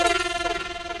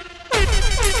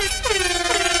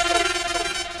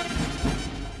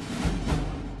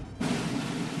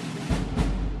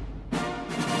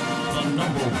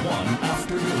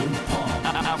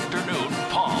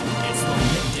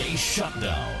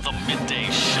The Midday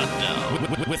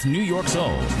Shutdown with New York's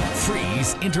own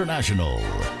Freeze International.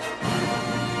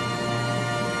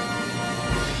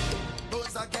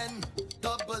 Goes again,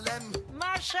 double M.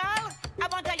 Marshall, I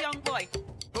want a young boy.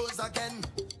 Goes again,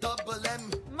 double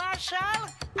M. Marshall,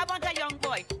 I want a young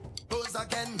boy. Goes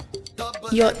again, double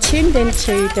You're tuned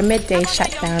into the Midday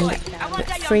Shutdown with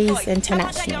Freeze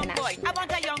International. I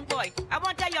want a young boy. I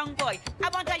want a young boy. I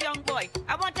want a young boy.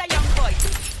 I want a young boy.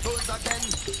 Goes again,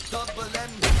 double M.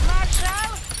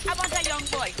 Marshall, I want a young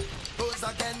boy. Goes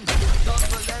again,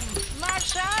 double M.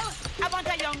 Marshall, I want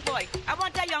a young boy. I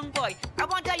want a young boy. I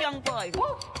want a young boy.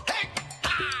 Woo.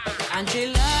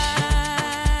 Angela,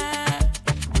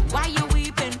 why you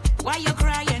weeping? Why you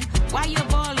crying? Why you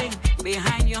bawling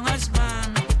behind your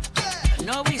husband?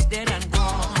 No, he's dead and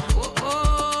gone.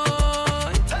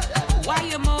 Oh. Why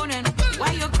you moaning?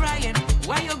 Why you crying?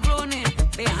 Why you groaning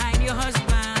behind your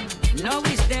husband? No,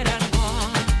 he's dead and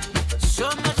gone. So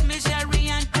much misery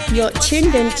and pain. You're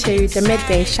tuned into the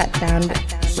Midday Shutdown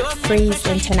with Freeze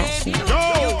International.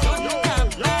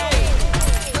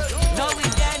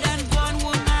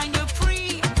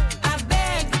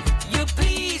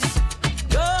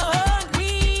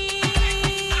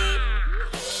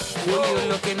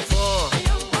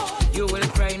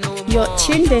 You're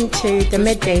tuned into the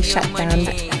Midday Shutdown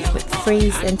with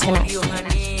Freeze International.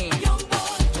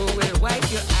 Who will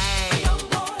wipe your eye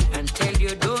and tell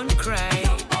you don't cry?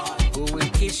 Who will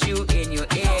kiss you in your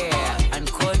ear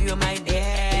and call you my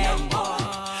dear?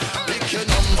 Pick your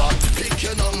number, pick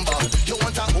your number. You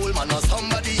want a old man or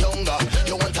somebody younger.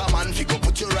 You want a man fi go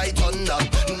put you right under.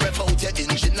 Rev out your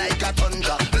engine like a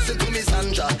thunder. Listen to me,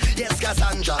 Sandra. Yes,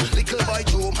 Cassandra. Little boy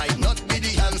Joe might not be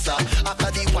the answer.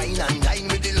 After the wine and dine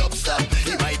with the lobster,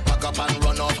 he might pack up and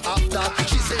run off after.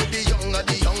 She said the younger,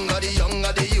 the younger, the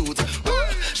younger the youth.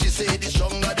 She said the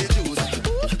stronger the juice.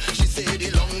 She said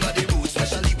the longer the roots,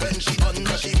 especially when she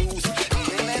under she boost.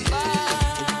 Remember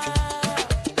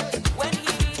when he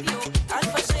leave you and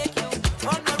forsake you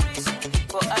for no reason,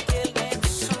 for I kill them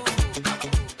soon.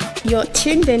 You're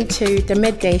tuned into the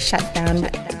Midday Shutdown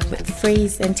with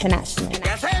Freeze International.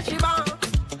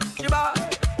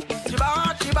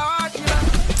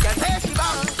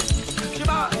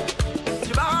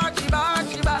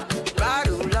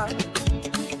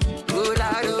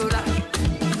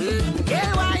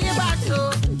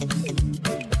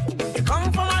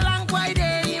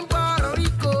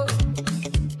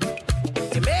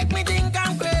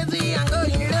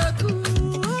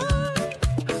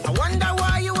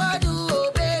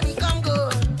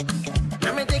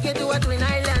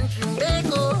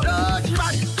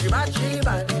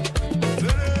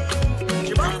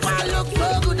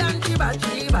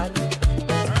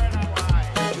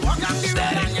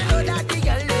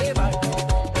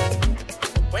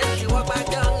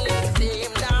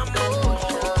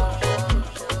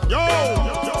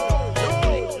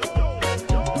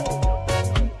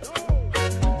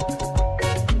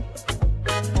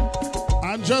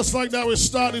 Just like that, we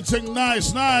started thing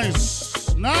nice. Yeah,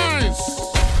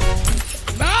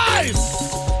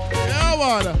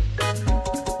 man.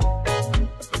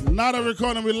 Not a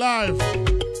recording, we live.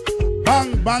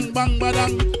 Bang, bang, bang,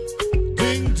 badang.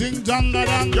 Ding, ding, dang,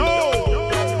 dang. Yo.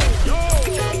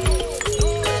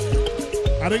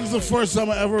 I think it's the first time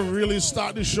I ever really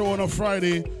start the show on a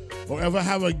Friday or ever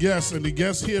have a guest, and the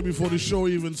guest here before the show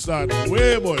even started.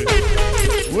 Way, boy.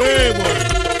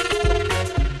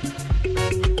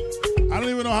 I don't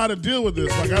even know how to deal with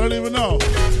this. I don't even know.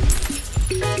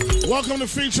 Welcome to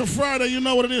Feature Friday. You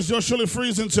know what it is. You're surely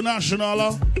Freeze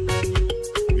International.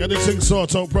 Get this thing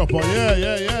sorted out proper.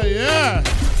 Yeah.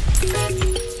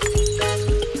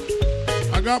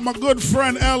 I got my good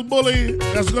friend L Bully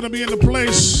that's going to be in the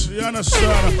place. You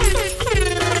understand?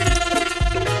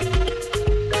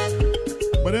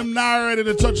 But I'm not ready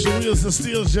to touch the wheels and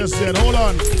steels just yet. Hold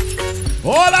on.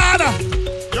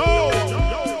 Yo.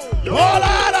 Hold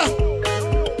on.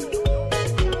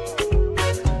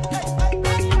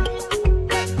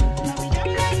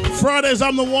 Fridays,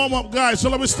 I'm the warm-up guy, so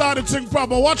let me start the thing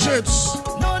proper. Watch it.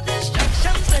 No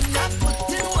distractions and not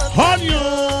putting work On you.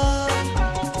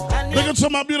 Look at some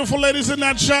of my beautiful ladies in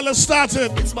that chat. Let's start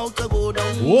it. It's about to go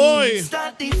down. Boy.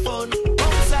 Start the fun,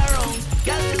 bounce around.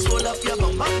 Girl, just roll up your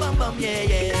bum, bum, bum, bum. Yeah.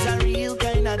 It's a real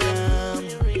kind of jam.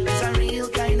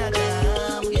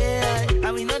 Yeah.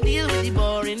 And we not deal with the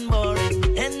boring.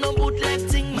 And no bootleg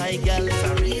thing, my girl. It's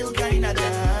a real kind of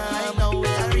jam. I know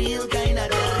it's a real kind of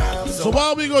jam. So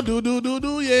what we go do,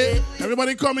 yeah.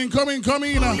 Everybody come in. Tell me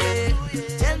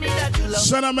that you love.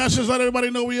 Send a message, let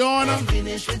everybody know we on.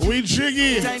 We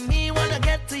jiggy. Time me wanna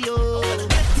get to you. Girl,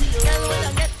 when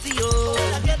I get to you,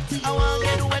 I wanna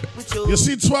get wet with you. You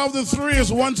see, 12 to 3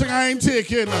 is one thing I ain't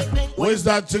taking. Where's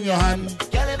that in your hand?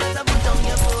 Girl, you better put down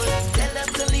your phone. Tell them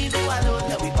to leave you alone.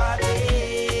 Now we party.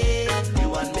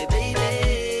 You and me, baby.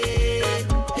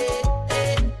 Hey,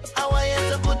 hey. I want you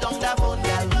to put down that phone,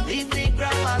 girl. Leave the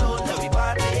gram alone. Now we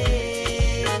party.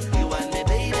 You and me,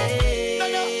 baby.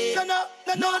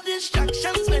 No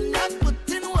distractions when I'm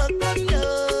putting work on you.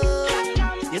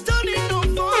 You don't need no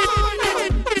phone.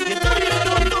 You don't need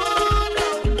no phone.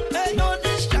 Hey, no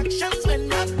distractions when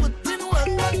I'm putting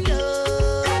work on you.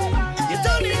 You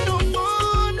don't need no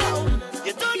phone.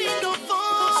 You don't need no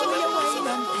phone. So you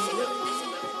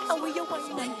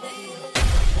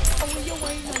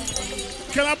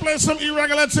Can I play some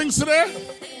irregular things today?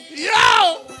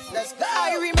 Yo! let's go.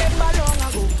 I remember long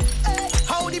ago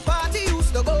how the party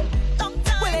used to go.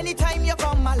 Well, anytime you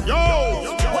come along,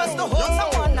 was the whole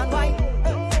someone and wine.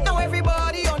 Now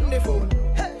everybody on the phone.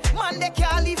 Man, they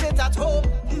can't leave it at home.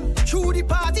 Through the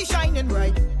party shining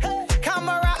bright.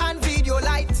 Camera and video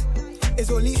light. It's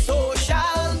only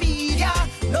social media,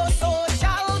 no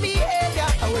social behavior.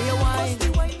 Away you wine, stop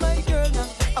the wine, my girl. Now,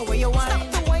 away you wine,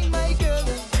 stop the wine, my girl.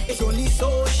 It's only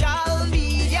social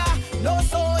media, no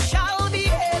social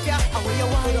behavior. Away you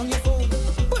wine,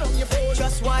 put on your phone,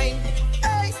 just wine.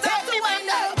 Hey, stop the wine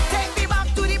now. Take me back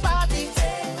to the party.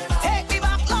 Take me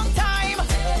back long time.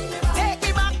 Take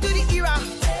me back to the era.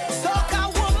 Soca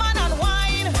woman and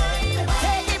wine.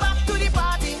 Take me back to the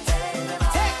party.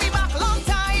 Take me back long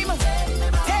time.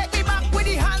 Take me back with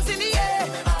the hands in the air.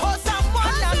 Oh,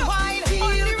 someone and wine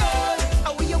on the road.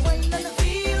 Away you wine and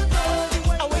feel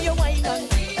good. Away you wine and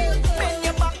bend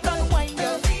your back and wine,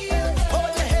 girl.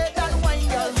 Hold your head and wine,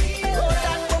 girl. Roll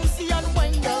that bouncy and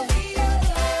wine, girl.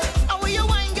 Away you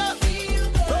wine, girl.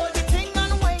 Roll the thing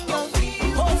and wine, girl.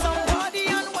 Hold somebody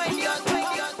and wine, girl.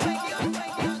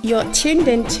 You're tuned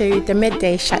into the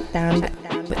Midday Shutdown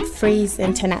with Freeze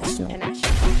International.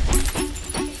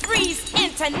 Freeze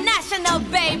International,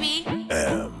 baby.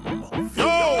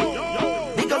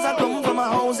 Because I come from a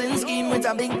housing scheme with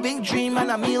a big, big dream,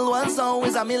 and a meal once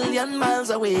always a million miles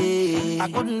away. I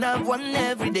couldn't have one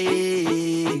every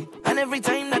day. And every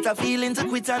time that I feeling to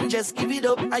quit and just give it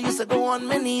up, I used to go on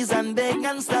my knees and beg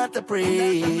and start to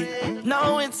pray.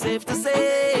 Now it's safe to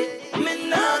say, me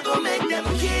not go make them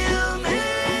kill me.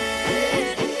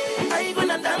 I ain't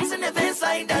gonna dance in the face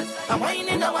like that. I'm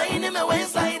whining my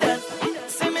waist like that.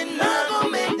 Say me not go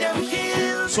make them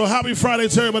kill me. So happy Friday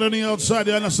to everybody on the outside.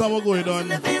 You understand what's going on? In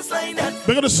the face like that.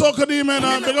 Big up the Soca Demon,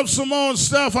 big up Simone,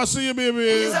 Steph. I see you, baby.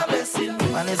 It's a blessing,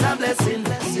 and it's a blessing,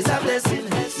 it's a blessing,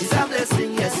 it's a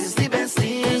blessing, yes, it's the best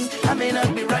thing. I may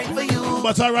not be right for you,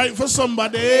 But I write for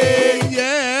somebody,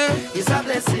 yeah. it's a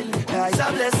blessing, it's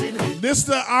a blessing. This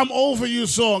the I'm Over You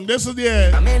song. This is the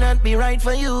end. I may not be right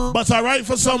for you, But I write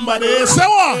for somebody. Say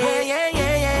what?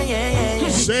 yeah.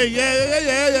 Say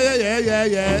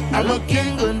yeah. I'm a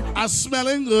king good. I'm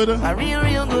smelling good. I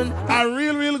real good, I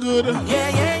real good.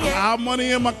 yeah. I have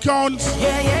money in my account.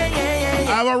 Yeah.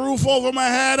 I have a roof over my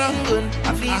head. Good, I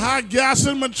I feel have gas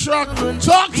in my truck.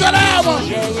 Talk to them.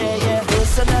 yeah.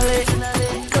 Personally,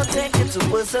 don't take it too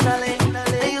personally.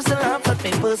 They used to laugh at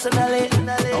me personally.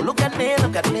 Now look at me.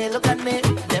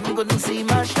 Them couldn't see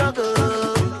my struggle.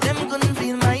 Them couldn't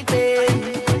feel my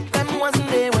pain. Them wasn't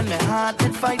there when my heart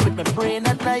did fight with my brain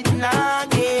at night and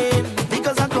again.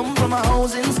 Because I come from a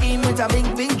housing scheme with a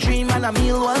big, big dream, and a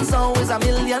meal once always a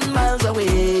million miles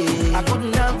away. I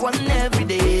couldn't have one every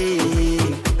day.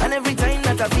 And every time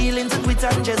that I feeling to quit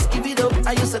and just give it up,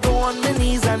 I used to go on my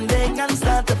knees and beg and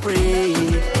start to pray.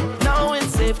 Now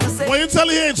it's safe to say, What you tell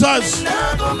the haters?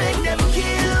 now go make them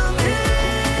kill me.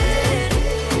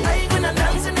 I ain't gonna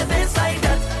dance in the face like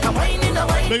that. I'm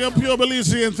whining. Big up Pure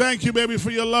Belize, and thank you, baby,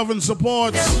 for your love and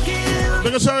support.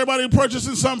 Big up to everybody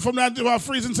purchasing something from that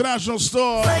Freeze International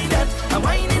store. Like that. I'm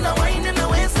whining the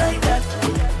waist like that.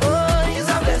 Oh, it's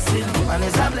a blessing, and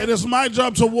it's a blessing. It is my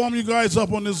job to warm you guys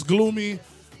up on this gloomy,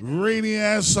 rainy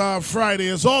ass Friday.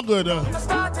 It's all good.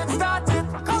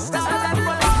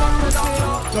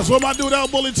 Because when I do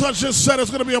that bully touch this set, it's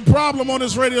going to be a problem on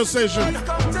this radio station.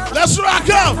 Let's rock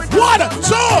out. 1, 2.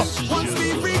 Once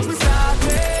we reach, we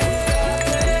started.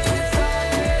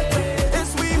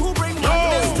 It's we who bring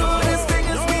madness to this thing.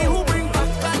 It's we who bring back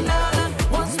banana.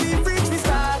 Once we reach, we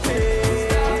started.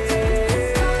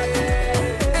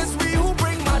 It's we who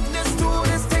bring madness to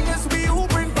this thing. It's we who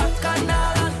bring back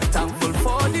banana. Thankful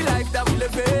for the life that we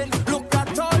live in. Look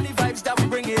at all the vibes that we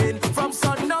bring in. From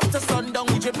sun up to sundown,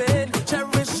 we drip in.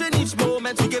 Cherishing each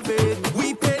moment we give it.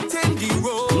 We paint in the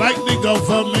road. Like the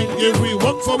government, if we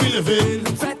work for we living.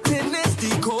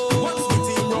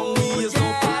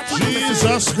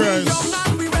 Jesus Christ.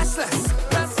 We restless.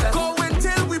 Go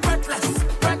until we breathless.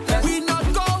 We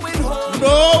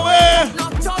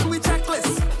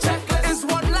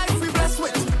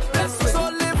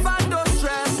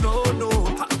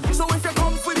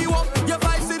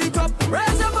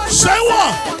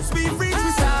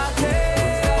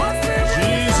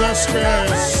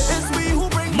Christ.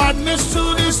 Madness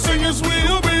to this thing is we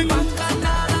who bring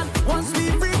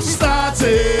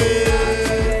started.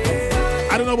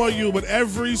 I don't know about you, but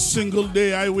every single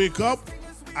day I wake up,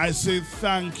 I say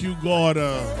thank you, God.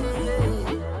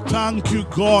 Thank you,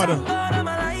 God.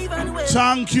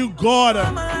 Thank you, God.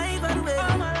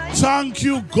 Thank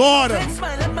you, God.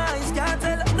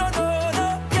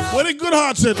 What a good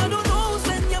hearted.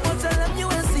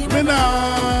 Me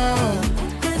now.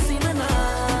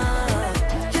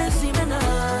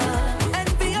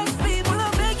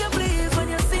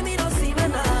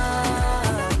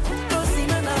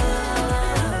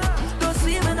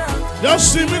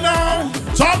 Just see me now.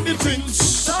 Talk the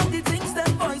things.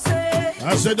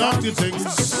 I said talk the things.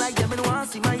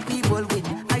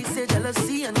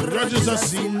 Grudges are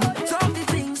seen. Talk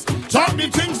the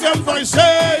things them voice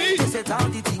say.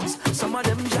 Some of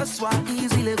them just want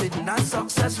easy living. Not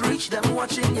success reach them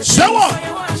watching you. Show up.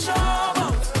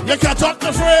 You can't talk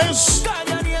the phrase.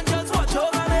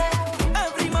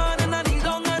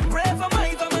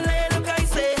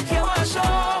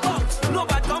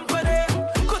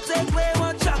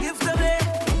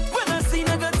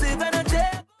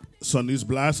 Son, these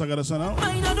blasts I gotta send out.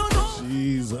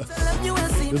 Jesus.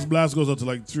 This blast goes out to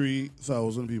like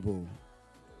 3,000 people.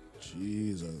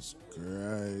 Jesus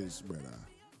Christ, brother.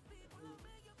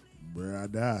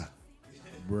 Brother.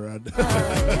 Brother.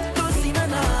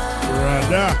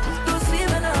 Brother.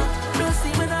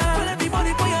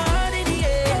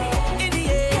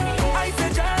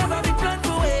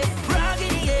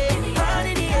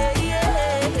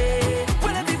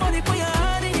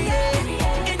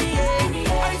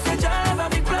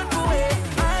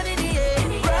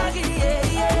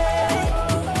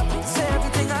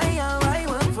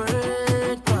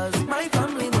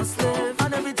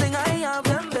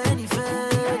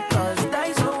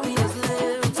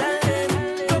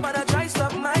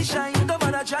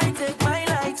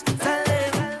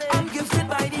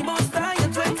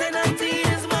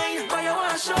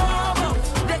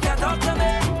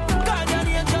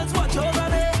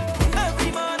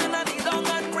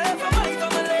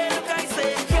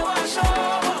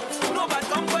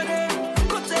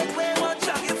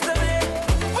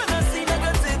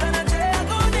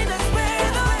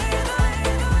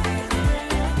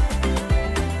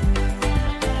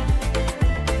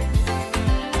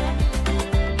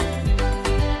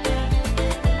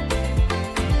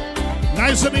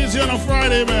 Nice and easy on a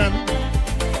Friday, man.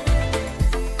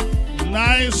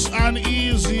 Nice and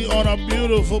easy on a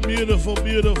beautiful, beautiful,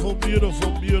 beautiful,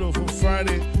 beautiful, beautiful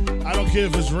Friday. I don't care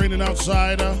if it's raining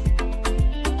outside.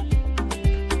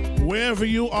 Wherever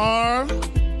you are,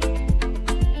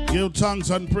 give thanks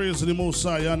and praise to the Most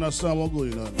High. You understand what's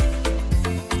going on?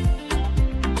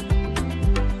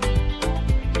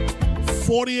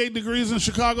 48 degrees in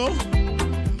Chicago.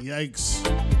 Yikes.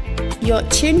 You're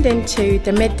tuned into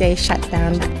the Midday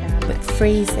Shutdown with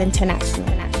Freeze International.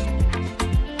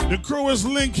 The crew is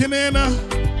linking in.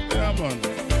 Yeah, man.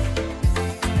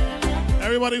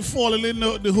 Everybody falling in.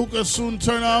 The hookah soon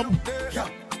turn up.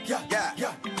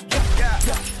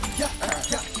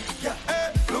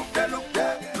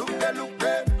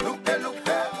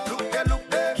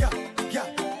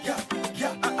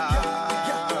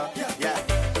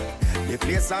 The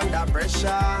place under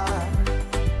pressure.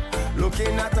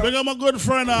 Big up my good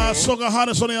friend, Soga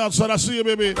Hannes on the outside. I see you,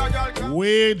 baby.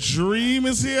 Wait, Dream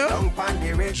is here?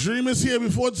 Dream is here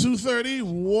before 2:30.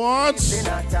 What?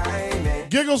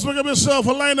 Giggles, big up yourself.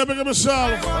 Elena, big up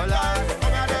yourself. Oh,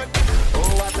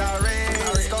 what a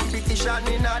race. Competition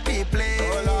in a deep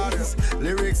place.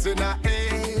 Lyrics in a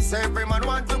ace. Every man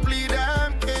want to plead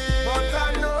them case. But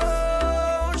I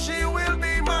know she will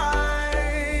be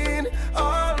mine.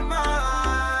 All mine.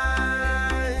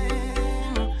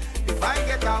 If I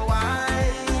get a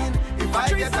wine. If I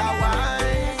get a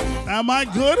wine. Am I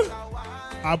good?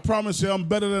 I promise you I'm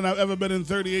better than I've ever been in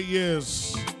 38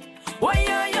 years.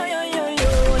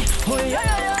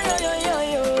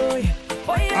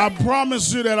 I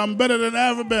promise you that I'm better than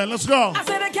I've ever been. Let's go. I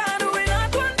said I can't do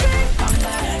without one thing.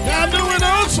 Can't do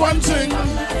without one thing.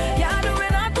 Can't do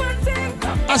without one thing.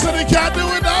 I said I can't do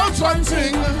without one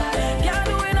thing. Can't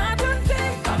do without one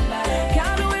thing.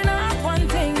 Can't do without one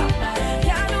thing.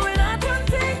 Can't do without one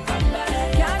thing.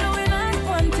 Can't do without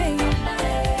one thing.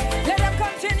 Let them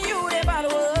continue their bad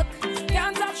work.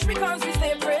 Can't touch because we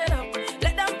stay prayed up.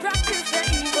 Let them practice their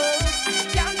evil.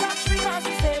 Can't touch because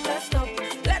we stay messed up.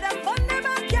 Let them burn them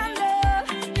back candle.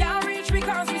 Can't reach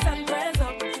because we send prayers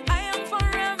up. I am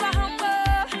forever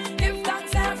humble. Give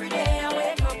thanks every day I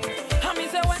wake up.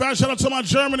 Fast shout out to my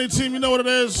Germany team. You know what it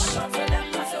is.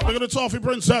 Look at the Toffee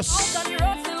Princess. On the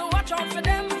road, still watch out for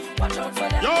them. Watch out for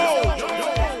them. Yo, yo, yo,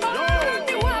 yo.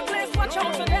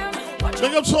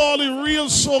 Big up to all the real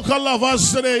soca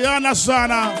lovers today. You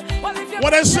understand?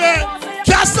 What I say?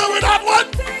 Cast her with that one.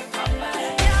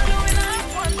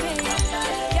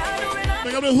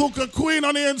 Big up the hookah queen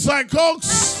on the inside,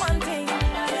 Cokes.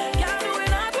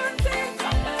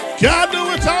 Can't do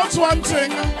without one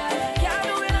thing.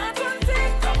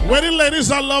 Where the ladies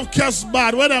that love Cass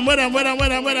bad? Where them?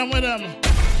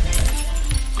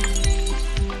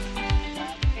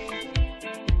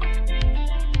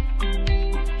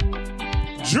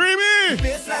 Dreamy!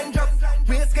 Baseline drop,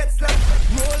 waist gets slapped.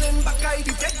 Rolling back, I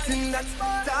detecting that.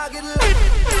 Target lock,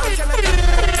 now can I get it?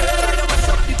 Mash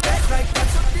up the bed like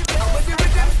that. And when the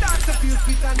rhythm starts to feel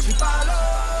sweet and she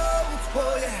follows.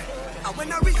 Oh yeah. And when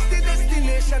I reach the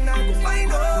destination, I go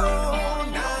find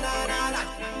out. Na na na na.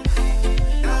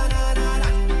 Na na na na.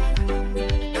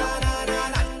 Na na na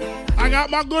na. I got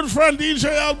my good friend DJ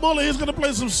L Bully. He's gonna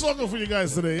play some soca for you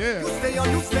guys today. Yeah. You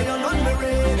stay on the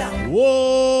radar.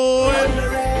 Whoa!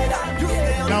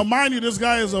 Now, mind you, this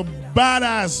guy is a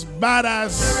badass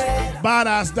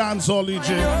dancehall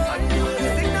DJ.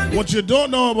 What you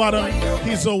don't know about him,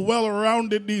 he's a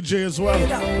well-rounded DJ as well.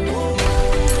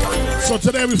 So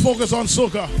today we focus on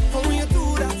soca.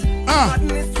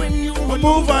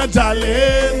 Move on,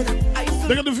 darling.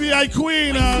 Big up the VI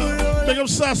Queen. Big up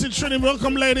Sassy Trinity.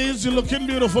 Welcome, ladies. You're looking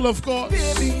beautiful, of course.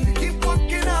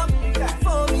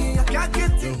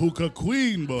 The hookah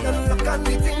queen, boy.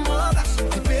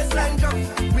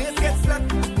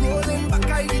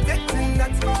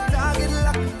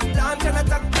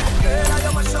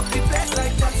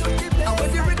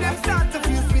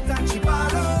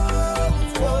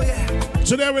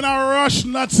 Today we're not rush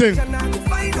nothing.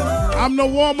 I'm the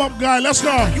warm-up guy. Let's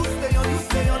go.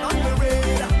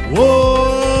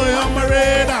 Whoa, I'm a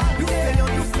radar.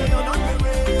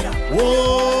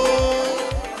 Whoa.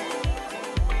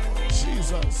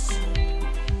 Jesus.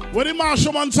 Where the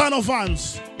Marshall Montano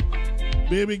fans?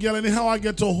 Baby girl, anyhow I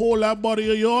get to hold that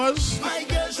body of yours. My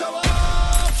girl, show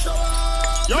up, show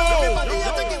up. Yo, everybody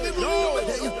have to give it room.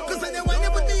 Cause when you want to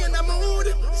put me in the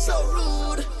mood. So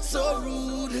rude, so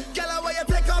rude. Girl, I want you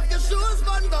take off your shoes,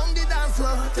 run down the dance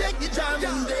floor. Take the jam,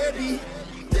 baby.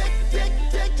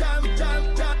 Take jam, take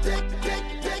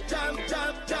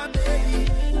jam, baby.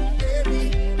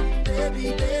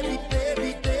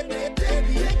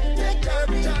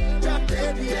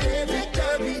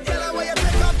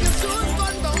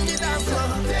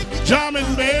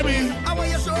 Jamming, baby. I want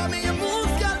you to show me your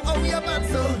moves, girl. Oh, you're bad,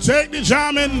 so. Take the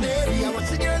jamming. Baby, I want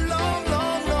you to long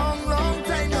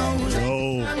time now.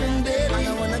 Yo. Jamming, baby.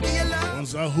 I wanna be alone.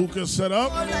 Once that hookah set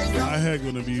up, my hair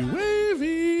gonna be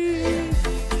wavy.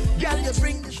 Girl, you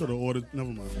bring the Should have ordered. Never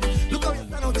mind. look how you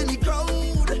stand out in the crowd.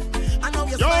 I know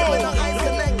you're smiling when the eyes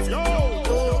connect. Oh.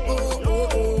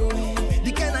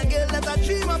 The kind of girl that I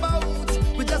dream about.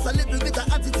 With just a little bit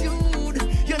of attitude.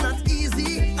 You're not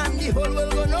easy, and the whole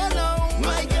world gonna know now.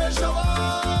 My girl, show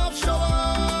off, show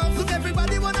off. Look,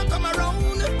 everybody wanna come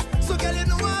around. So girl, you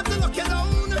know I have to lock you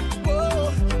down.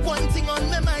 Whoa, one thing on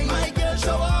my mind. My girl,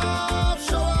 show off,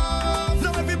 show off.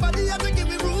 Now everybody have to give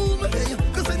me room.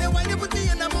 Cause when you whine, you put me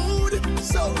in the mood.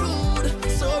 So rude,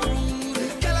 so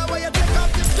rude. Girl, I want you to take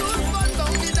off your shoes, run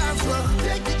down the dance floor.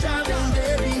 Take the jam down,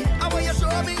 baby. I want you to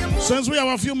show me your moves. Since we have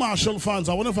a few Marshall fans,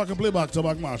 I wonder if I can play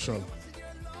back-to-back Marshall.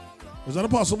 Is that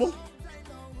possible?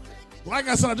 Like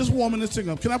I said, I'm just warming this thing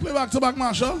up. Can I play back-to-back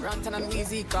Marshall? Ranton and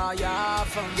Weezy call ya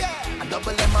from. Yeah, I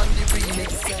double M on the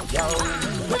remix. Yo,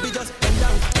 baby, just bend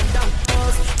down,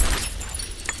 pause.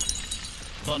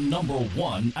 The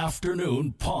 #1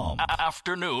 afternoon pump.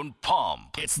 Afternoon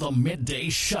pump. It's the Midday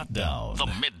Shutdown. The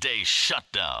Midday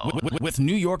Shutdown. With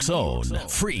New York's own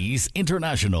Freeze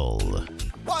International.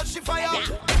 Watch the fire.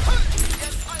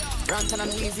 Ranton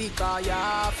and Weezy call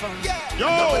ya from. Yo!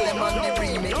 Double M on the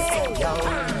remix. Yo,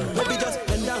 baby, just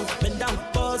bend down,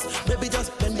 pause. Baby,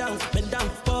 just bend down,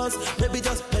 pause. Baby,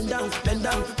 just bend down,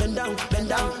 pause. Baby, just bend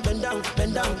down,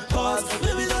 pause. Baby,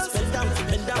 just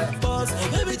bend down, pause.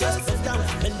 Baby, just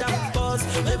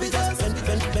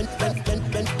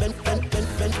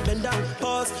bend down,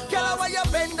 pause. Girl, I want you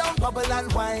bend down, bubble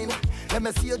and wine. Let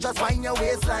me see you just wind your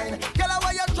waistline. Girl, I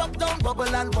want you drop down,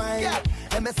 bubble and wine. Yeah.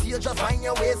 Let me see you just wind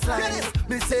your waistline.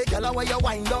 Me say, girl, I want you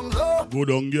wind down low. Go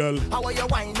down, girl. I want you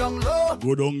wind down low.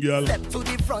 Go down, girl. Step to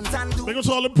the front and do. Because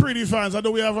all the pretty fans, I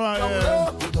know we have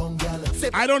Go down, girl.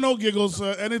 I don't know, Giggles.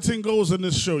 Anything goes in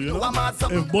this show, you know?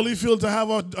 If Bully feels to have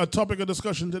a topic of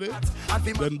discussion today,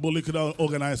 then Bully could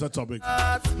organize a topic.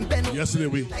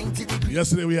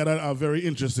 Yesterday we had a very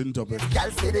interesting topic.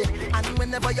 And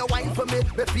whenever you wine for me,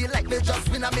 we feel like we just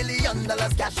win $1 million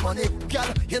cash money. Girl,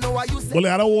 you know what you say? Bully,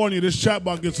 I don't warn you, this chat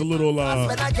box gets a little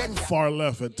far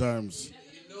left at times.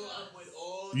 You know I'm with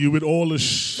all You with all the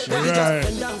right.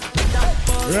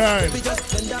 Right.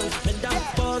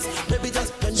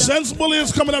 Sensible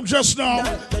is coming up just now.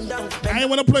 I ain't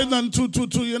want to play nothing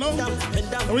too, you know?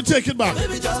 Let me take it back.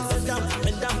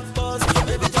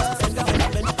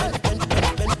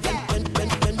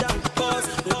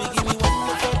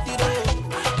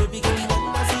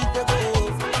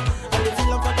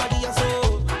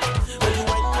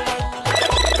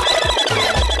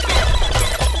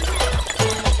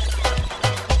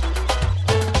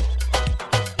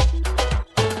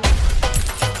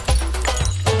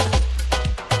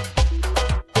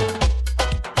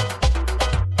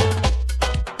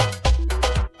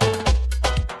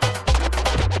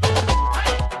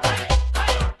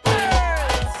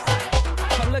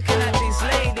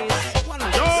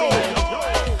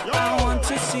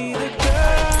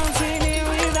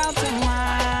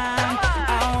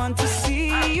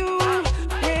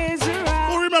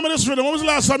 When was the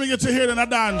last time you get to hear it in a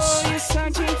dance?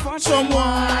 Someone.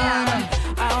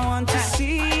 I want to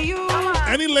see you.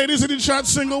 Any ladies in the chat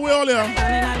single with all you?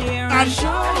 And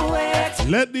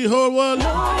let the whole world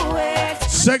know it.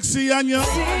 Sexy and you.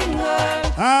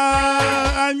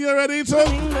 And you ready to?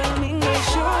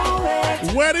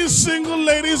 Where is single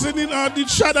ladies in the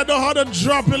chat that know how to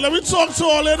drop it? Let me talk to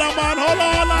all of them, man. Hold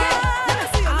on. I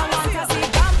want to see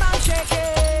bam bam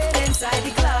shaking inside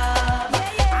the club.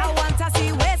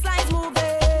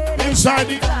 Inside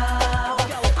the I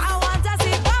want to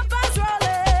see bumpers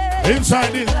rolling.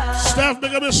 Inside the Steph,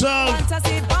 big up yourself.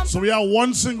 So we have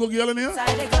one single girl in here.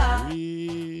 Inside the club.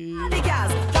 The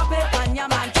girls, drop it on your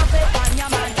man, drop it on your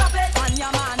man, drop it on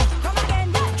your man. Come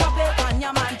again, drop it on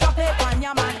your man, drop it on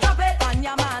your man, drop it on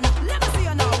your man. Let me see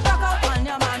you now, rock up on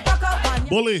your man, rock up on your man.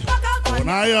 Bully, when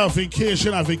I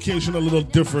vacation a little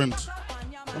different.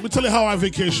 Let me tell you how I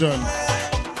vacation.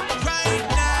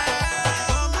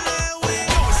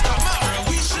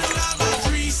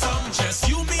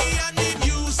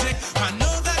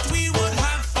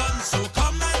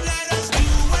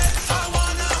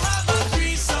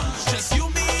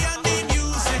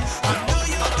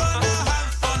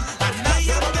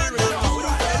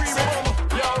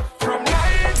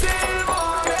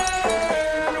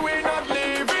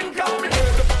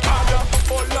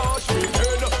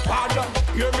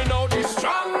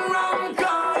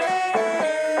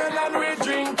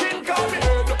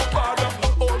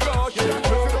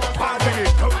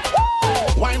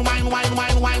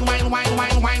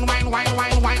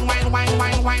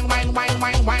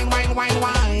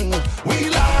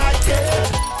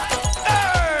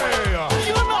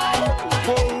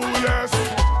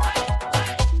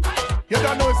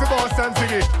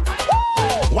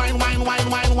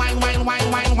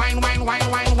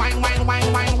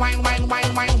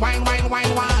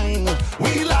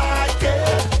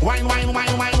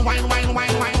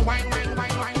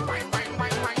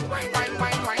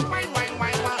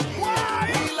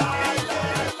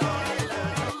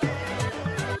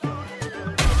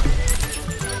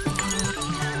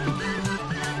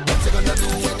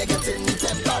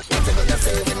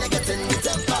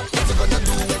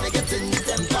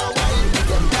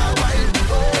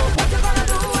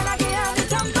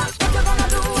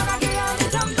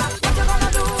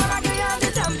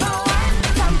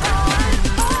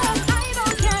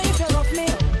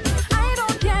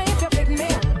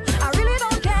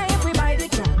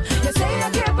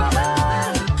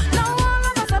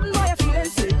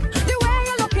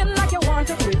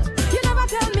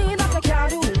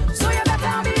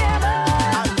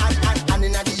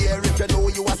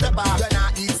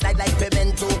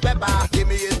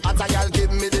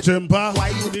 Temper,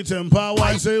 the temper,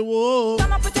 why say whoa?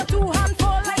 Come up with your 2 hand full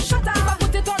like shutter. If I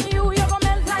put it on you, you're gonna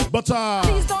melt like butter.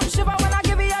 Please don't shiver when I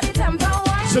give you the temper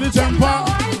wine. See the temper.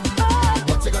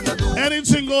 What you gonna do?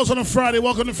 Anything goes on a Friday.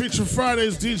 Welcome to Feature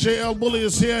Fridays. DJ L Bully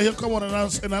is here. He'll come on and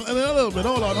us in a little bit.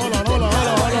 Hold on.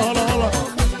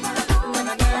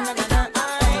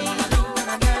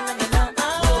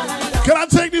 Can I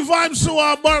take the vibes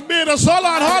to Barbados? Hold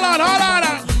on.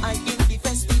 I in the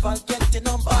festival getting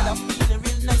on board. I'm feeling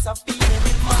real nice. I'm feeling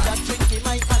real mad. I'm drinking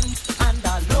my hand and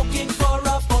I'm looking for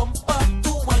a bumper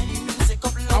to wind the music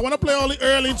up loud. I want to play all the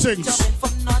early things.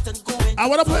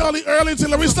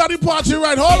 Let me start the party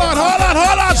right. Hold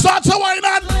on. Start to wind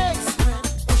on.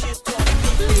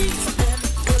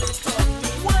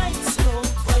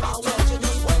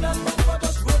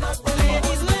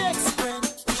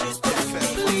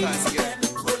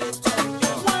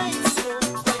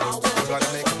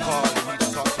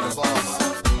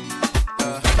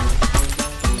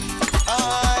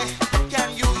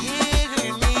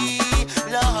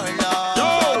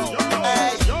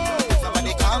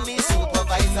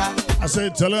 say,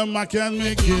 tell him I can't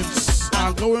make it.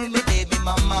 I'm going with baby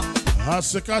mama. her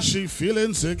sick as she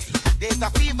feeling sick. There's a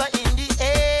fever in the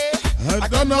air. I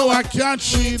don't know, I can't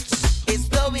cheat. It's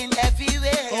blowing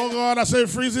everywhere. Oh God, I say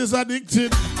Freeze is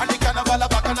addicted. And the carnival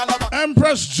back and all about.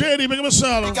 Empress JD, make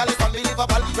myself. The girl is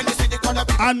unbelievable when you see the crowd of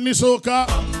people. And Nisoka.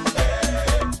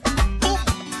 Boom.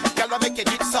 Girl, make it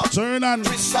hit up. Turn on.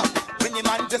 Twist up. When the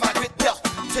man just like with ya.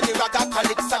 To the rock and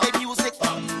calypso, the music.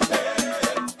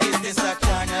 Is this a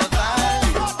carnival?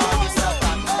 Or is a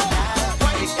carnival?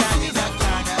 It can be a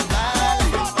carnival.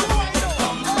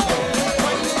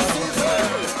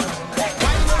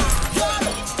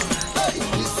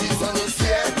 This season is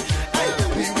here.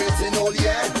 We waiting all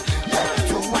year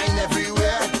to wine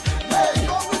everywhere.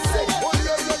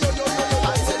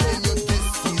 I'm telling you, this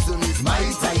season is my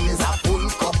time. It's a full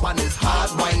cup and it's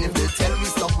hard wine. If they tell me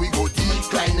stop, we go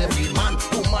decline. Every man,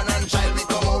 woman, and child, we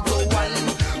come out to wine.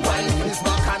 Wine is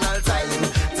bacchanal time.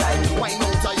 Wine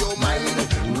out of your mind.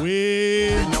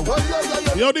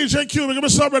 Yo, DJ Q, make me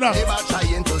stop, brother. Never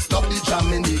trying to stop the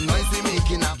jamming, the noise we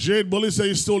making up. Jade Bully said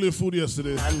he stole your food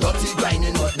yesterday. And dirty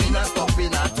grinding, but we not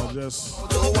stopping at all.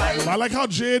 To wine. I like how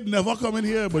Jade never come in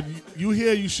here, but you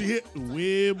hear, you should hear.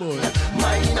 Way, boy.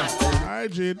 Hi,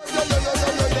 Jade.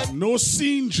 No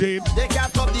scene, Jade. They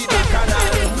can't stop the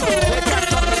bacchanal. They can't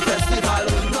stop the festival.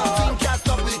 Nothing can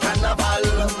stop the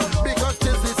carnival. Because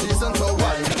this is season for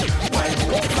wine. Wine,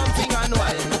 walk something and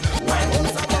wine. Wine,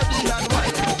 somebody and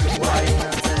wine. Wine,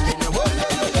 I'm telling you.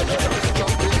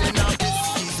 Jumping in now. This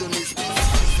season is.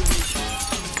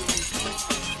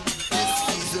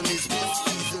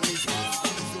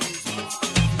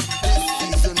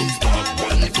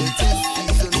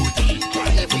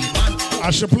 I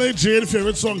should play Jade's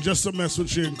favorite song just to mess with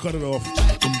she and cut it off.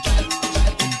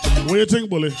 What do you think,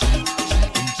 Bully?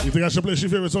 You think I should play she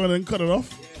favorite song and then cut it off?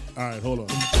 Alright, hold on.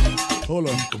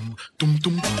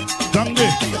 Dang de,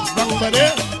 dang da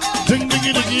de, ding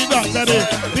diggy diggy dang da de.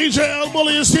 DJ L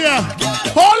Bully is here.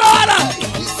 Hold on!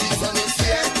 This season is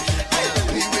here.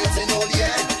 We waiting all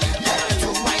year to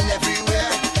wine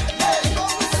everywhere.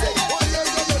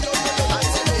 I'm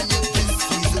telling you, this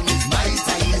season is my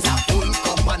time. It's a full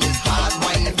cup and it's hard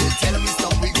wine. If they tell me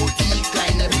stop, we go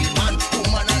decline. Every man,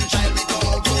 woman, and child, we come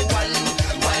out to wine.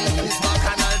 Wine is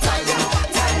bacchanal time.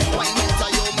 Wine out of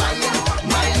your mind.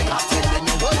 I'm telling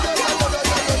you.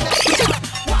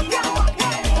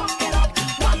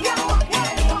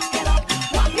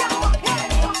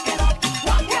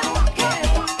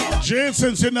 Jade,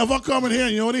 since you never come in here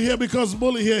and you only here because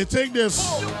Bully here, take this.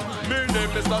 Me name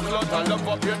Mr. Slut, I love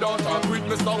up your daughter. With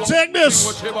Mr. Take this.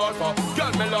 Girl,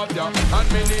 me love ya,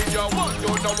 and me need ya. Want you,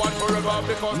 no one forever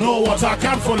because No water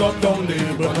can full up down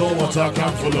there, but no water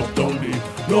can full up down there.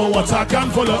 No water can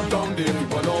full up down there,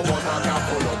 but no water can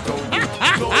full up down there.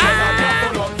 No water can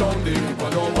full up down there,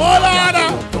 but no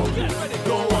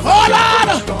Hold on!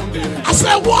 I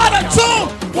said water too!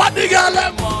 What the girl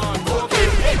left?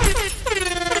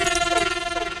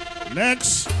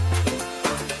 Next.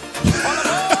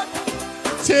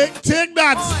 Take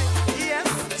that.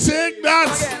 Take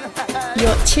that.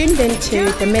 You're tuned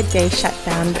into the Midday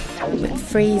Shutdown with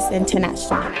Freeze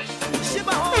International.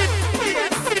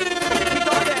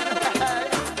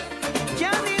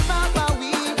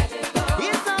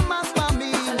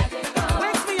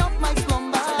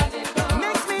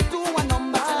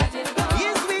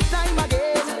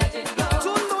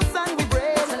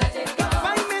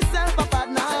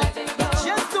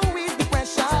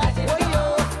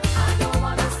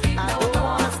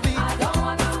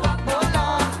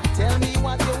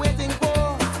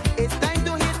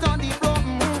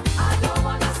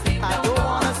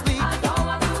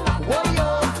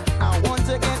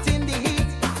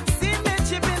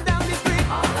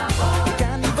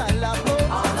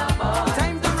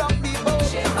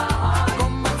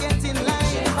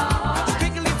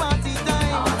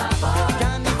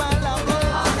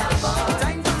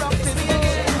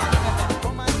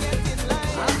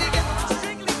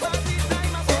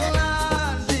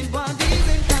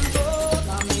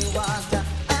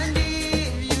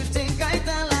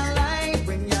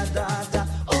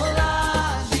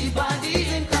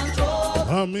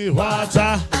 Me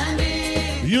water.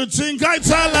 You think I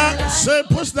tell her? Say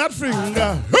push that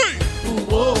finger. Hey!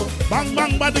 Bang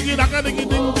bang ba diggy dagga diggy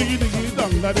ding diggy diggy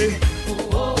dang daddy.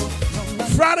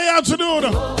 Friday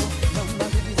afternoon.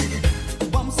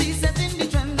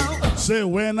 Say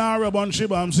when I rub on she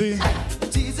bumpsy.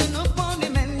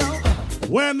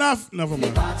 When off, never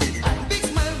mind.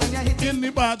 In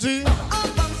the party.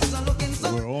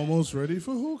 We're almost ready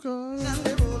for hookah.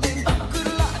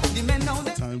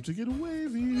 Time to get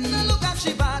wavy. When I look at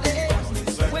she body,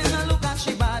 when I look at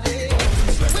she body,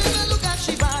 when I look at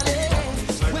she body.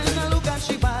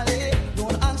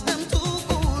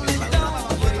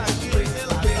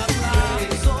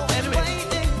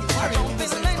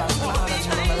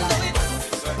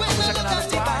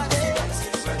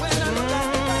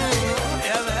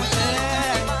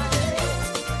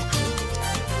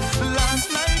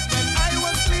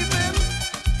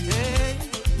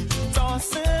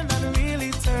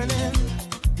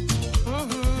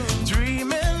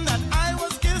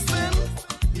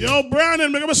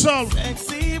 in, make myself.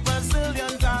 Sexy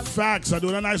Brazilian dance. Facts, I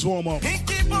do a nice warm up. He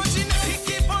keep punching back,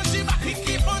 he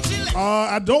keep punching left.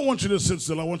 I don't want you to sit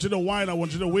still. I want you to whine. I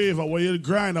want you to wave. I want you to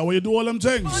grind. I want you to do all them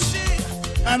things.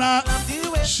 And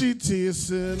she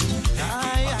tasting.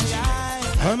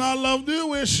 And I love the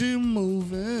way she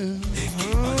moving.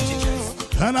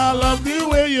 And I love the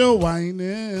way you're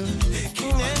whining.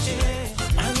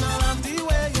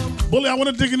 Bully, I want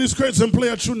to dig in these crates and play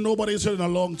a tune nobody's heard in a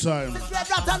long time.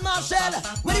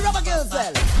 Where the rubber girls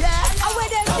well? Yeah, I wear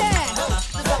them there.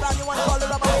 This is around you want to call the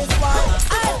rubber waist wine.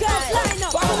 I can't line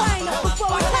up, wind up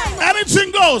before we climb up.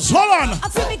 Anything goes, hold on. I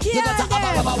see me key You got to have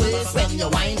a rubber waist when you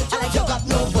whine. Like you got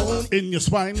no bone. In your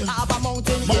spine. Have a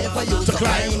mountain here for you to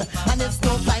climb. And it's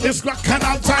no climb. It's got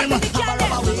canal time. Have a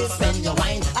rubber waist when you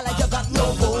whine. Like you got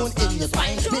no bone in your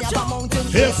spine. Me have a mountain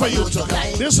Here for you to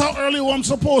climb. This is how early one's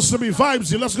supposed to be.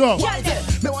 Vibes, let's go.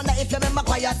 Me wonder if you remember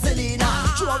quiet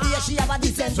Selena. Sure she have a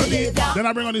decent behavior. Then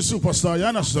I bring on the superstar, you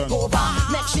understand? Over,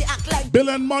 make she act like Bill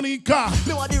and Monica.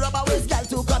 me want the rubber waist girl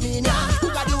to come in. Who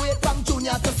got the weight from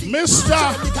junior to senior.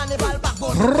 Mr. The carnival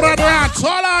backbone. Radrat,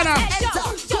 hold on. Enter.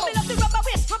 Give me the rubber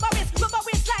waist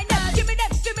line them. Give me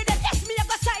them, yes, me have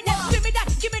a sign them. Give me that,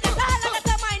 all of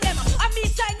that mind them. And me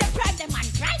sign them, prime them and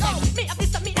grind them. Me have this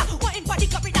stamina, waiting for the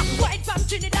corridor. Waiting from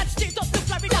Trinidad straight up to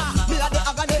Florida. Me have the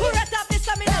agony. Who rat up the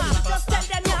stamina? Just tell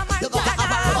them you're my You got to have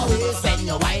a rubber waist when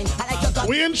you whine. I like you got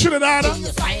We in Trinidad, in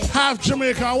your spine. half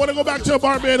Jamaica. I want to go back to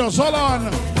Barbados. Hold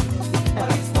on.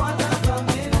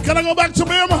 Can I go back to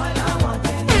Bim?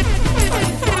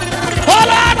 Hold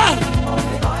on.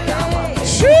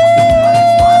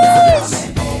 Jeez.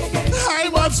 I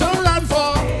want some land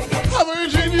for a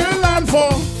Virginia land for.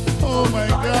 Oh my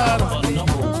God. The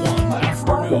number one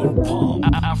afternoon palm.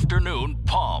 Afternoon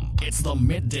palm. It's the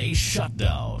Midday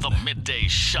Shutdown. The Midday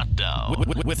Shutdown.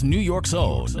 With New York's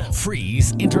own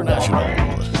Freeze International.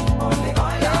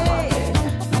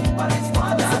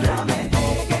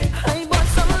 I bought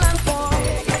some land for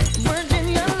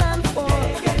Virginia land for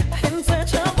him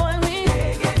search a boy me,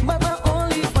 but I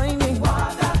only find me.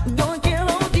 Don't care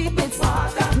how deep it's.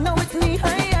 Now it's knee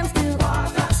high and still.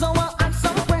 So I add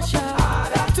some pressure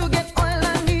to get oil.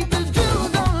 I need to drill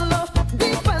down low,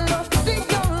 deeper low, dig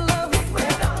down low.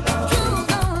 Drill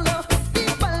down low,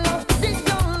 deeper low, dig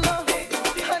down low.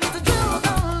 I need to drill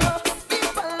down low,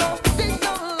 deeper low, dig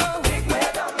down low.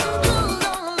 Drill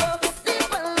down low,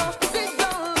 deeper low, dig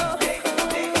down low.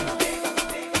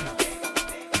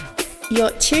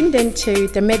 You're tuned into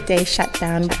the Midday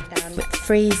Shutdown with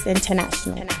Freeze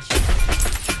International.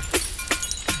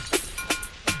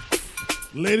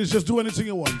 Ladies, just do anything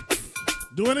you want.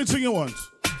 Do anything you want.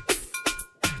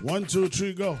 1, 2,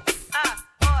 3, go.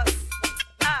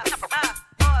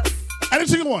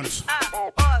 Anything you want.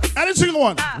 Anything you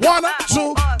want. 1,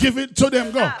 2, give it to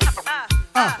them. Go.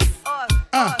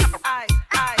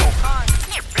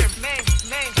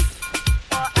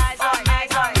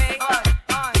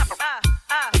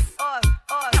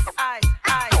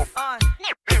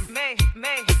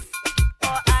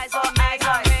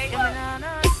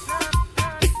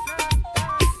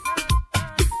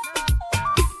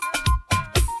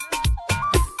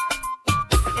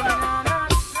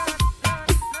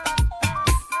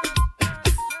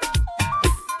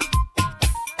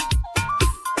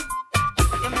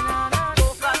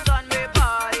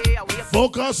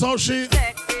 Focus how she.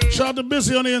 Shout out to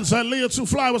Busy on the inside. Leah 2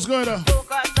 Fly, what's good?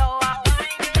 Focus how I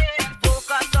whine,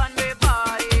 focus on me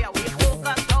body. We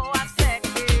focus how I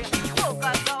sexy,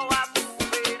 focus how I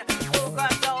moving,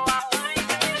 focus how I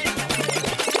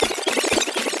whine.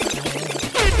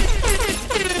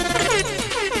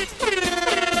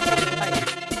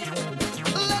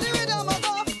 Let the rhythm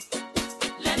go.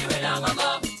 Let the rhythm go.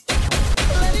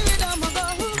 Let the rhythm go.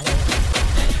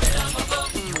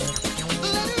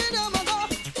 Let the rhythm go.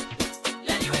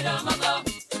 Let the rhythm go.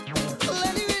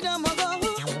 Let the rhythm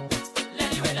go.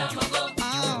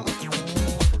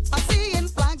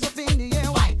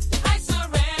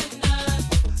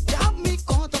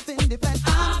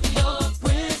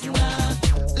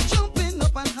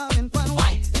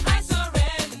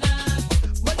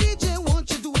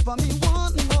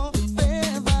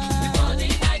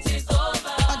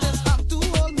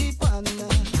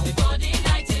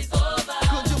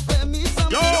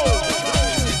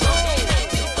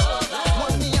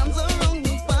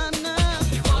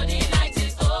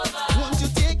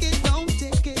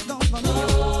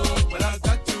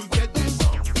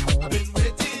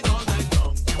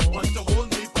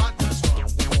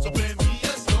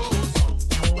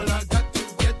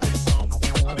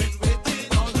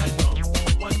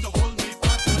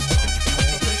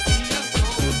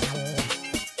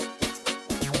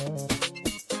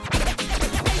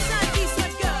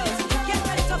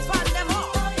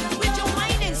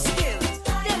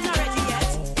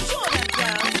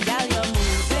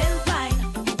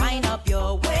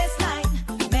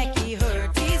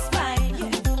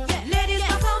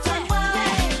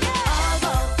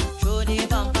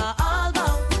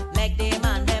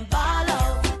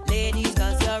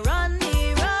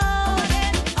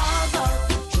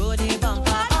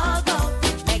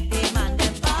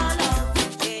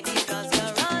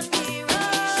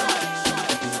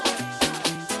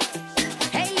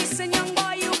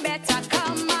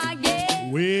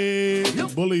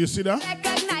 Bully, you see that?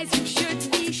 Recognize you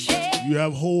should be shamed. You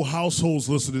have whole households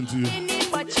listening to you.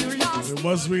 But you lost. It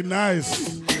must be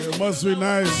nice. It must be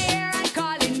nice.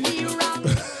 Calling me wrong. Who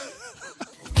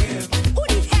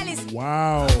the hell is?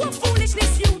 Wow. What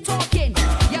foolishness you talking? You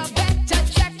better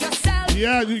check yourself.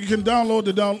 Yeah, you can download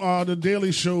the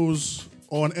daily shows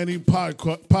on any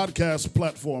podcast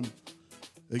platform.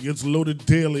 It gets loaded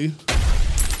daily.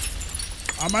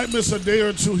 I might miss a day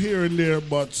or two here and there,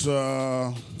 but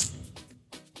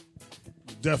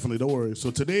definitely, don't worry. So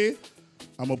today,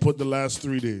 I'm going to put the last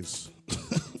 3 days.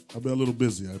 I've been a little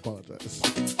busy. I apologize.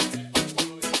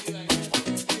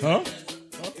 Huh?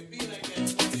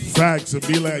 Facts.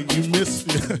 It'd be like you missed.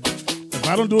 If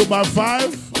I don't do it by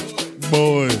 5,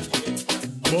 boy.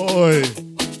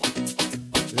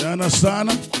 You understand?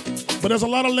 But there's a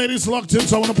lot of ladies locked in,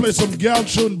 so I want to play some gal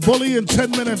tune. Bully in 10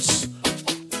 minutes.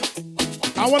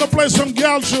 I want to play some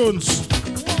gal tunes.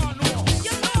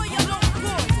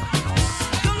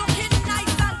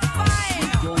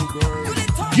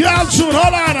 Gal tune,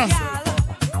 hold on.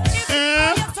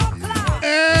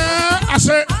 I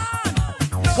say,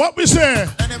 what we say?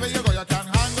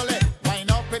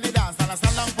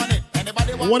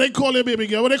 What they call you, baby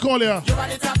girl? What they call you?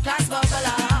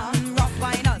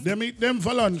 They meet them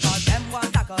for lunch.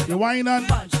 You wine on?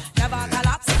 Never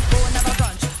collapse, never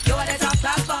brunch. You are the top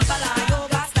class bumper.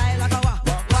 Yoga style like a wah.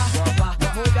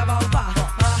 Move your bumper.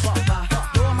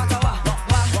 No matter what.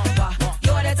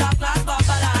 You are the top class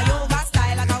bumper. Yoga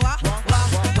style like a wah.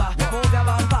 Move your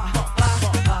bumper.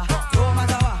 No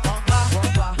matter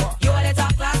what. You are the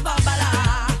top class bumper.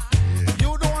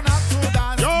 You don't have to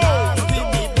dance nasty,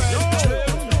 me brethren.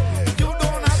 You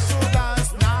don't have to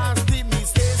dance nasty, me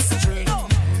sister.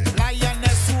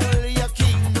 Lioness, will your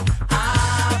king.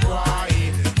 Boy.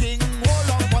 King, hold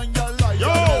up on your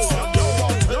lioness.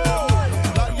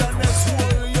 Lioness,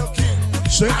 will your king.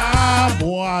 Say,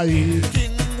 boy.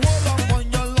 King, hold up on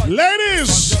your lioness.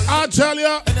 Ladies, I tell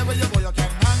you. Whenever you go, you can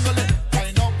handle it.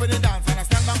 Wind up in the dance and I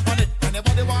stand up on it. Whenever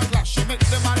they want clash, you make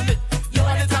them on it. You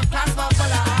are the top class bumper.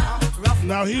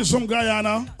 Now, he's from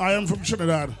Guyana. I am from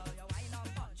Trinidad.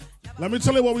 Let me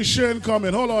tell you what we share in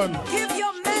common. Hold on. Give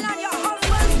your men and your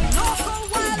husband local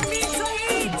wild meat to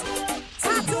eat.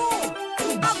 Tattoo,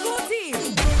 agouti,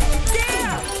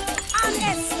 deer, and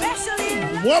especially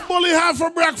What Bully have for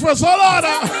breakfast? Hold on.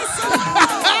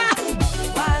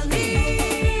 wild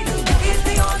meat is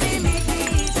the only meat we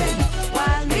eating.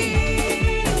 Wild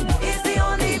meat is the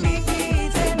only meat we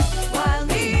eating. Wild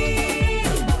meat,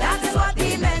 that is what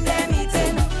the men them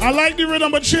eating. I like the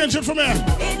rhythm, but change it for me. In the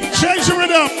Change the night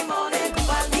rhythm. and in the morning,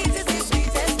 wild meat is the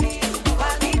sweetest meat.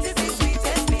 Wild meat is the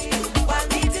sweetest meat. Wild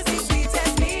meat is the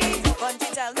sweetest meat. Bunty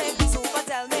tell me, Super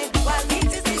tell me, wild meat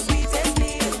is the sweetest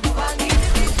meat. Wild meat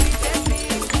is the sweetest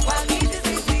meat. Wild meat is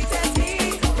the sweetest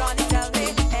meat. Ronnie tell me,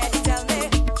 Eddie tell me.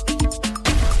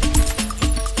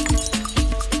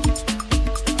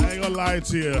 I ain't gonna lie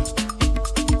to you.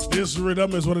 This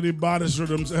rhythm is one of the baddest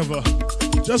rhythms ever.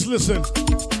 Just listen.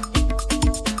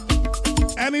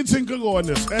 Anything could go on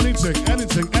this. Anything.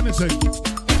 Anything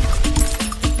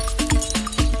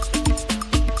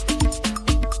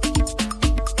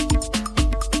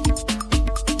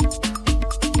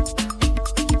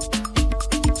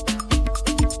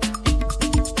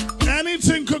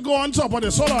could go on top of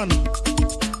this. Hold on.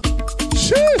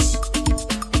 Jeez.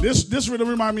 This rhythm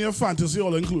remind me of fantasy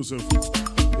all inclusive.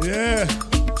 Yeah.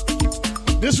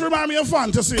 This remind me of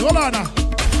fantasy. Hold on now.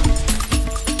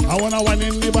 I wanna wine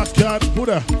in the backyard. Who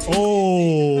there?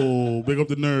 Oh, big up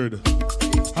the nerd.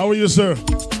 How are you, sir?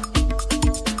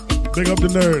 Big up the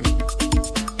nerd.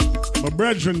 My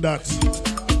brethren, that.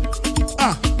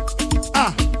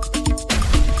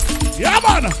 Yeah,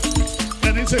 man.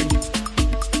 Anything.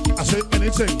 I say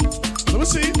anything. Let me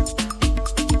see.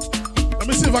 Let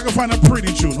me see if I can find a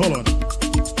pretty tune. Hold on.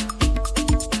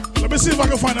 Let me see if I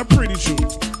can find a pretty tune.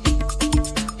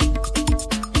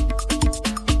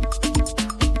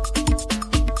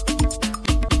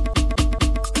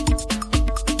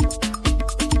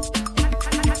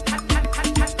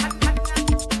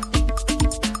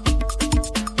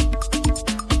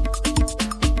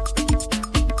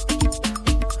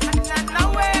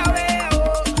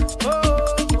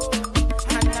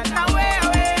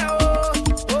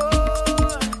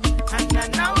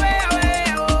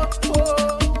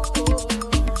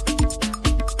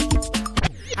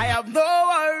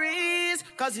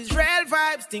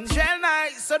 Things real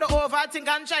nice, so don't overthink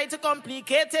and try to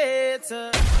complicate it.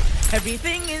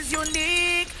 Everything is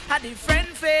unique, a different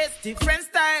face, different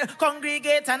style.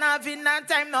 Congregate and having a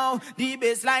time now. The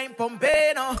baseline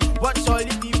pumping, watch all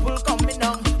the people coming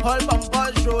on. All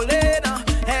bumpers rolling,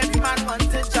 every man wants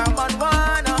to jam on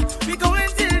one. We going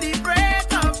to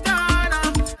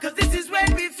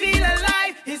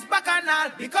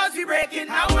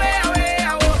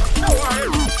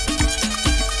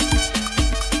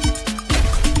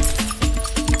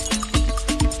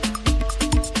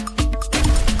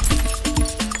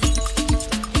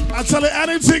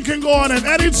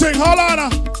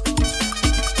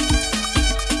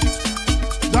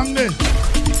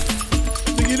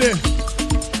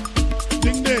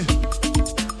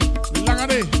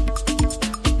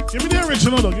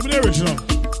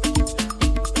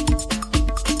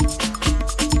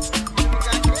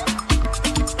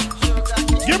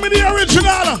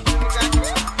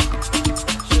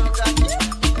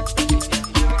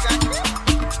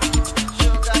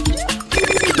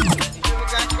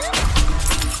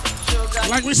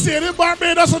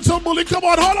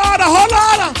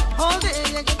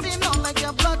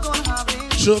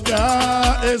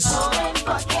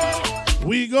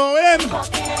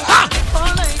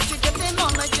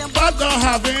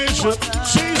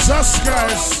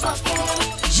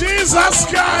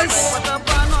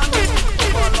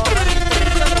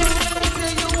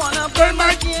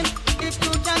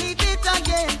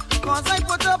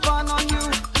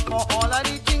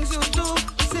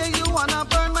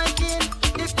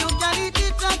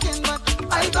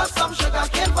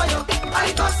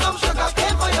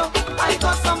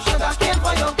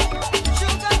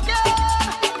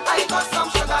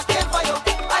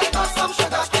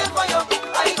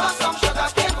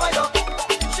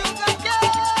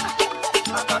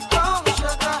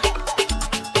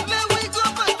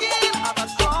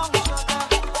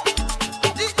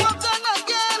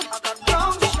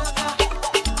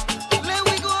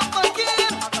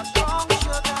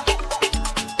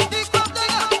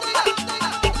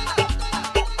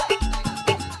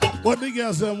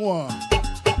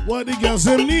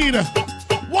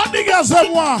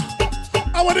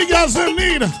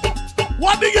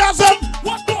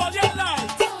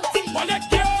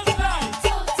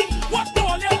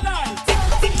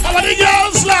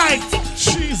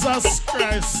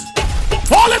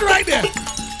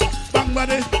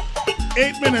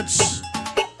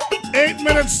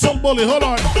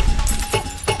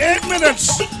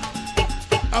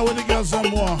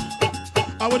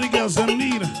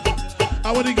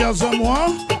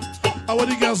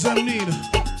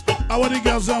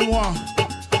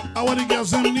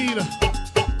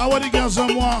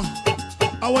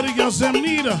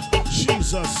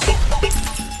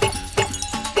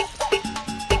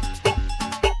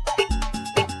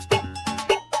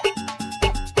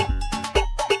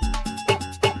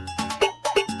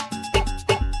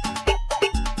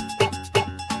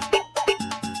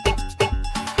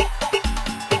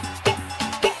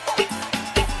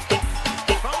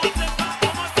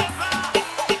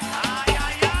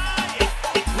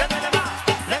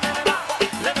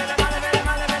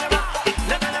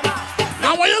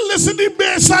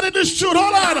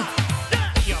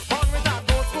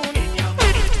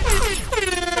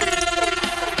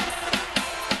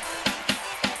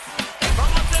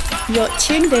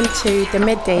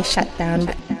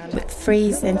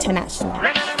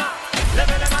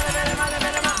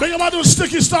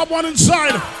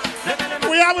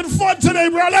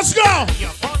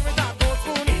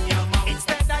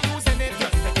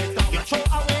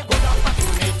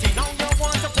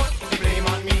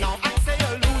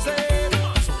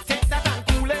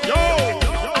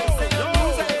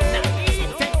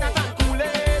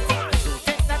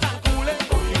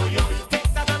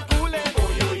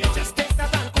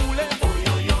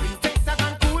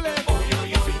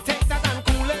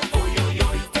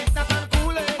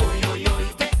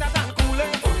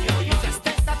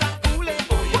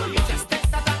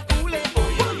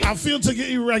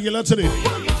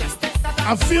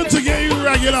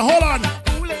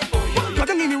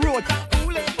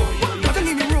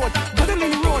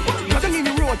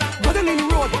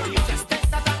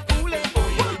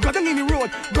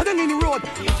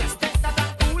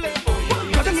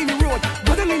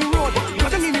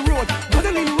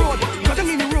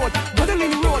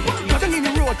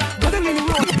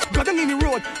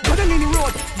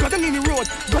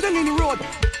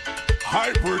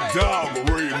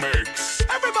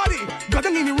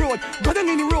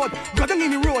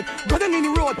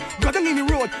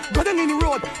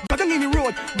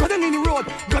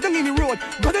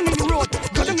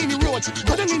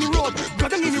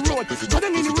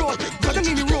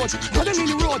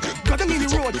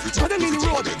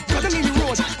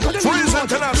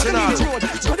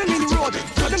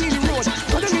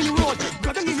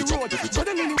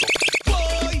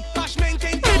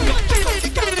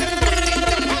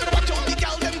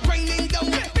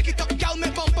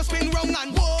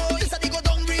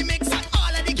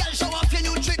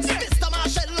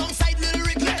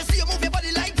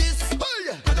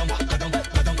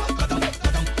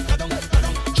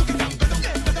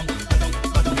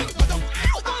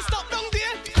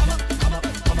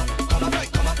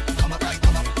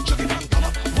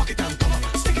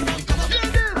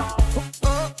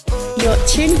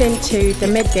tuned into the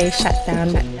Midday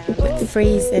Shutdown with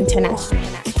Freeze International.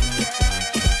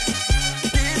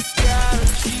 This girl,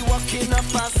 she walking up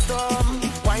a storm,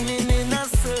 whining in a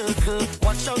circle.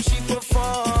 Watch how she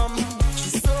perform.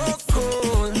 She's so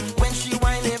cool when she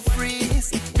whine and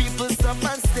freeze. People stop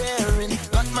and staring,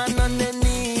 got man on their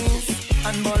knees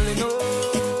and balling.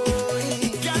 Oh,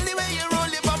 girl, the way you roll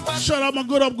your bumper. Shut up, my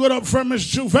good up friend, Miss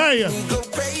Juve. Go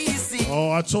crazy. Oh,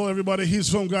 I told everybody he's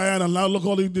from Guyana. Now look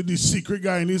all these secret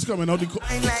Guyanese coming out.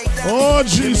 Oh,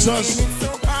 Jesus.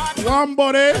 One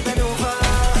body.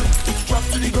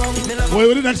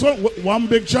 Wait, the next one? One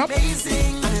big chop.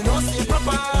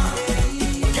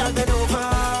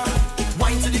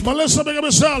 Melissa, big up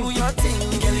yourself.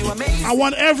 I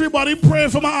want everybody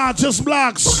praying for my artist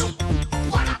blocks.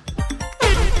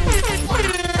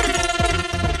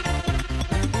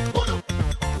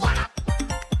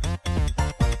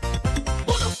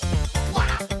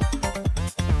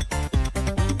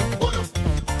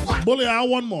 Bully, I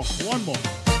want more. One more.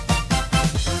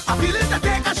 I feel it to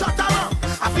take a shot around.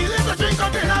 I feel it to drink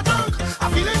until I drunk. I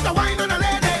feel it to wine on a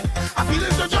lady. I feel it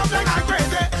to jump like I'm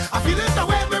crazy. I feel it to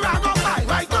wave me round up high.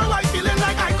 Right now I'm feeling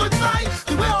like I could fly.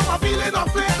 The way I'm feeling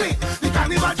off lately. The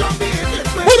carnival jumping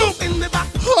in the back.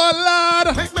 Oh,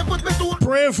 Lord. Make me put me to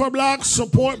Pray for blacks,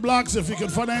 support blacks. If you can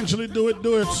financially do it,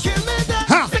 do it. kill me there.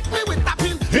 Ha. Stick me with that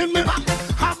pin. Hit me. Back.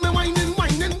 Have me whining.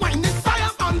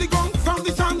 Fire on the ground from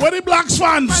the sun. Where the blacks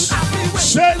fans?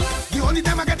 Say, The only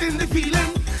time I get in the feeling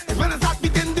is when I start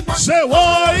beating the bus. say,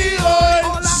 oi,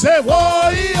 oi. Say, oi,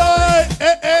 oi.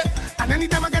 Eh, eh. And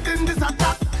anytime I get in this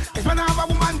attack is when I have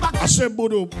a woman back. I say,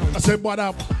 budu. I say, what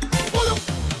up?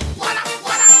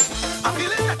 I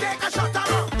feel it to take a shot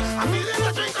around. I feel it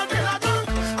to drink until I drunk.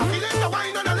 I feel it to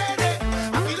wine on a lady.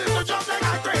 I feel it to jump like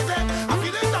I'm crazy. I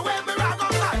feel it to wave me round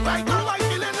up high. Right now I'm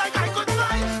feeling like I could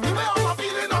fly. The way I'm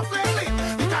feeling off lately.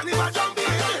 The carnival jumping.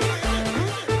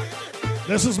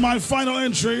 This is my final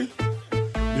entry.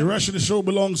 The rest of the show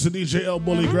belongs to DJ L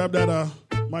Bully. Grab that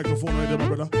microphone right there, my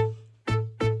brother.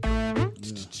 Yeah.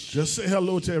 Just say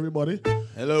hello to everybody.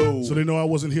 Hello. So they know I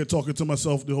wasn't here talking to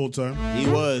myself the whole time. He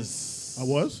was. I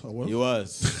was? He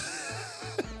was.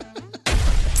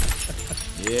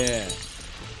 Yeah.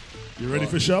 You ready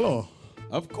for Shallow?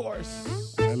 Of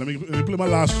course. Right, let me play my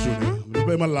last tune here. Let me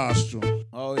play my last tune.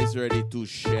 Always ready to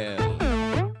shell.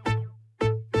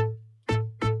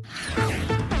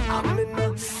 I'm in the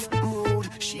mood,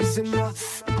 she's in the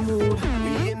mood,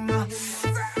 we in the.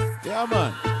 Yeah,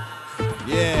 man.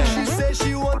 Yeah. She says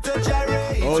she want to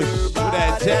gyrate. Oh, do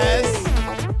that jazz.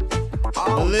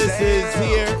 Melissa is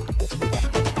here.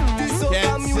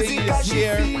 Can't sing is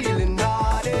here.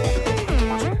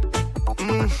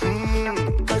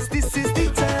 Cause this is the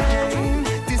time,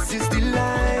 this is the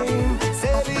line.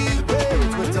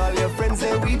 Celebrate with all your friends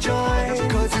and we join.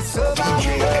 Cause it's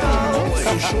survival,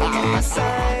 so show me a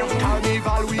sign.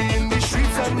 Carnival, we in the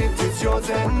streets and it is yours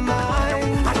and mine.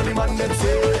 And the man that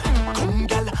say, come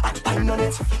gal and wine on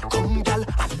it. Come gal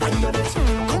and wine on it.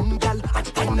 Come gal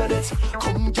and wine on it.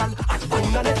 Come gal and wine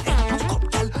on it. Hey, you come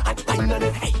gal and wine on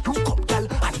it. Hey, you come gal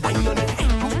and wine on it. Hey,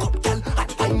 you come gal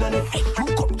and wine on it. Hey, you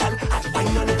come gal and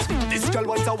wine on it. This girl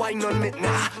wants a wine on me,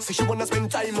 nah. Say she wanna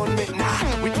spend time on me,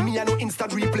 nah. With me I no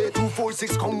instant replay.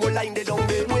 246 Congo line they don't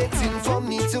be waiting for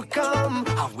me to come.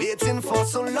 I'm waiting for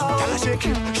so long. Girl I shake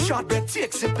it, short breath,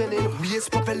 take sipping in.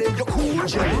 Waist propelling your cool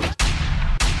jelly.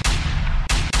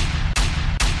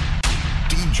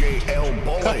 DJ L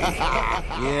Bully.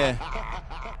 Yeah.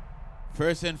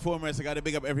 First and foremost, I got to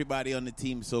big up everybody on the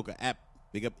Team Soca app.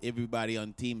 Big up everybody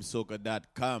on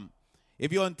teamsoca.com.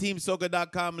 If you're on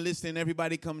teamsoca.com listening,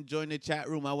 everybody come join the chat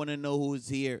room. I want to know who's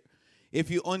here.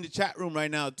 If you're on the chat room right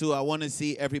now, too, I want to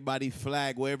see everybody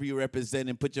flag wherever you represent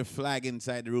and put your flag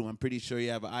inside the room. I'm pretty sure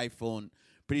you have an iPhone.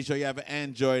 Pretty sure you have an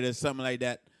Android or something like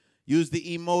that. Use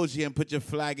the emoji and put your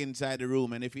flag inside the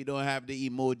room. And if you don't have the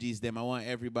emojis, then I want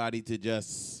everybody to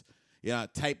just,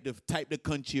 type the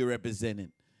country you're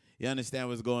representing. You understand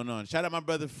what's going on? Shout out my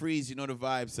brother Freeze. You know the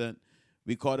vibes, son.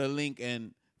 We caught a link,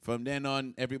 and from then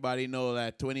on, everybody know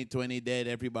that 2020 dead.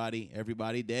 Everybody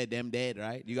dead. Them dead,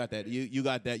 right? You got that. You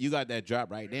got that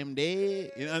drop, right? Them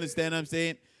dead. You understand what I'm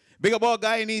saying? Big up all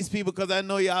Guyanese people, because I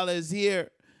know y'all is here.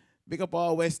 Big up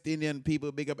all West Indian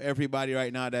people. Big up everybody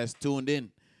right now that's tuned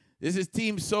in. This is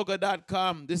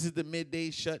TeamSoca.com. This is the Midday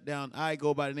Shutdown. I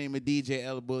go by the name of DJ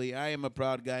L Bully. I am a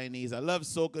proud Guyanese. I love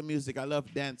soca music. I love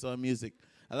dancehall music.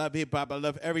 I love hip-hop. I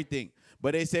love everything.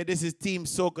 But they said this is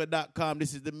TeamSoca.com.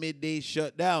 This is the Midday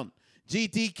Shutdown.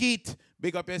 GT Keat,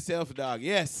 big up yourself, dog.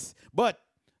 Yes. But,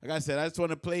 like I said, I just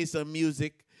want to play some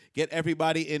music, get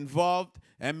everybody involved,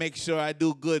 and make sure I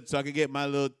do good so I can get my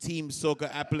little Team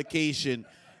Soca application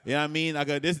You know what I mean? I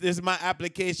got this is my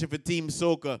application for Team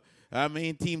Soca. I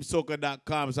mean,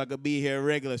 teamsoca.com, so I could be here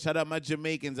regular. Shout out my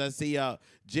Jamaicans. I see y'all.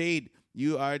 Jade,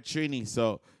 you are Trini,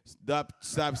 so stop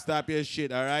your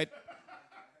shit, all right?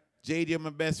 Jade, you're my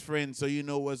best friend, so you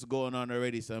know what's going on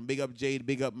already, son. Big up Jade,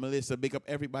 big up Melissa, big up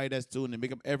everybody that's tuning,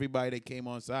 big up everybody that came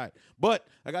on side. But,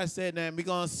 like I said, man, we're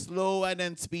going to slow and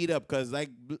then speed up, because, like,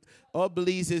 all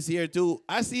Belize is here, too.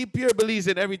 I see pure Belize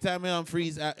every time I'm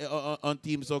freeze on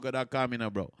teamsoca.com, you know,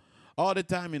 bro. All the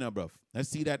time, you know, bro. I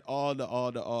see that all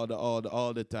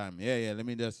the time. Yeah. Let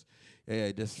me just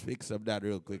fix up that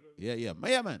real quick. Yeah,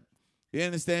 man. You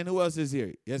understand? Who else is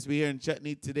here? Yes, we here in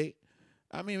Chutney today.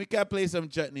 I mean, we can play some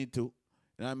Chutney too. You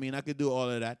know what I mean? I could do all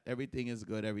of that. Everything is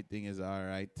good. Everything is all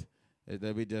right.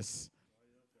 We just,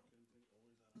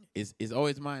 it's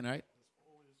always mine, right?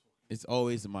 It's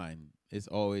always mine. It's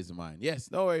always mine. Yes,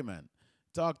 don't worry, man.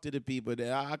 Talk to the people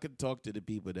there. I can talk to the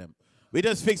people them. We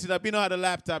just fix it up. You know how the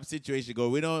laptop situation go.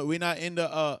 We're not in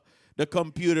the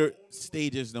computer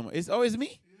stages no more. It's always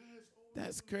me?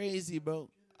 That's crazy, bro.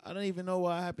 I don't even know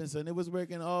what happened, son. It was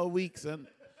working all week, son.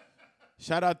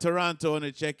 Shout out Toronto on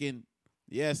the check-in.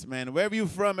 Yes, man. Wherever you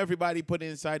from, everybody put it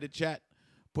inside the chat.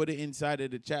 Put it inside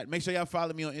of the chat. Make sure y'all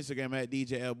follow me on Instagram at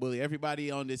DJ L Bully.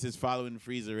 Everybody on this is following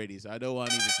Freeze already, so I don't want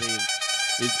to even say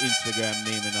his Instagram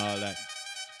name and all that.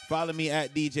 Follow me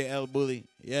at DJ L Bully.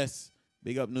 Yes.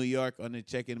 Big up New York on the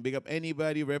check-in. Big up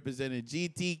anybody representing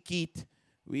GT Keat.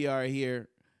 We are here,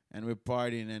 and we're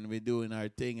partying, and we're doing our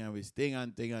thing, and we sting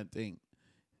on thing.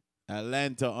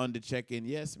 Atlanta on the check-in.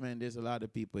 Yes, man, there's a lot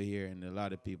of people here, and a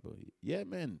lot of people. Yeah,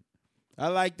 man. I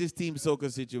like this Team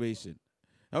Soca situation.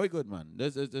 Are we good, man?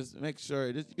 Just make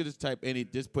sure. You can just type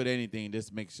just put anything.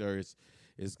 Just make sure it's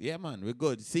yeah, man, we're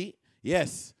good. See?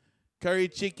 Yes. Curry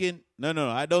chicken. No.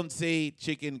 I don't say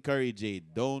chicken curry,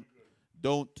 Jade. Don't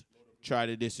try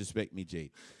to disrespect me,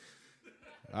 Jade.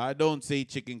 I don't say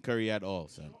chicken curry at all,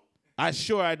 son. I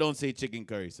don't say chicken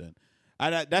curry, son.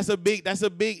 That's a big, that's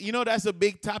a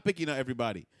big topic,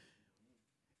 everybody.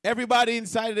 Everybody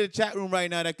inside of the chat room right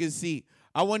now that can see,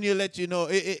 I want you to let you know,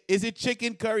 is it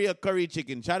chicken curry or curry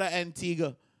chicken? Shout out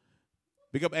Antigua.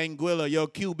 Big up Anguilla. Yo,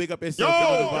 Q, big up yourself.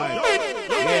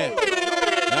 Yeah. You know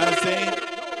what I'm saying?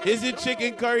 Is it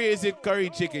chicken curry or is it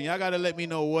curry chicken? Y'all got to let me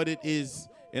know what it is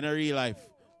in a real life.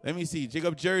 Let me see.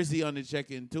 Jacob Jersey on the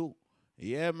check-in, too.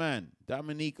 Yeah, man.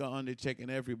 Dominica on the check-in,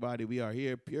 everybody. We are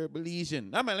here. Pure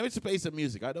Belizean. Now, man, let me just play some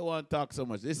music. I don't want to talk so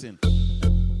much. Listen.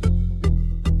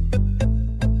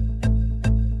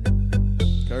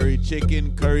 Curry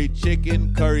chicken, curry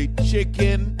chicken, curry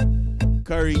chicken,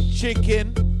 curry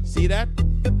chicken. See that?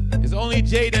 It's only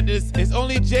Jay that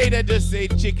just say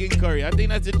chicken curry. I think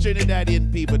that's the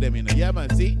Trinidadian people, them, Yeah, man.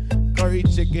 See? Curry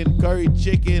chicken, curry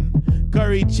chicken.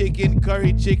 Curry chicken,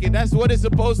 curry chicken. That's what it's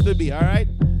supposed to be, all right?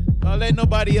 Don't let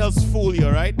nobody else fool you,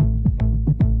 all right?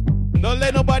 Don't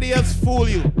let nobody else fool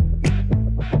you.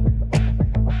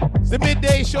 It's the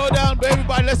Midday Showdown, but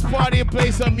everybody, let's party and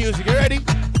play some music. You ready?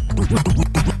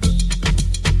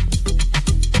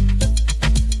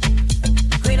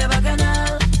 Queen of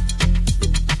Bacchanal.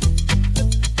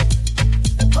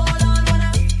 Hold on,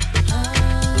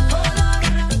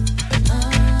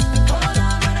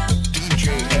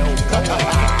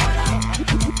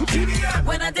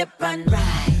 when I dip and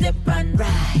ride, dip and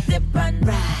ride, dip and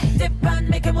ride, dip and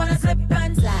make him wanna slip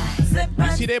and slide, slip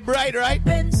and you see they bright, right?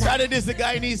 Started this the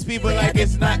guy needs people like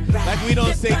it's not like we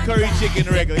don't say curry chicken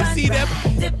regular. You see them?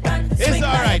 It's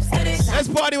all right. Let's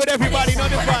party with everybody. Know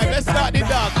the vibe. Let's start the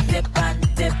dog. Dip and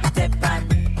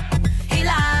he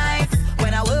likes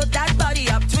when I work that body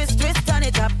up, twist, turn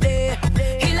it up.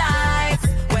 He likes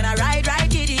when I ride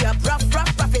giddy up, rough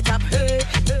it up.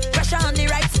 Pressure on the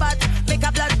right spot, make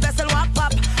a blood vessel walk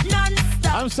up.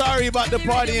 Non-stop. I'm sorry about the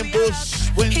party in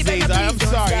Bush Wednesdays. I'm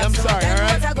sorry, all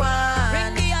right?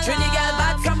 Trini girl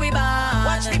back from rebound.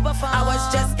 Watch me perform. I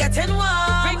was just getting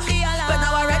warm, but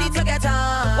now I'm ready to get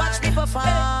on. Watch me perform.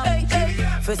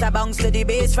 First I bounce to the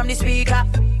bass from the speaker,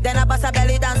 then I bust a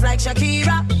belly dance like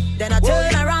Shakira, then I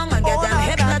turn around and get them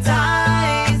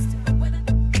hypnotized.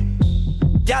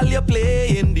 Girl, you're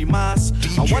playing the mass.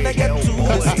 I wanna get to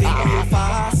this thing real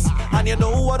fast, and you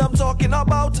know what I'm talking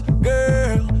about,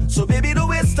 girl. So baby, don't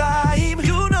waste time.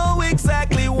 You know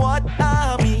exactly what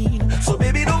I mean. So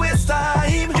baby, don't waste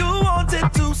time. You want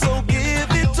it to, so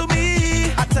give it to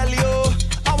me. I tell you,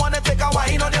 I wanna take a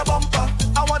wine on your bumper.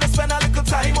 I wanna spend a little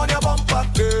time on your bumper,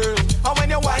 girl. And when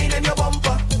you're whining your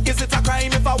bumper, is it a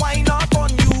crime if I whine up on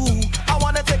you? I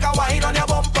wanna take a wine on your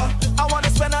bumper. I wanna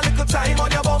spend a little time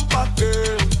on your bumper,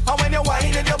 girl. And when you're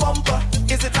whining your bumper,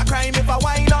 is it a crime if I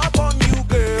whine up on you,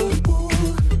 girl?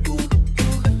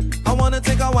 I wanna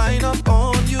take a wine up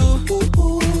on you.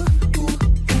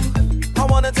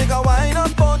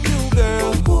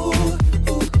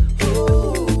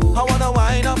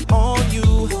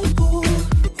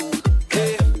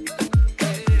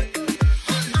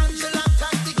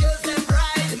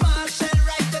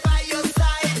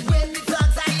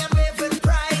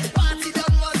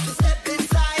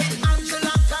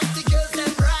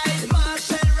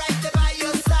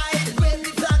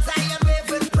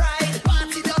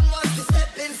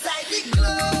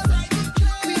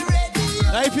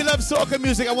 love soca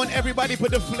music. I want everybody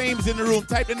put the flames in the room.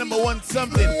 Type the number one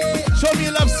something. Show me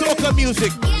you love soca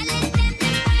music.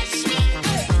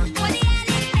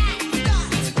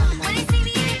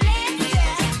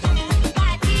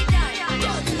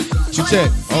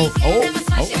 Check. Oh.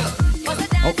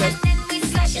 Okay.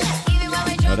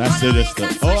 Oh, that's it.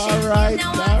 Oh, all right.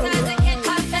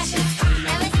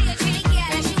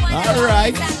 All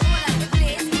right.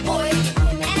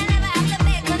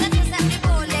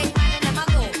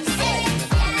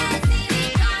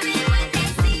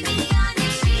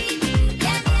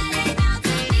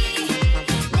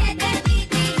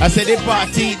 I said the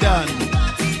party done.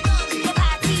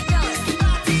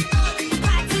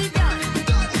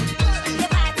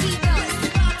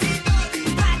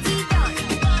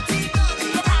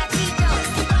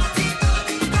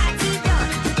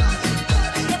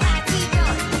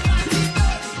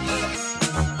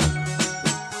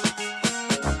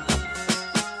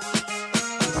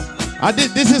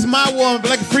 This is my warm up,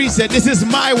 like Free said. This is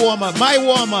my warm up. My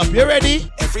warm up. You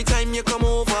ready? Every time you come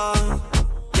over,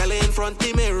 girl in front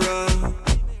the mirror,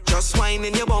 just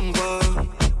whining your bumper,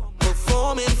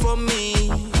 performing for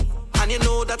me, and you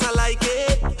know that I like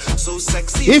it. So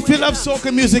sexy. If you love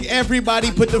soca music,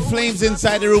 everybody put the flames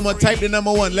inside the room or type the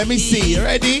number one. Let me see. You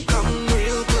ready? Come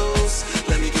real close.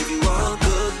 Let me give you a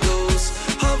good dose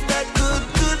of that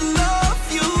good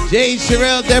love you. Jay,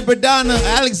 Sherelle, Deborah, Donna,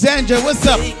 Alexandra, what's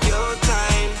up? Take your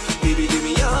time, baby, give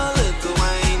me a little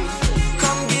wine.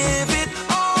 Come give it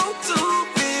all to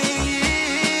me.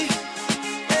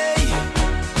 Hey,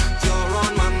 you're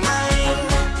on my mind.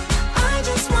 I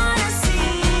just wanna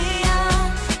see you.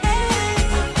 Hey,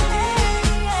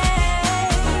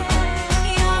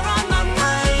 you're on my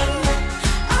mind.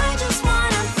 I just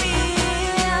wanna feel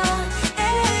you.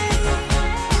 Hey,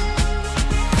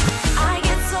 I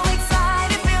get so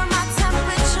excited, feel my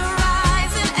temperature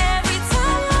rising every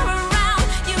time you're around.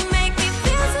 You make me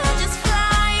feel to just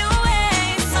fly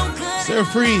away. So good. Sir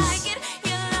Freeze,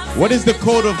 what is the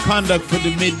code of conduct for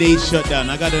the midday shutdown?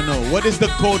 I gotta know. What is the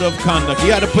code of conduct? You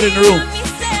gotta put it in the room.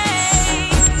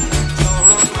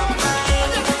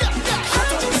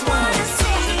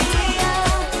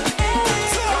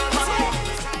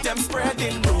 Them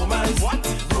spreading rumors. What?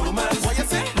 Rumors. What you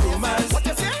say? Rumors. What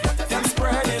you say? Them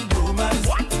spreading rumors.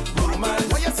 What? Rumors.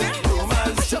 What you say?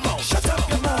 Rumors. Shut up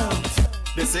your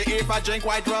mouth. They say if I drink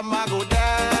white rum, I go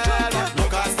dead.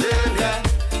 Look, I still here.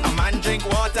 A man drink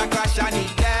water, crash and he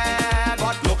dead.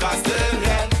 But look, I still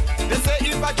here. They say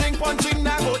if I drink punching,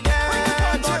 I go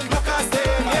dead. But look, I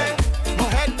still here. My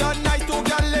head done nice to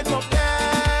get lit up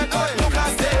dead. But look, I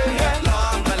still here.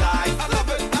 Long for life. I love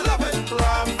it. I love it.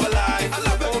 Rum for life. I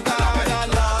love it. Oh God, I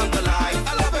love the life.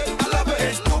 I love it. I love it.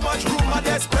 It's too much rumor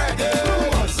that's spreading.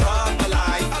 Rum for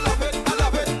life. I love it. I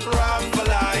love it. Rum for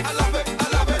life. I love it. I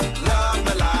love it. Love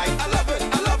the life. I love it.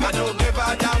 I love it. I don't give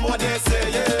a damn what they say.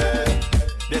 Yeah.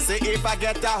 They say if I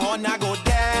get a horn, I go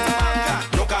dead.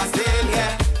 Look, I still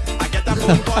here. I get a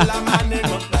phone call, a man in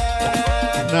my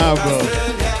bed. Nah, bro.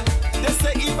 They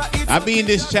say if I eat I be in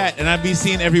this chat and I be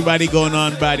seeing everybody going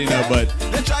on bad, you know, but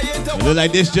it look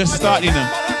like this just starting, you know.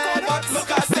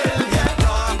 look, I still here.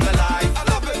 Love the life. I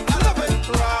love it. I love it.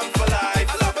 Rum for life.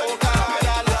 I love it. Oh God,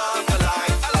 I love the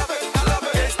life. I love it. I love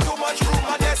it. It's too much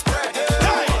rumor that's spreading.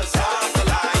 Love the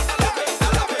life. I love it. I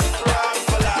love it. Rum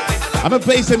for life. I'm gonna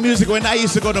play some music when I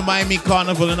used to go to Miami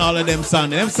Carnival and all of them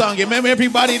songs. Them songs, you remember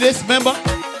everybody this? Remember?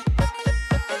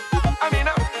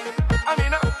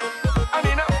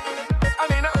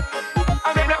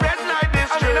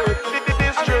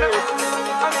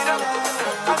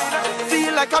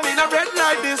 Feel like I'm in a red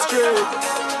light district.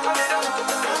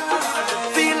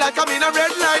 Feel like I'm in a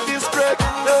red light district.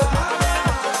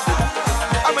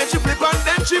 And when she flip and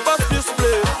then she bust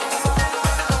display.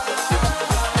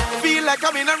 Feel like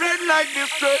I'm in a red light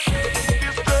district.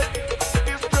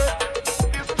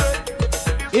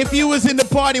 If you was in the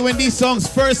party when these songs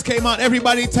first came out,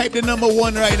 everybody type the number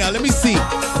one right now. Let me see.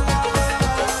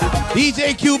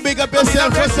 DJ Q, big up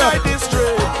yourself. What's up?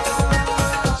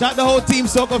 Shout the whole team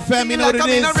Soca fam. You know what it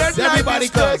is. Everybody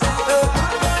comes.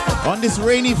 On this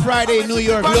rainy Friday in New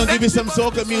York, we're going to give you some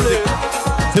soca music.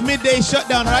 It's a midday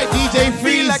shutdown, right? DJ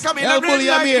Freeze, El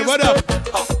Bully, I'm here. What up?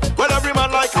 Well, every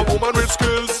man like a woman with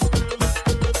skills.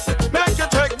 Make you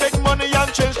take big money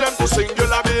and change them to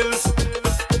singular bills.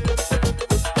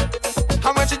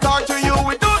 And when she talk to you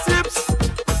with those hips,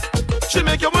 she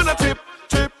make you wanna tip,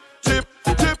 tip, tip,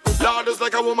 tip. Lord is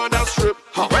like a woman that strip.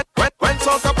 When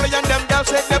soca play and them girls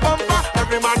shake their bumper,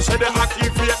 every man say they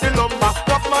activate the number.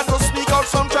 Tough man to sneak out,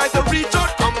 some try to reach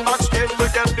out. Come backstage to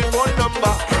get the phone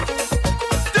number.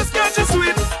 This girl is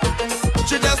sweet,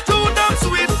 she just too damn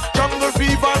sweet. Jungle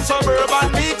fever and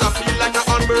suburban meat.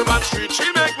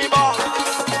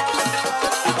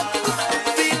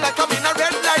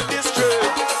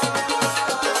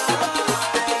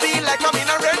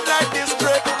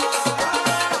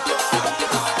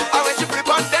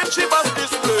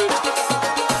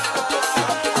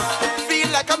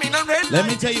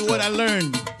 tell you what I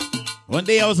learned. One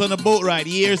day I was on a boat ride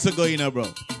years ago, you know, bro.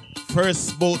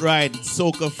 First boat ride,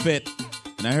 Soca Fit.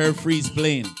 And I heard Freeze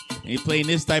playing. And he playing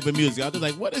this type of music. I was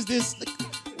like, what is this?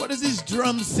 What is this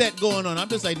drum set going on? I'm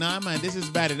just like, nah, man, this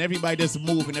is bad. And everybody just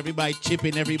moving, everybody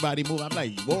chipping, everybody moving. I'm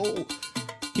like, whoa.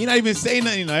 He not even saying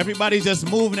nothing, you know. Everybody's just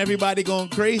moving, everybody going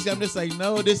crazy. I'm just like,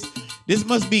 no, this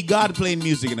must be God playing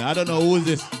music. You know? I don't know who is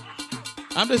this.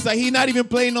 I'm just like, he not even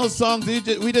playing those songs. We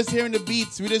just hearing the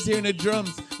beats. We just hearing the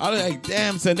drums. I was like,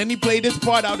 damn, son. Then he played this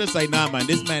part. I was just like, nah, man,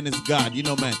 this man is God. You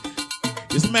know, man.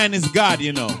 This man is God,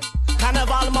 you know.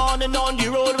 Carnival morning on the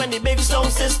road when the big sound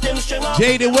system string up.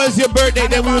 Jade, it was your birthday.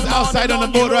 Then we was outside on the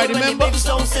boat ride, remember? It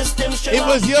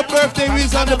was your birthday. We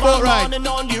was on the boat ride.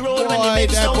 Boy,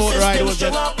 that boat ride was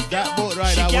that boat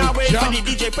ride. I was jumping.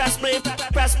 DJ press play.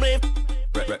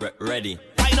 Ready.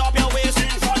 Wind up your waist in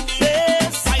front the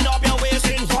bass. Wind up your waist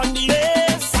in front the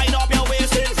bass. Wind up your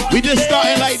waist in front. We just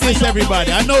starting like this,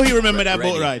 everybody. I know he remember that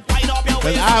boat ride.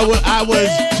 Cause I was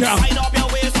jumping.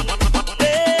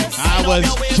 I was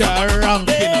drunk, bro.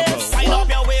 Wind up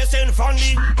your waist in front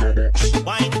the.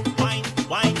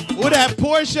 Wine. Who that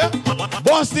Porsche?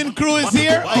 Boston crew is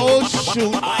here. Oh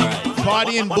shoot!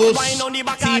 Party and Bush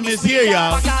team is here,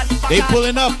 y'all. They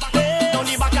pulling up.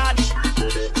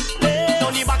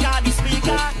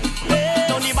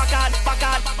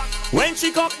 When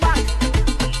she cock back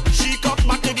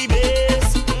to the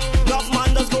base. Love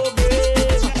man does go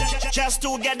base. Just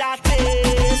to get that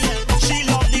taste. She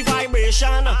love the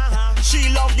vibration. She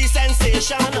love the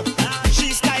sensation.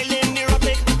 She styling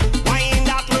erotic. Wind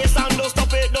that waist and don't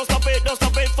stop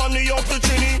it from New York to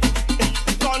Trini.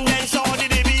 Condense all the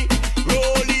baby.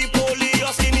 Roly-poly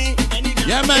or skinny.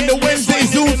 Yeah, man, the Wednesday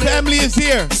Zoom family is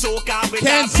here.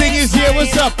 Can't Sing is here.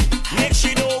 What's up?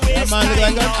 Yeah, man,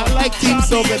 I like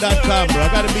TeamSoca.com, bro. I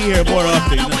gotta be here more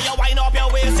often. You know?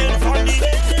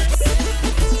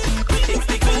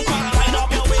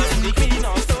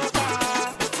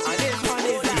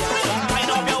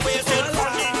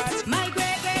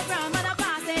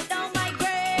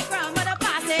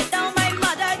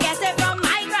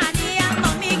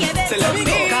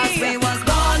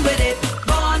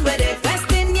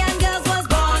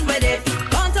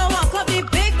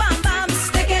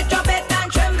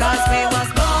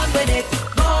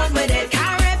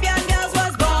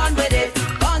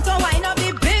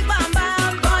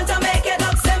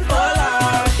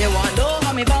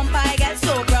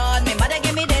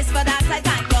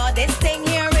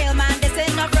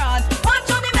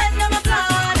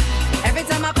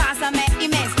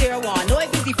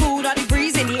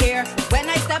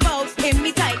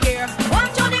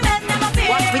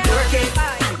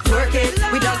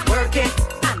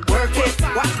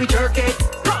 We jerk it,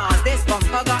 cause this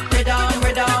bumper got rhythm.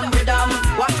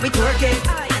 Watch me twerk it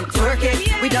and twerk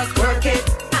it. We just work it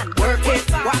and work it.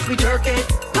 Watch me jerk it,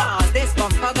 cause this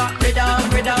bumper got rhythm.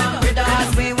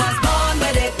 Cause we was born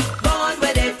with it.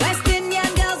 West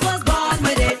Indian girls was born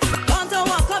with it. Born to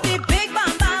walk up the big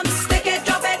bam bam, stick it,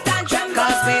 drop it and tremble.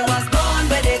 Cause we was born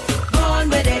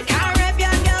with it.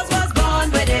 Caribbean girls was born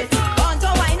with it. Born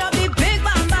to wind up the big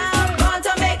bam bam, born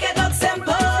to make it look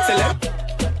simple.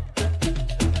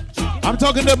 I'm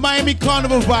talking the Miami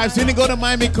Carnival vibes. We didn't go to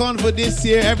Miami Carnival this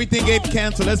year. Everything get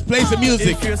canceled. Let's play some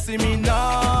music. If you see me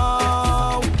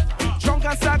now, drunk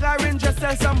and staggering, just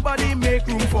tell somebody make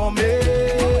room for me.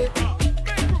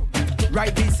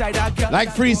 Right beside that girl.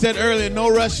 Like Free said earlier, no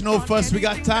rush, no fuss. We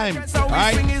got time. All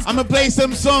right? I'm going to play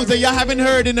some songs that y'all haven't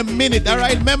heard in a minute. All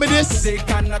right? Remember this? They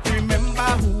cannot remember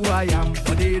who I am,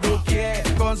 but they don't care,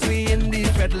 cause we in the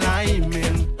Fed line,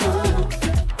 man.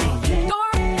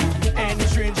 Any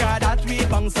stranger that we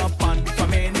bounce up on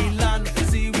from any land,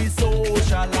 see we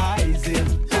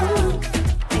socializing.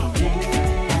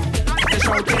 They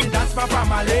shouting that's for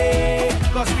family,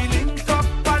 cause we link up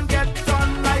and get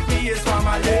done like we is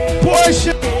family.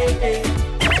 Porsche!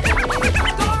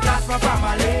 That's for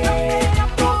family.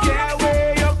 Don't care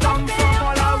where you come from,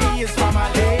 all our we is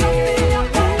family.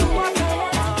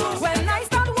 When I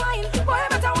start wine, boy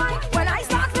better wine. When I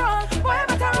start roll, boy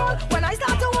better roll. When I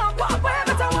start to walk, boy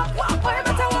better walk. Boy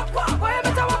better walk, boy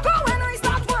better walk. When I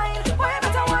start wine, boy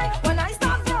better wine. When I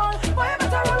start roll, boy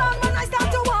better roll. And when I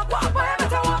start to walk, boy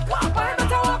better walk. Boy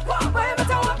better walk, boy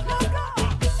better walk.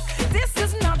 This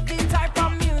is not the type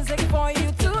of music for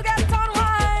you to get on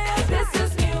wine. This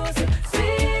is music,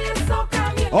 sweet soca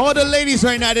music. All the ladies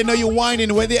right now, they know you're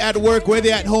whining, whether you're at work, whether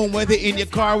you're at home, whether you're in your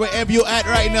car, wherever you're at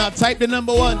right now. Type the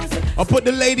number 1 or put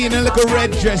the lady in a little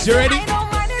red dress. You ready?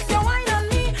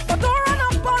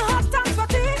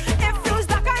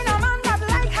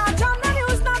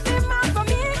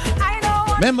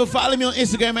 Remember, follow me on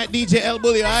Instagram at DJ L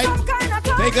Bully, alright?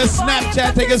 Take a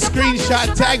Snapchat, take a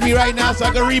screenshot, tag me right now so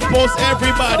I can repost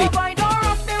everybody.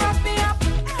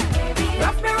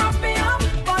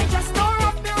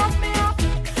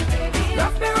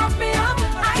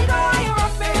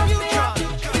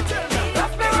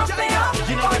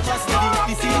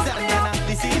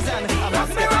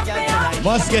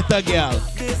 Must get a girl.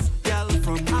 This girl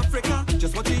from Africa,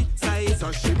 just what she size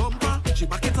her, she bumper. She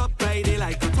back it up Friday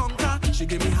like a tonka. She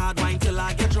give me hard wine till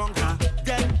I get drunker.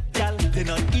 Them girl, they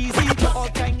not easy. All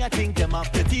kind of things them up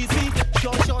to tease me.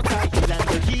 Short tight and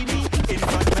bikini. In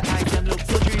front of my eyes and look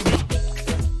so dreamy.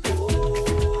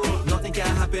 Ooh, nothing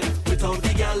can happen without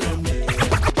the girl and me.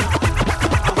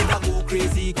 We not go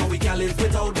crazy, cause we can't live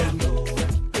without them.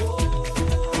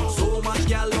 So much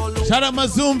girl all over. Shout out my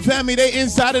Zoom family, they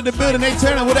inside of the building. They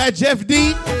turn up with that Jeff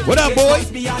D. What up, boy? It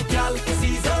must be a gal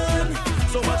season.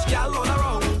 So much gal all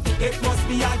around. It must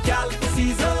be a gal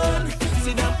season.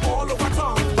 See them all over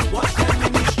town. Watch them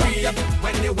in the street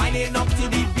when they whining up to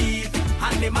the beat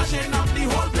and they mashing up the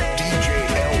whole place.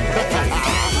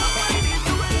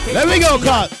 Let me go,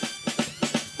 Carl.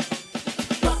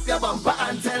 Drop your bumper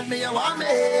and tell me you want me.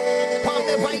 Put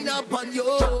me wind up on you.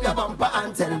 Drop your bumper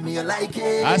and tell me you like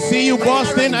it. I see you,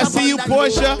 Boston. I see you,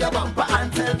 Portia. Drop your bumper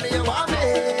and tell me you want me.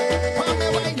 Put me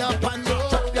wind up on you.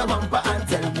 Drop your bumper and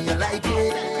tell me you like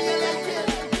it.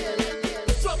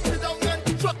 Drop it down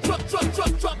and drop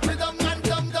it down and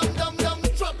dum. Drop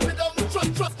it down,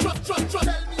 drop. Tell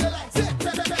me you like it.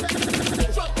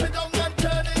 Drop it down and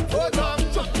turn it over.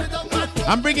 Drop it down and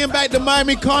I'm bringing back the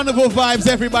Miami Carnival vibes,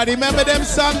 everybody. Remember them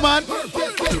song, man?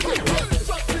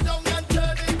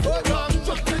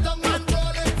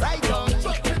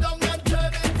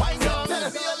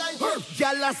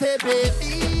 Girl, I say,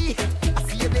 baby, I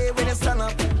see you there when you stand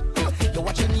up. You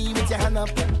watch your knee with your hand up.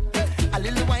 A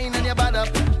little wine on your butt up.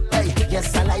 Hey,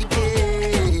 yes, I like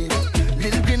it.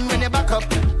 Little grin when you back up.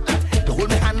 You hold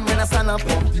my hand when I stand up.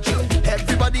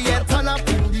 Everybody here turn up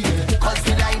in the air. Cause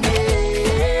we like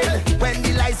it. When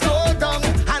the lights go down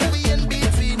and we in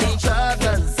between each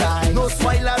other's eyes. No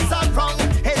spoilers are wrong.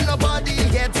 Ain't nobody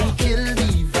here to kill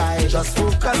the vibe. Just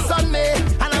focus on me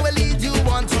and I will lead you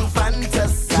on to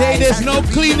fantasize. Jay, there's no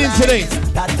cleaning today.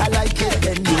 That I like it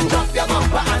when you drop your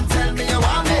bumper and tell me you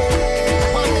want me.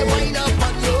 Want me wind up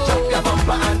on you. Drop your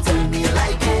bumper and tell me you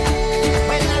like it.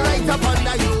 When I right up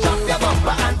under you. Drop your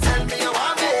bumper and tell me you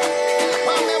want me.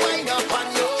 Want me wind up on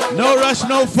you. No rush,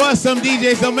 no fuss. Some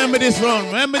DJs don't remember this one.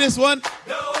 Remember this one?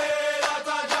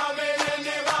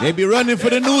 They be running for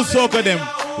the new soca them.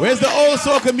 Where's the old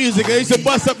soca music? They used to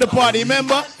bust up the party,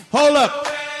 remember? Hold up.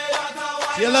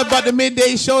 You love about the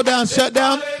Midday Showdown,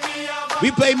 Shutdown? We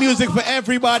play music for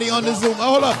everybody on the Zoom.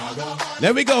 Hold up.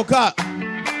 There we go, Cop.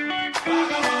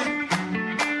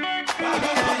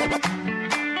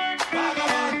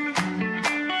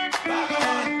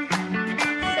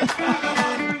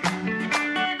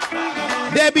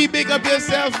 Debbie, big up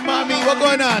yourself, mommy. What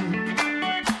going on?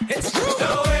 It's true.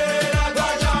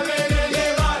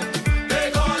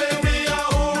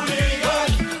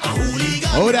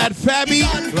 Oh, that Fabby.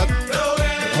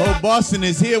 Oh, Boston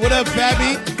is here. What up,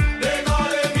 Fabby?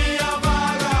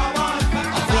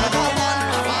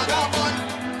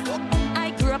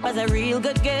 I grew up as a real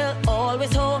good girl,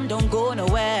 always home, don't go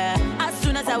nowhere. As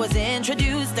soon as I was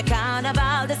introduced to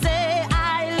carnival, they say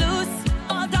I loose,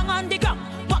 all down on the ground,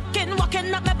 walking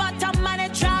up my bottom, and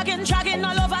it dragging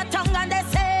all over tongue, and they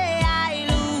say I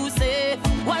lose. It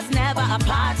was never a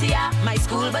party at my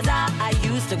school bazaar I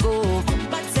used to go,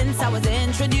 but since I was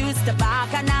introduced to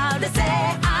Bacchanal, they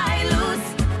say I lose.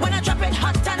 When I drop it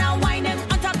hot and I whine him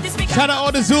on top the speaker. Shout out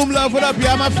all the Zoom love. What up,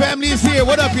 y'all? My family is here.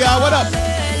 What up, y'all? What up?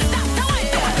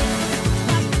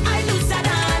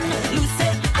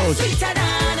 Oh, sweeter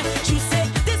than juicy.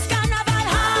 This carnival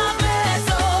have me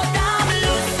so damn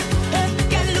loose.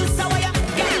 Get loose, how ya?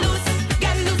 Get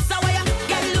loose, how ya?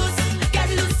 Get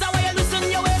loose, how ya? Loosen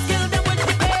your waist, kill them with the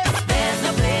pace. There's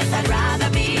no place I'd rather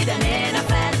be than in a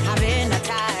flat, having a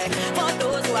tie. For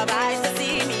those who have eyes to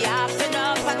see me acting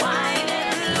up and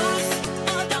whining loose.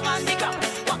 All down on the ground,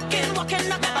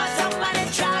 walking up my bottom, and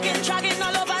it dragging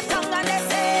all over tongue, and they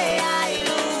say I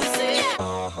lose it.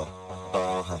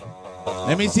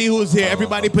 Let me see who's here.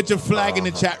 Everybody put your flag in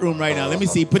the chat room right now. Let me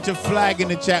see. Put your flag in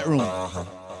the chat room.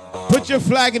 Put your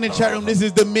flag in the chat room. This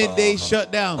is the Midday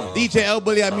Shutdown. DJ El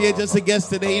Bully, I'm here just a guest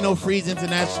today. You know, Freeze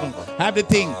International. Have the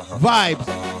thing. Vibes.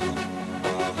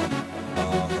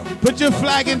 Put your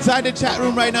flag inside the chat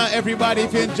room right now, everybody,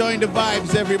 if you're enjoying the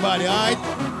vibes, everybody, all right?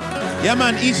 Yeah,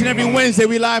 man, each and every Wednesday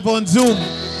we live on Zoom.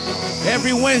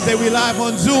 Every Wednesday we live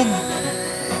on Zoom.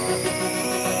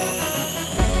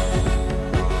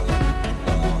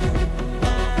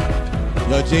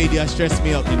 Yo, JD, you stress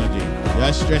me out, you know, JD.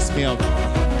 You stress me out.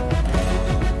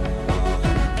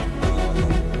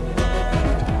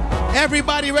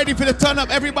 Everybody ready for the turn up?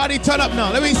 Everybody turn up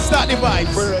now. Let me start the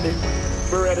vibes. We're ready.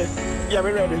 We're ready. Yeah,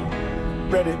 we're ready.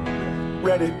 Ready.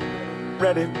 Ready.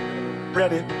 Ready.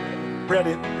 Ready.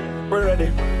 Ready. We're ready.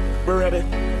 We're ready.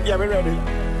 Yeah, we're ready.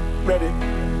 Ready.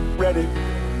 Ready.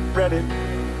 Ready.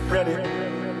 Ready.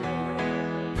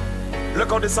 Look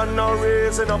how the sun now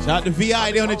raising up. Shout out to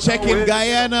VI, they on the check-in,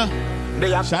 Guyana.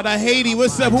 Shout out Haiti.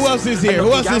 What's up? Who else is here?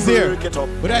 Who else is here?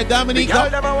 With that Dominica?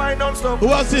 Who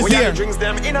else is here?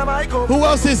 Who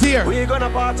else is here? We're gonna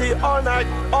party all night,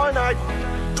 all night.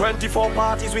 24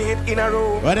 parties we hit in a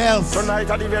row. What else? Tonight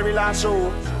at the very last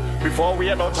show. Before we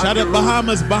head out. Shout out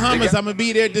Bahamas. Bahamas, I'm gonna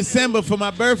be there December for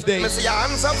my birthday. See your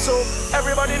hands up, so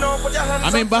everybody know, put your hands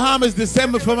I'm in Bahamas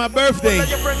December for my birthday. Let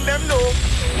your friend them know.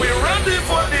 We're ready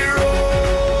for the road.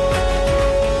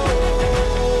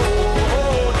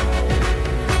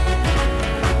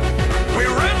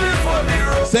 We're ready for the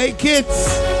road. Say kids.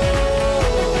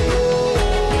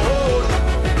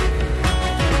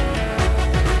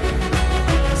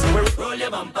 Roll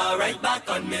your bumper right back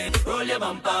on me. Roll your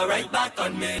bumper right back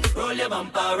on me. Roll your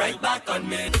bumper right back on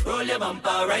me. Roll your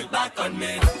bumper right back on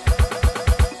me.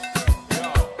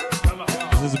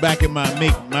 This is back in my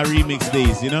remix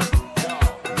days, you know?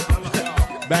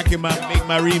 Back in my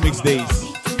remix days.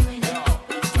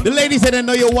 The ladies that I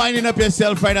know you're winding up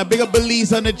yourself right now. Big up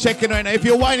Belize on the check-in right now. If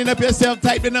you're winding up yourself,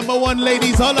 type the number 1,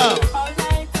 ladies. Hold up.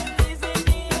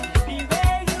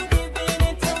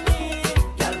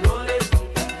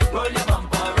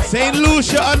 St.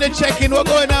 Lucia on the check-in. What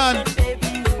going on?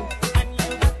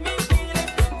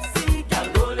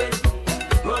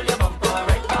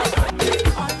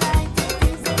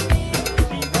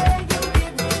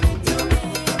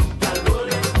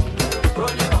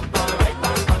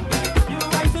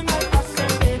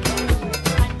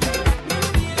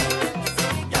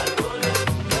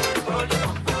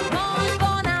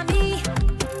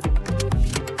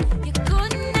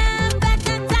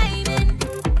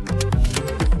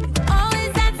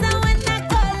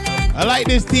 I like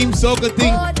this team soca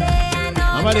thing.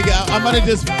 I'm gonna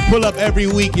just pull up every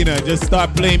week, you know, just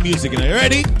start playing music. You know, you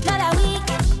ready?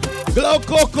 Glow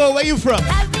Coco, where you from? Oh,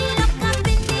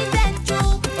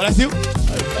 that's you?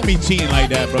 Let me cheating like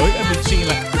that, bro.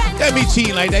 Let me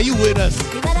cheating like that. You with us?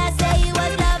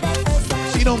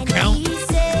 She don't count.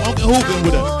 I'm hooping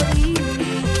with us.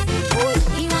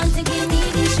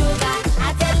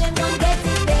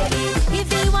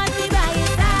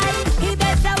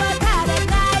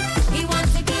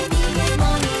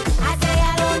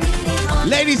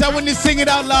 Ladies, I want you to sing it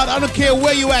out loud. I don't care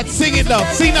where you at. Sing it now.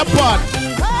 Sing that part.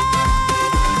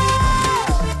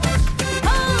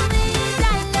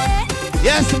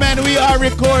 Yes, man, we are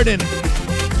recording.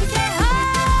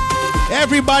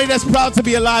 Everybody that's proud to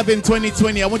be alive in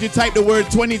 2020, I want you to type the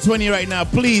word 2020 right now.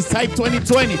 Please, type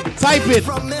 2020. Type it.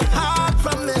 From the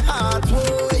heart,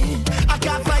 boy. I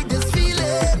can't fight this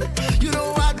feeling. You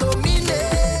know I don't mean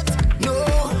it. No,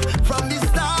 from the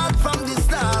start,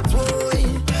 boy.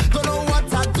 Don't know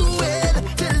what I'm doing.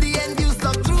 Till the end you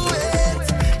stuck through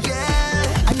it.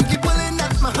 Yeah, and you keep pulling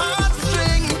at my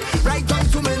heartstring. Right down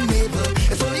to my navel.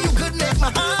 It's only you could make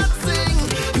my heart sing.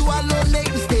 You alone make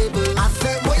me stable. I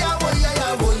say, boy.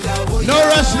 No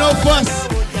rush, no fuss.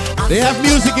 They have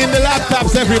music in the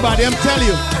laptops, everybody. I'm telling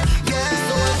you.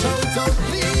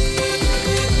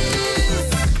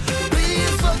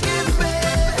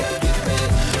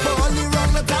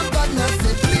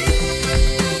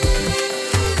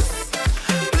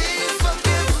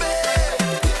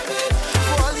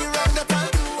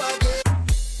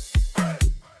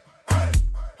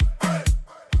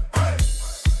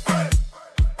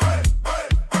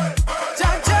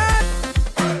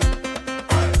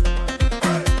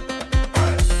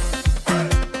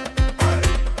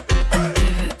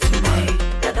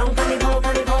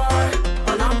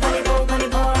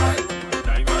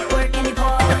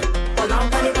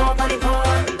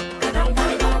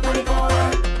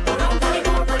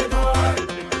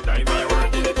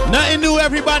 Nothing new,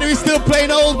 everybody. We still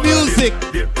playing old music.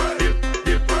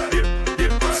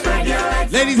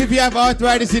 Ladies, if you have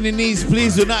arthritis in the knees,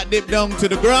 please do not dip down to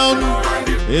the ground.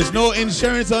 There's no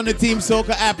insurance on the Team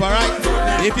Soca app, all right?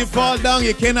 If you fall down,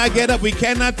 you cannot get up. We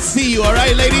cannot see you, all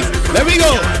right, ladies? Let me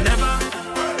go.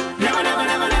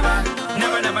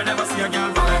 Never see a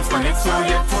girl balance when it's so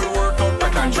yet. Full workout,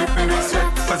 back and dripping in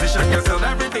sweat. Position yourself,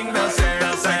 everything they'll say.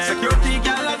 Security,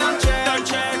 girl, I don't check.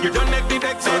 You don't make me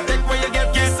vex, so take where you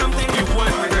get something you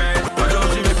won't regret. Why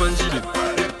don't you dip and she dip?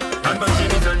 And she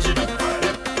dip and she dip.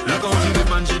 Look how she dip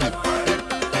and she dip.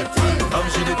 How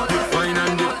she dip, fine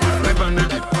and dip. Rip and dip.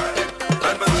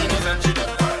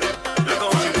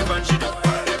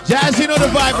 Jazz, you know the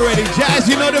vibe already. Jazz,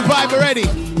 you know the vibe already.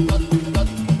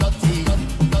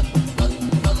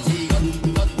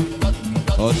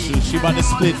 Oh shoot, she about to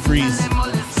split freeze.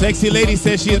 Sexy lady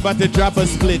says she is about to drop a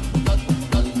split.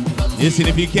 Listen,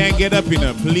 if you can't get up,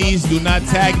 please do not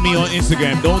tag me on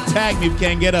Instagram. Don't tag me if you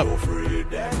can't get up. Don't free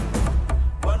them,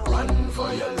 but run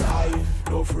for your life.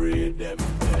 Don't free them.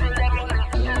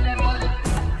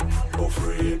 Don't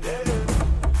free them,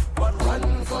 but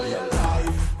run for your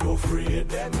life. Don't free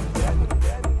them.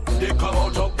 They come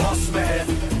out of boss man.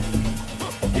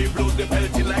 They blow the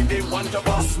pelting like they want a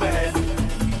boss man.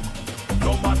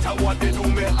 No matter what they do,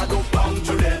 me, I don't bound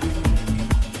to them.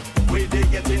 Way they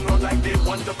getting on like they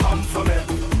want to come for me.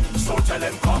 So tell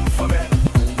them come for me.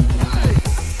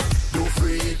 Don't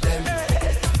free them,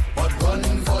 but run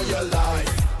for your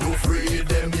life. Don't free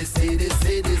them, they say.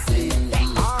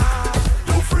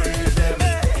 Don't free them,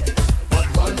 but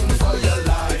run for your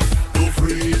life. Don't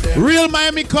free them. Real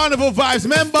Miami Carnival vibes,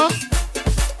 remember?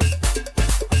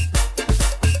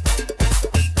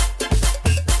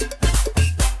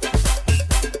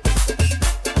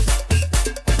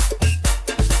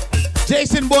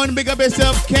 Jason Bourne, big up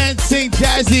yourself. Can't sing,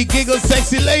 jazzy, giggle,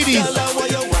 sexy ladies.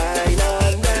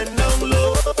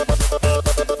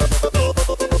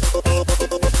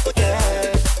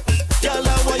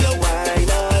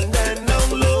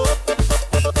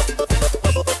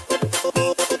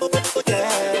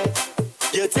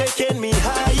 You're taking me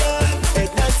higher,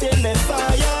 igniting me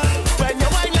fire. When you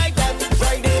whine like that,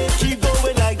 right there, keep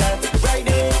going like that, right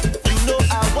there. You know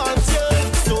I want you,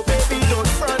 so baby don't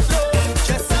front low.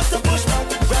 Just have to push back,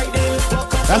 right there.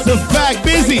 That's a fact,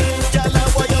 Busy.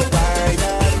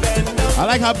 I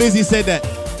like how Busy said that.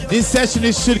 This session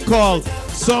is shit called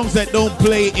Songs That Don't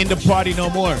Play in the Party No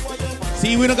More.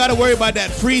 See, we don't got to worry about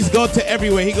that. Freeze go to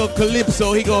everywhere. He go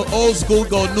calypso, he go old school,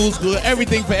 go new school,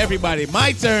 everything for everybody.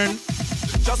 My turn.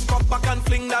 Just come back and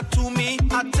fling that to me.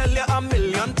 I tell you a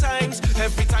million times.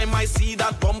 Every time I see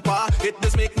that bumper, it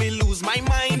does make me lose my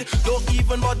mind. Don't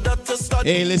even bother to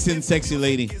study. Hey, listen, sexy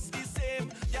lady.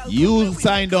 You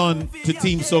signed on to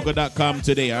teamsoca.com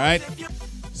today, all right?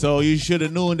 So you should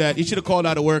have known that. You should have called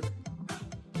out of work.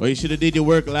 Or you should have did your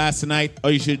work last night.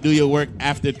 Or you should do your work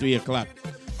after 3 o'clock.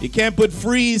 You can't put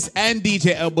Freeze and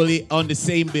DJ Elbully on the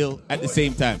same bill at the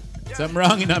same time. Something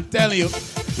wrong, and I'm telling you.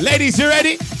 Ladies, you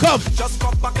ready? Come. Just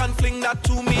come back and fling that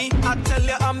to me. I tell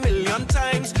you a million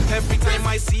times. Every time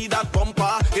I see that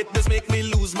bumper, it does make me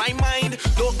lose my mind.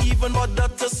 Don't even bother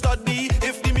to study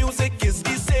if the music is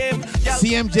the same.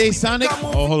 CMJ Sonic.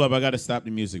 Oh, hold up. I got to stop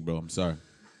the music, bro. I'm sorry.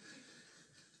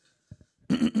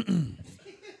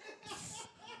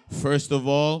 First of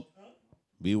all,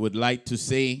 we would like to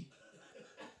say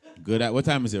what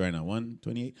time is it right now?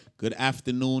 1:28. Good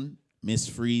afternoon, Miss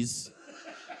Freeze.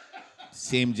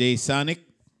 CMJ Sonic.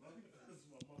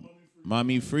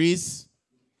 Mommy Freeze.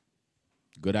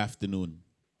 Good afternoon.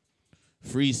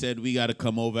 Freeze said we got to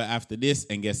come over after this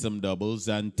and get some doubles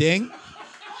and thing.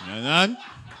 You know?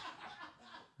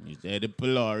 You said the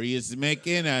Polari is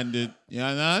making and you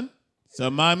know? So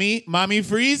mommy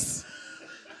Freeze.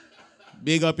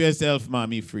 Big up yourself,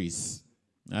 Mommy Freeze.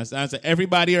 That's the answer.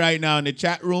 Everybody right now in the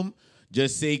chat room,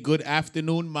 just say good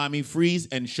afternoon, Mommy Freeze,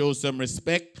 and show some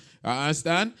respect. I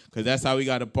understand? Because that's how we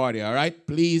got to party, all right?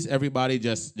 Please, everybody,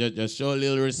 just show a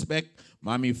little respect.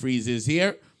 Mommy Freeze is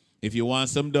here. If you want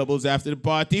some doubles after the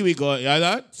party, we go,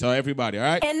 yeah, so everybody, all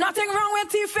right? Ain't nothing wrong with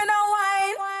teeth in a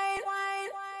wine.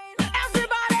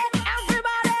 Everybody,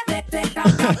 take a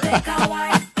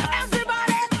wine.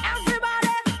 Everybody,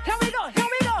 here we go.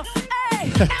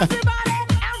 Hey, everybody,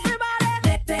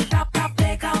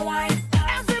 take a wine.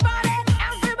 Everybody,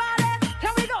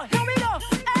 here we go.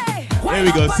 Hey. There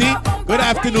we go. See? Good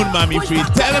afternoon, Mommy Freeze.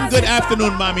 Tell them good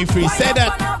afternoon, Mommy Freeze. Say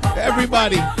that,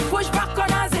 everybody. Push back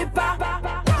on a zipper.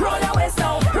 Roll your waist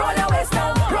down, roll your waist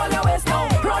down, roll your waist down,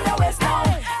 roll your waist down.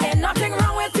 Ain't nothing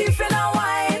wrong with teeth in a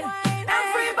wine.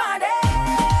 Everybody,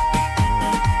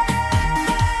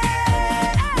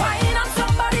 wine on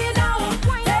somebody now.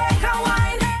 Take a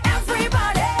wine.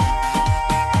 Everybody,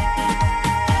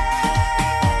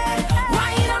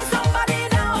 wine on somebody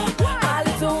now. A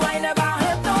little wine never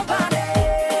hurt nobody.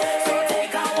 So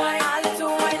take a wine. A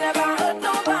little wine never hurt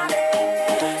nobody.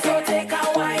 So take a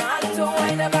wine. A little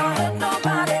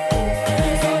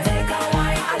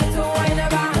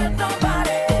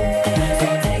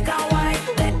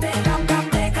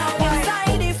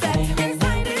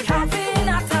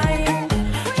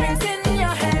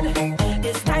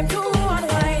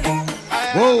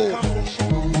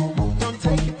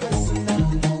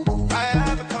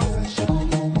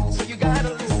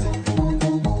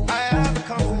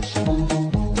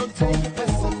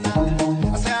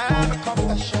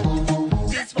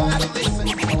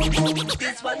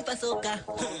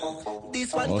soca.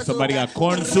 This one Oh, for somebody soca. got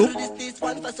corn soup? This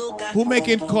one for soca. Who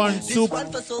making corn soup? This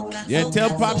one for soca. Yeah, tell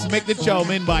Pops make the chow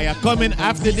mein boy. I'm coming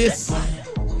after this.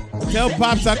 Tell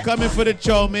Pops I'm coming for the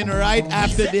chow mein right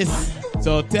after this.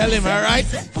 So tell him, all right?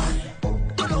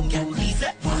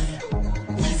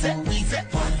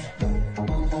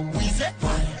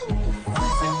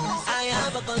 I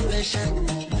have a confession,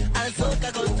 a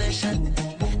soca confession.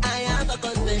 I have a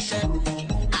confession.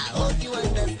 I hope you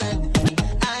understand.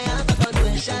 I have a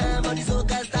confession, but the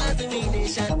soca starts in the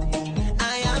nation.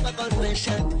 I have a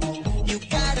confession. You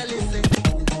gotta listen.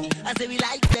 I say we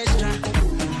like extra,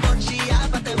 but she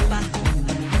have a temper.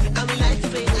 And we like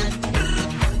spray and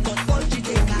but punchy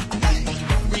take her.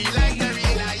 We like the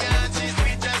real lion, she's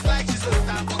sweet just like she's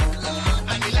soca.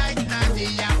 And we like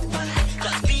Nadia,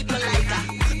 cause people like her.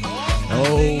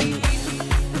 Oh.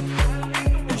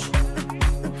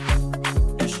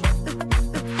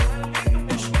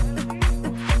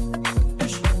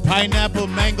 Pineapple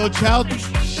mango chow.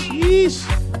 Sheesh.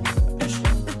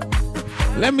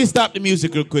 Let me stop the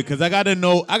music real quick because I gotta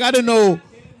know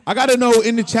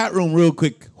in the chat room real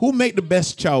quick. Who make the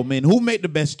best chow, man? Who make the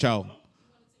best chow?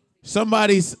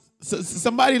 Somebody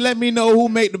let me know who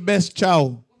make the best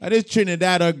chow. That is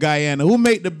Trinidad or Guyana. Who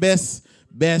make the best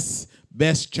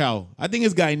chow? I think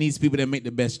it's Guyanese people that make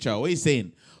the best chow. What are you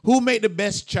saying? Who make the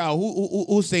best chow?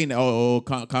 Who's saying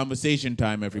that? Conversation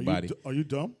time, everybody. Are you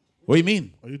dumb? What do you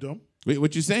mean? Are you dumb? Wait,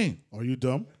 what you saying? Are you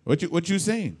dumb? What you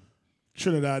saying?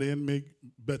 Trinidadian make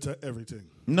better everything.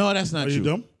 No, that's not true. Are you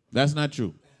dumb? That's not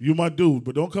true. You my dude,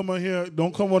 but don't come on here.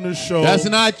 Don't come on this show. That's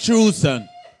not true, son.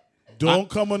 Don't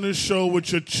come on this show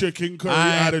with your chicken curry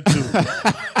attitude.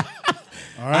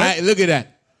 All right, look at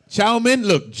that. Chow mein,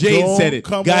 look, Jade Don't said it.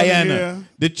 come on Guyana. here.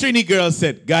 The Trini girl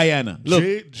said Guyana.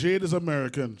 Look. Jade is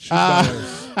American. She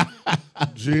biased.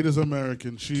 Jade is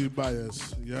American. She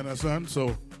biased. You understand?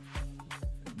 So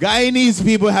Guyanese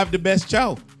people have the best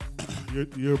chow.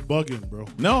 You're bugging, bro.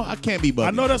 No, I can't be bugging.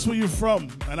 I know that's where you're from,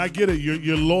 and I get it.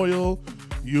 You're loyal.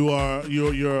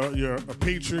 You're a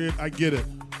patriot. I get it.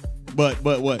 But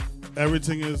what?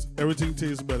 Everything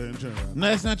tastes better in Trinidad. No,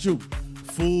 that's not true.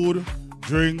 Food,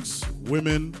 drinks,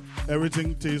 women,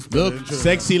 everything tastes better in Look, Trinidad.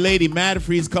 sexy lady, Mad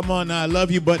Freeze, come on now, I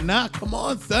love you, but nah, come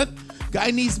on, son.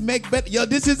 Guy needs to make better. Yo,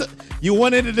 you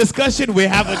wanted a discussion? We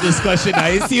have a discussion now.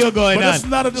 You see what's going But on. this is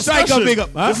not a discussion. Strike a big up.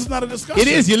 Huh? This is not a discussion. It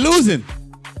is. You're losing.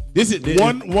 This is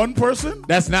one person.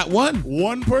 That's not one.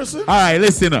 One person. All right,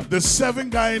 listen up. There's 7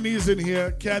 Guyanese in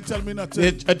here. Can't tell me nothing.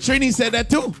 Trini said that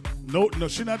too. No,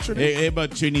 she not Trini. Hey,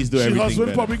 but Trini's do She everything husband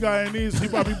better. probably Guyanese. He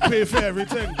probably pay for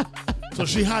everything. So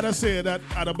she had to say that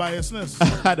out of biasness.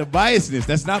 Out of biasness.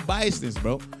 That's not biasness,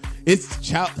 bro. It's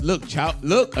chow. Look, chow.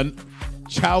 Look,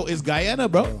 chow is Guyana,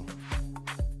 bro.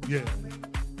 Yeah.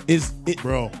 Is it,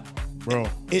 bro?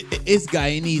 It's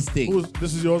Guyanese thing.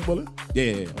 This is yours, bullet?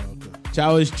 Yeah.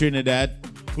 Chow is Trinidad.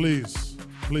 Please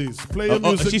play your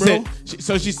music, she bro.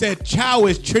 Said, she said chow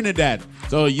is Trinidad.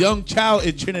 So young chow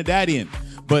is Trinidadian,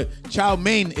 but chow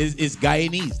mein is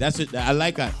Guyanese. That's what I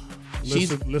like her.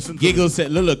 Listen. Giggle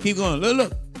said, look, keep going.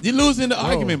 Look. You're losing the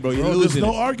argument, bro. You're losing.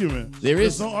 There's no argument.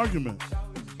 There's no argument.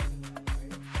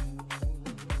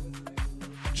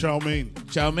 Chow mein.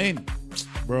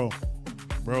 Bro.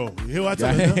 You hear what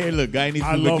I tell you? Hey, look, Guyanese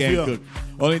I people love can't you. cook.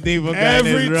 Only thing for Guyana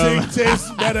is rum. Everything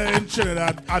tastes better in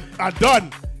Trinidad. I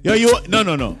done. Yo,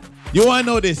 no. You want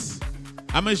to know this?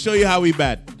 I'm going to show you how we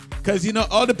bad. Because,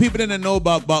 all the people that know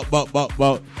about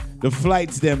the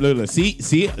flights, them, look. See,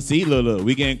 look.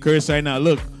 We getting cursed right now.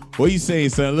 Look, what you saying,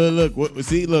 son? Look. What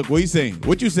you saying?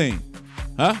 What you saying?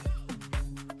 Huh?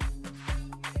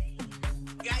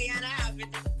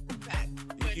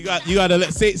 You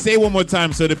gotta say one more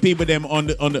time so the people them on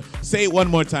the say it one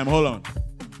more time. Hold on.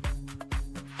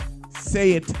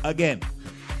 Say it again.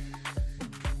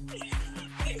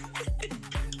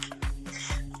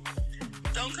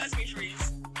 Don't cuss me,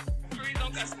 Freeze. Freeze,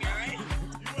 don't cuss me, all right?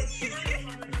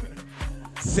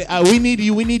 Say,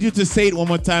 we need you to say it one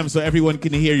more time so everyone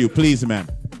can hear you, please, man.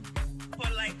 For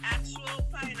like actual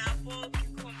pineapple,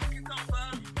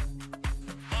 cucumber,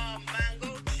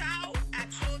 mango chow,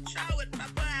 actual chow with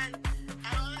pepper and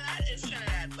all of that is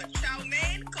Trinidad. But chow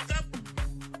mein, cook up,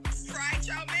 fried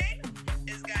chow mein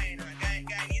is Guyana.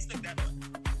 Guyanese took that one.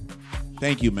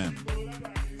 Thank you, man.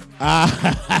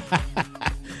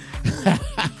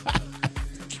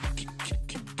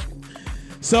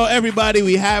 So everybody,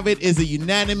 we have it. Is a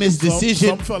unanimous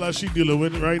decision. Some fella she dealing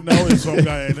with right now is from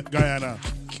Guyana.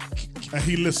 And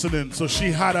he listening. So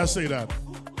she had to say that.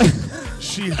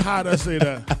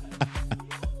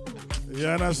 You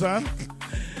understand?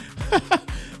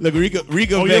 Look, Rico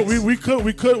Oh yeah, Vex. we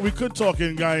could talk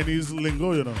in Guyanese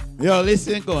lingo, you know. Yo,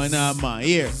 listen, going on, man.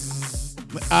 Here.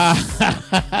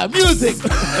 Music.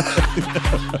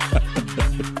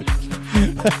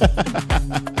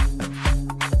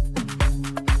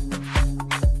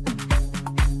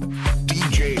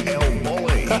 DJ L.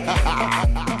 Bully.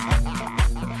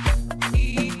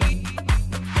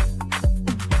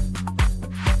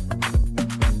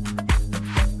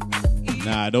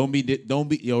 Nah, don't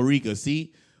be, yo, Rico.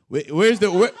 See, where's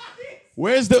the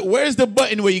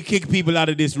button where you kick people out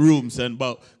of this room, son?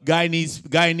 But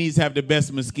Guyanese have the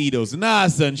best mosquitoes. Nah,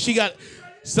 son,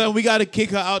 son, we gotta kick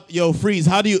her out. Yo, Freeze,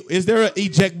 is there an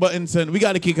eject button, son? We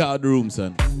gotta kick her out of the room,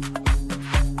 son.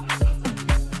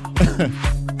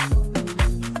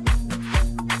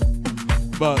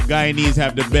 But Guyanese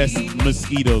have the best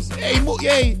mosquitoes. Hey,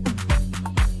 yay.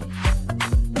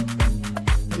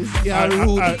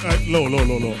 Low. I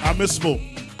misspoke.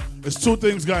 It's two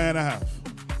things Guyana have.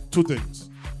 Two things.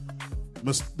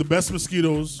 The best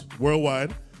mosquitoes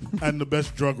worldwide and the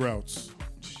best drug routes.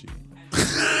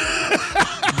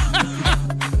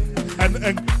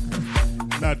 and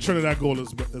Trinidad Gold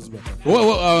is better.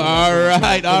 Whoa, all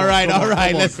right.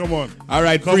 Come on. All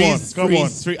right, freeze.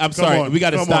 I'm sorry. We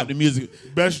got to stop the music.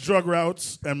 Best drug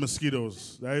routes and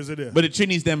mosquitoes. That is it there. But the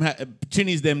Chinese them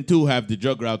too have the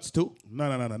drug routes too.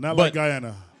 No. Not like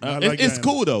Guyana. It's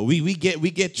cool though. We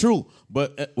get through.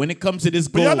 But when it comes to this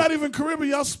but goal, y'all not even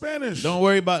Caribbean. Y'all Spanish. Don't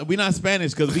worry about. We're not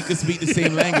Spanish because we can speak the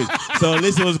same language. So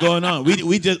listen, what's going on?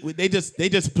 They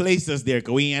just placed us there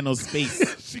because we ain't had no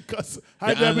space.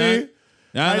 Hi, Debbie.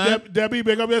 Debbie,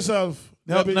 big up yourself.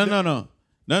 No.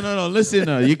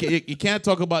 Listen, you can't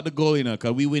talk about the goal,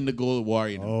 because we win the goal war,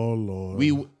 Oh, Lord.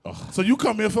 So you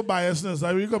come here for biasness. Is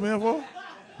that what you come here for?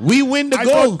 We win the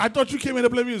goal. I thought you came here to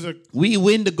play music. We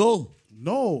win the goal.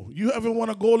 No, you haven't won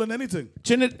a goal in anything.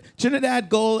 Trinidad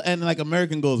goal and like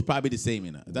American goal is probably the same,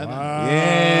 Is that wow.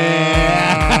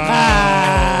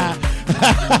 Yeah.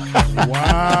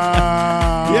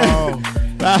 Wow. Yeah.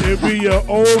 It be your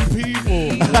own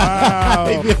people.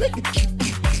 Wow.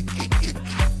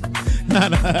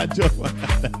 Nah, joke.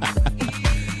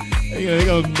 They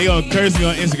gonna curse me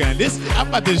on Instagram. I'm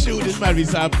about to shoot. This might be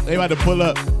something. They about to pull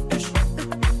up.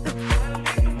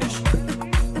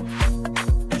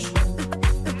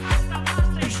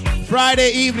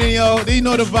 Friday evening, yo. You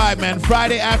know the vibe, man.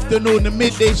 Friday afternoon, the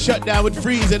midday shutdown with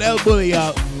Freeze and El Bully,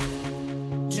 y'all.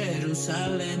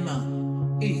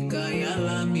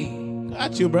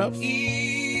 Got you, bro.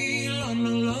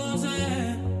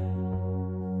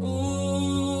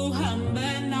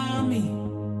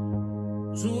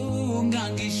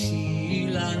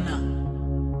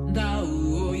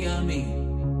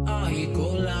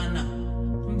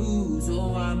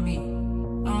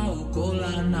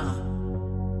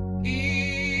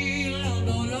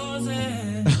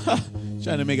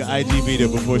 Trying to make an IG video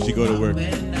before she go to work.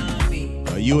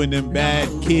 You and them bad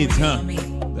kids, huh?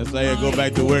 That's why I go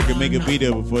back to work and make a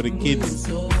video before the kids.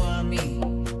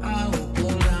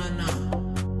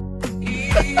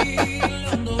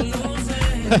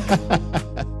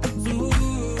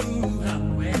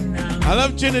 I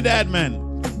love Trinidad, man.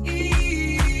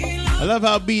 I love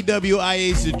how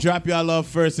BWIA should drop y'all off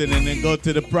first and then go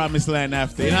to the promised land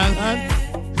after. You know what I'm saying?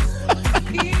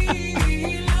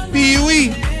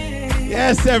 Pee-wee.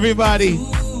 Yes, everybody.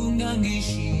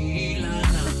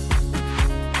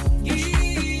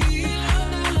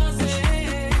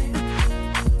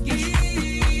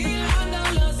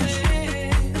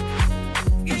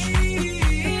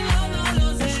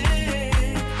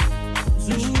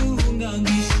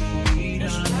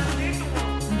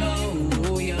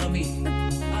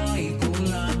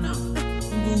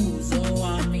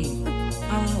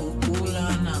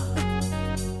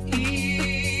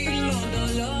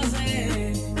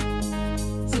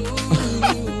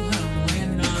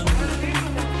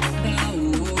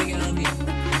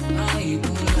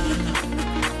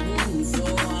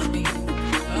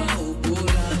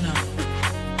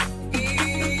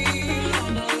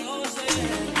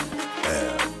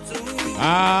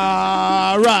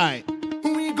 All right.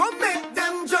 We gon' make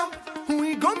them jump.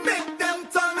 We gon' make them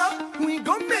turn up. We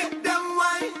gon' make them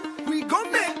whine. We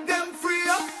gon' make them free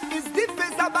up. It's the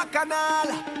face of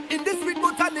Bacchanal. In this sweet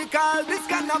botanical, this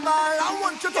carnival. I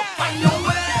want you to find your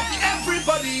way.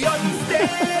 Everybody on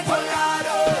stage, oh God,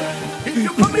 oh. If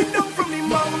you're coming down from the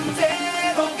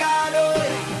mountain, oh God, oh.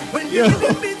 When you're in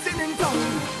the meeting in town,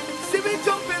 see me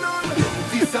jumping on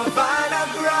the savannah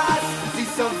grass. The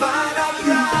savannah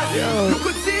grass. You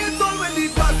could see it all when the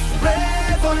bus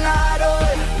spread, oh Lord, oh.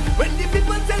 When the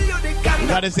people tell you they can't.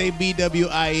 Gotta say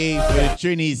BWIA for the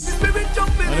Trinis.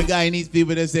 When the guy needs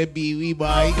people that say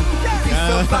BWI.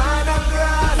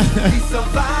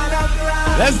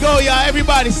 Let's go, y'all.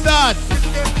 Everybody, start.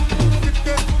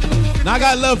 Now I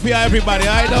got love for y'all, everybody.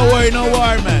 All right, don't worry, no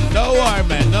war, man. No war,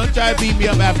 man. Don't try to beat me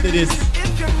up after this.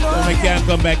 So I can't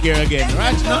come back here again.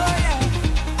 Right, no?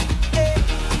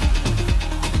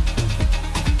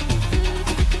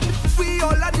 We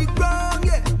all at the ground,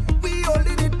 yeah. We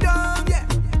holding it down, yeah.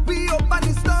 We open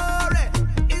the story.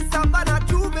 It's Savannah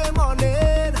Juve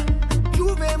morning.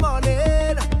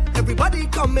 Everybody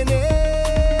coming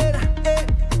in. Hey,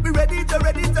 we ready to go,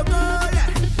 yeah.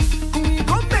 We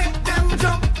gon' make them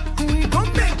jump. We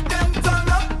gon' make them turn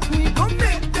up. We gon'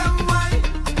 make them wine.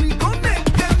 We gon' make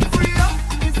them free up.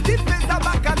 It's different as a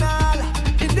bacchanal.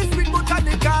 In this street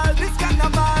botanical, this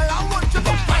carnival. I want you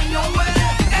to find your way.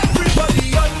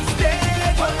 Everybody on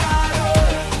stage,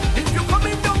 if you're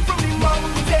coming down from the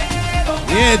mountain.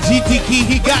 Yeah, GT Key,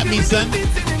 he got me, son.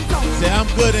 Say I'm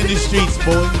good in the streets,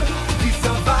 boy.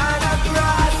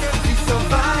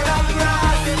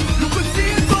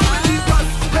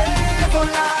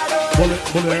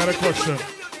 Bullet, I got a question.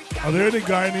 Are there any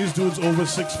Guyanese dudes over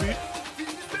 6 feet?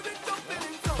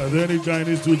 Are there any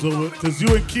Guyanese dudes over? Because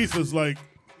you and Keith is like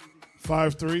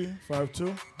 5'3",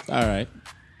 5'2". All right.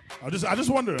 I just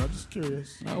wonder. I'm just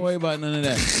curious. Don't worry about none of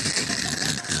that.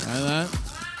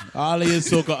 All of your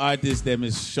soca artists, them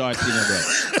is short, you know,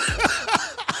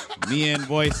 bro. Me and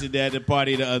Voice there at the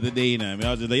party the other day, you know. I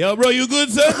was just like, yo, bro, you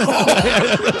good, son?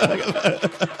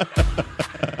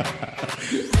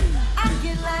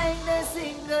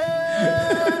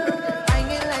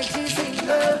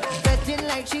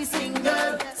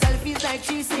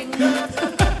 She's single,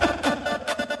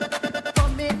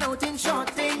 coming out in short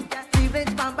thing,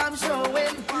 even bam bam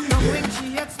showing. Knowing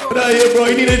she exposed. What are you, bro?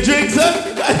 You need a drink, son?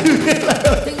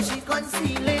 Think she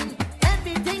concealing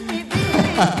everything we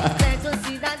feeling. Let us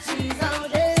see that she's out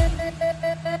there.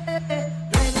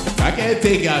 I can't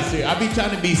take y'all serious. I be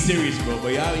trying to be serious, bro,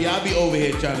 but y'all be over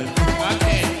here trying to. I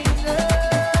can't.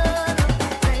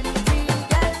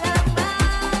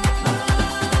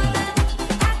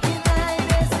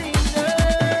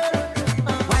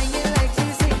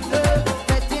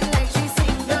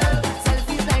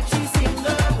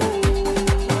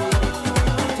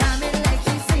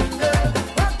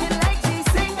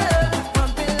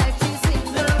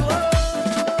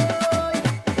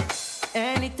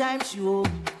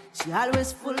 She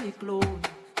always fully clothed,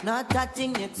 not that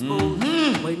thing exposed.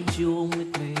 When she home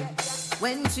with me,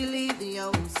 when she leave the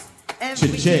house,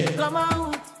 everything come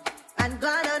out and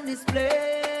gone on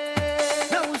display.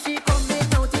 Now she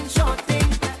coming out in short thing,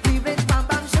 leaving bam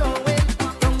bam showing.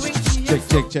 Don't ring she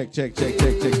Check.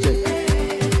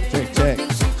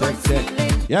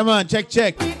 Yeah, man, check.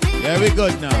 Yeah, we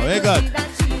good now. We good.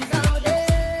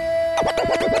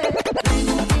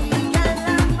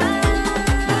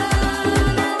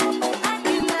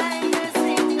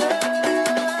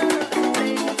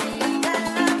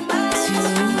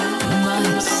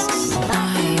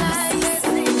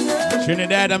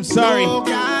 Trinidad, I'm sorry.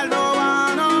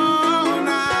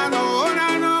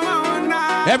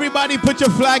 Everybody put your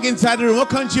flag inside the room. What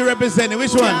country you representing?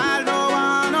 Which one?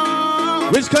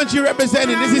 Which country you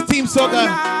representing? This is Team Soca.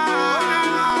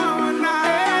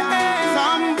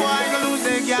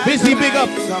 Busy, big up.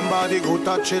 Somebody go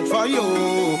touch it for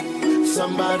you.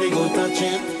 Somebody go touch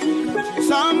it.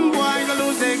 Some boy go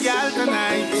lose a girl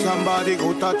tonight. Somebody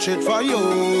go touch it for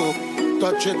you.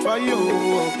 Touch it for you.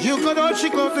 You could hold she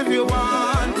goes if you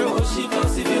want to. She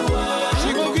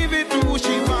go give it to who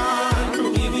she want to.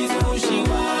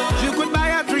 You could buy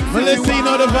a drink. Well, let's see, you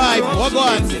know the vibe. What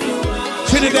on?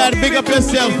 Trinidad, big up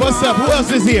yourself. What's up? Who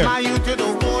else is here?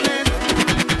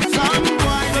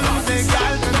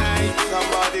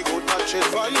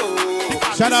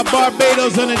 Shout out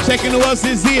Barbados on the checking who else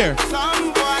is here.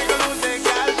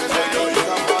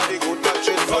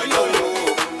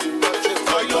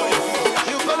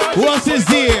 Who else is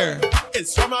here?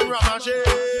 It's from a Ramache.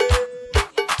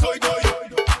 Toy.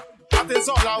 That's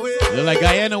all our way. They're like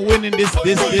Guyana winning this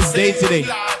day today.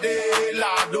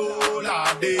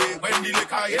 When the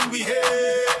Cayenne we head.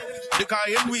 The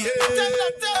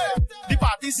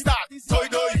party start. Toy.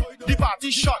 The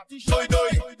party shot. Toy.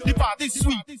 The party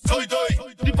sweet. Toy.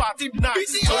 The party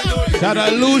nice. Toy. Shout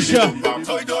out Lucia.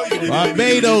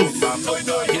 Barbados.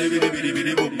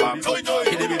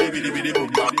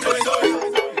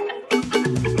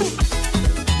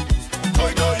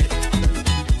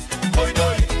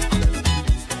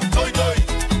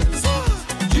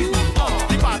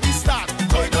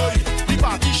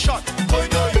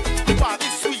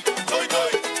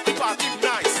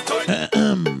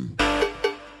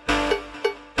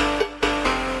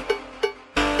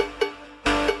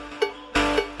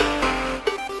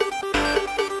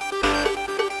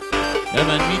 Yeah,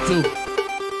 man, me too.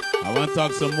 I want to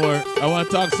talk some more. I want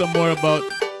to talk some more about.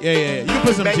 Yeah. You can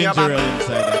put some Bend your ginger ale back.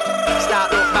 inside that.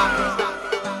 Start look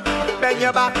back. Bend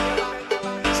your back.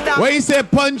 Stop. What you say,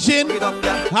 punching?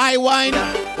 High wine?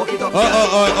 Or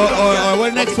what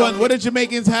the next one? What the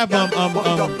Jamaicans have?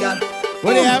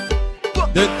 What they have?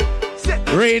 The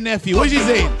Ray Nephew. What you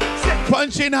saying?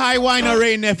 Punching, high wine, or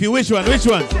Ray Nephew? Which one? Which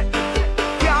one?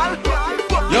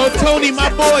 Yo, Tony, my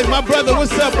boy, my brother.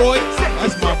 What's up, boy?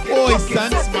 That's my boy,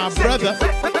 son. That's my brother.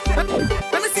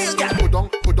 Let me see you get. Let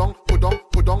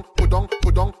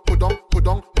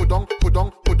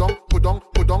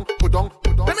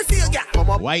me see you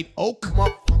get. White oak?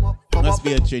 Must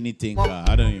be a Trini thing.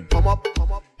 I don't even. Come up.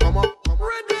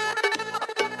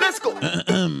 Let's go. A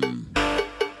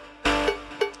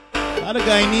lot of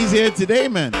Guyanese here today,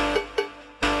 man.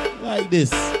 Like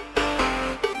this.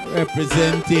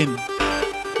 Representing.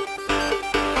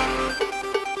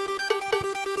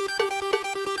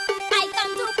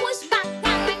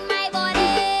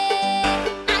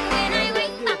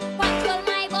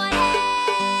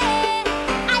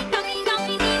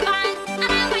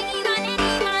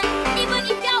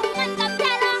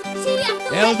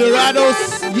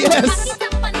 Eldorados, yes.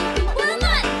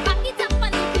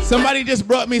 Somebody just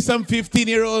brought me some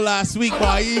 15-year-old last week,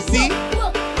 boy. You see?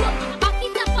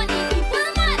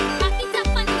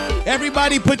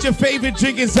 Everybody put your favorite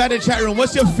drink inside the chat room.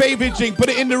 What's your favorite drink? Put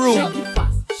it in the room.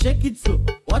 Shake it slow.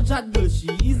 Watch that girl, she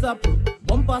is a pro.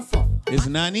 Bumper soft. It's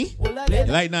Nani? You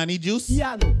like Nani juice?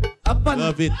 Piano. Up and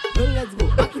love it. Girl, let's go.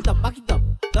 Back it up.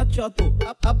 Touch your toe.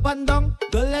 Up and down.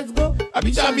 Girl, let's go. I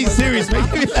be trying to be serious, man.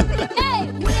 Hey,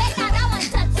 who let that I want to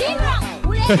cheat wrong?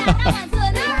 Who let that I want to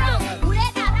turn around? Who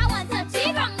let that I want to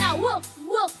cheat wrong? Now, whoop.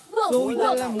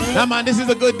 Nah, man, this is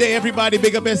a good day. Everybody,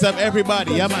 big up yourself,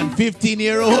 everybody. Yeah, man,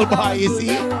 15-year-old boy, you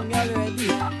see?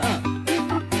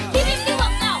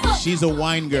 She's a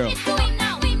wine girl.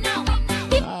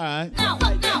 Alright.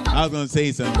 I was going to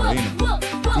say something, you know.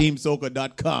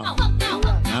 TeamSoca.com.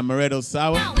 Amaretto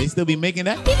Sour. They still be making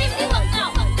that?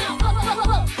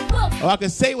 Oh, I can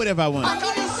say whatever I want.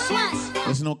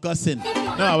 There's no cussing.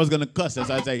 No, I was going to cuss. That's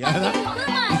what I say.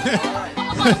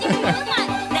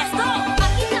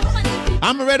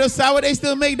 Amaretto Sour, they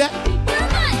still make that?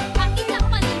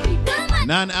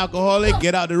 Non-alcoholic,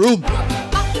 get out the room.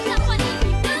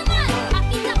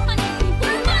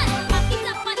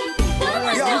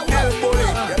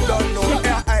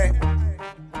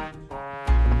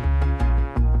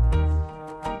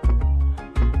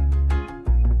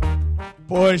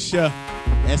 Portia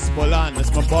Espolan,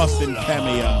 that's my Boston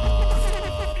family.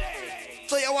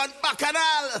 So you want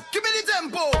Bacchanal? Give me the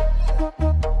tempo.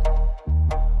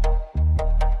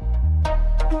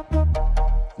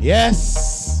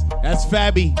 Yes, that's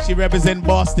Fabi. She represents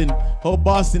Boston. Hope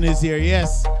Boston is here.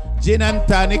 Yes. Gin and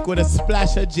tonic with a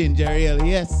splash of ginger ale.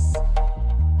 Yes.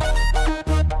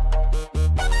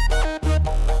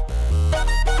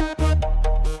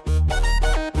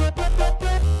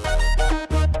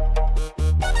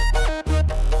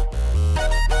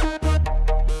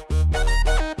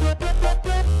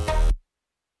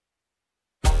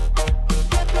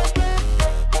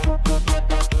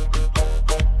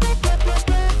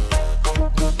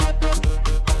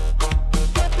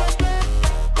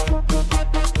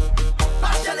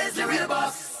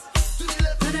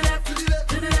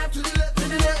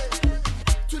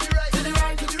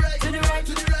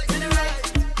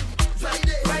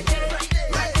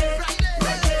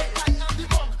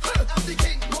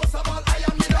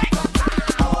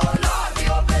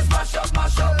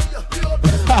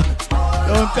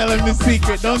 Don't tell him the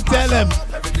secret. Don't tell him.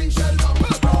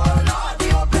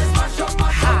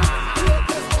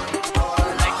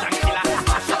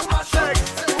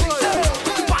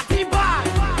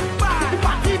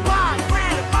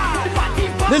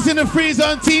 Listen to Freeze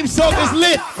on Team Soca's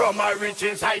lit. From my rich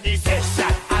inside the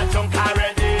session, I jump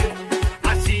already.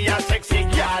 I see a sexy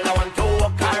girl, I want to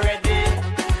walk already.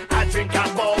 I drink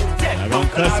about 10. I don't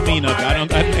cuss me, no. I don't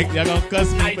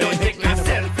cuss me. I don't take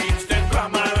myself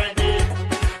Instagram already.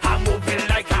 I'm moving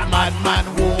like a madman.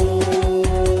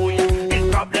 Whoa, it's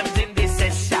problems in this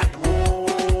session.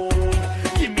 Whoa,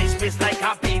 give me space like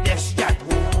a pedestrian.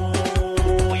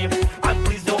 Whoa, and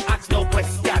please don't ask no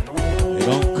question. Whoa, they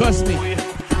don't cuss me.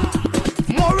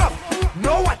 More up,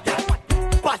 no water.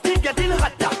 Party getting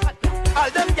hotter. All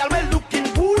them y'all well looking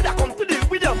good. I come to deal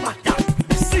with the matter.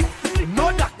 Sick,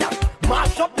 no doctor.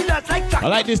 Mash up the dance like I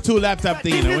like this two laptop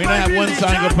thing, you know. We don't have one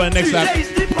song up on the next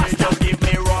laptop. Give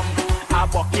me rum, a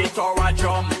bucket or a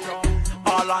drum.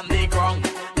 All on the ground.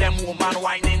 Them woman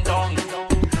whining down.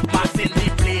 Mass in the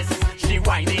place. She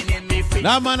whining in me face.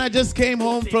 Nah, man, I just came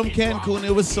home from Cancun.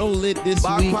 It was so lit this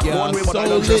week, y'all. So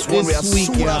lit this week,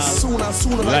 y'all.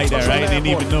 Like that, right? They didn't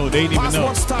even know. They didn't even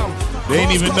know. They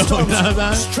didn't even know.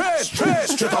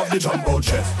 Straight off the jumbo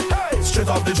jet. Hey, straight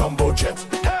off the jumbo jet.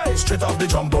 Hey, straight off the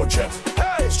jumbo jet.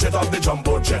 Hey, straight off the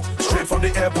jumbo jet. Straight from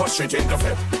the airport, straight into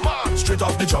bed. Straight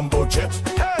off the jumbo jet.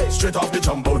 Hey, straight off the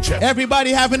jumbo jet.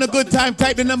 Everybody having a good time.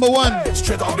 Type the number 1. Hey,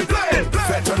 straight off the plane.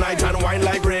 Fed tonight and wine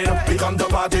like rain. Become the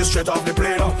party straight off the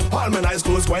plane. All my nice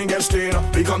clothes going get stained.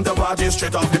 Become the party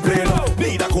straight off the plane.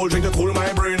 Need a cold drink to cool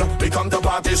my brain. Become the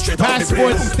party straight off the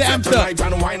plane. Passport stamped up. Fed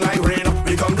tonight and wine like rain.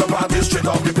 Become the party straight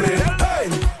off the plane. Hey,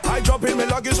 I drop in my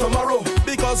luggage tomorrow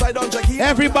because I don't check here.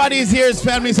 Everybody's here as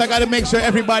family, so I gotta make sure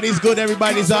everybody's good,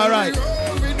 everybody's alright.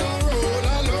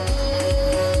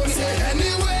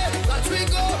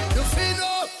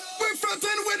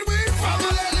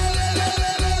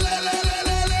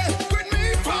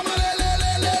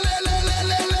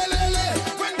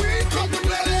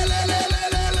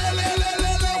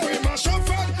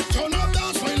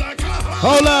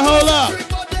 Hold up, hold up.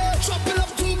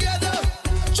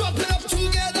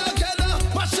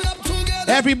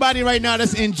 Everybody right now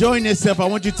that's enjoying yourself, I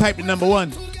want you to type the number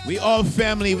 1. We all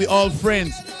family, we all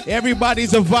friends.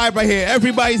 Everybody's a vibe right here.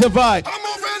 Everybody's a vibe.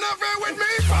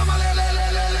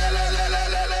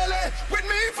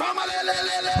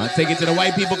 I'll take it to the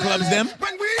white people clubs, them.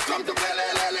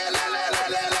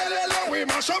 We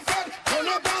mash up front, turn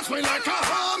up dance, we like a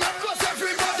hammer.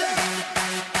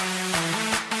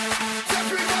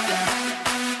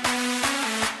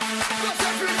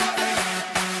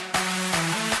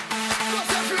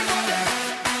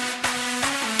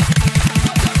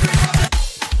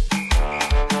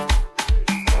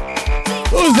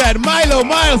 Who's that? Milo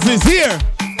Miles is here.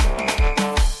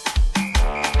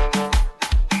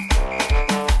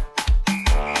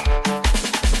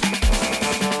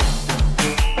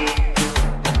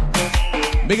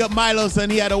 Big up Milo, son.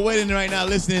 He at a wedding right now,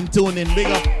 listening, tuning in. Big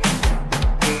up.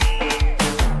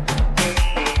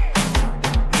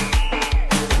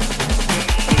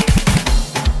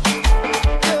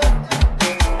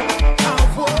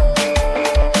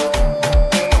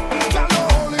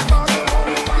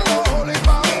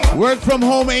 Work from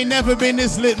home ain't never been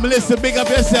this lit. Melissa, big up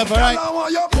yourself, all right? I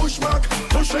want you push back,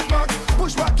 push it back,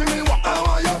 push back to me. I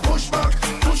want you push back,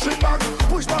 push it back,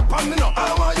 push back on me now.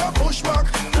 I want you push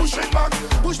back, push it back,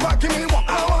 push back to me.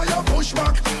 I want you push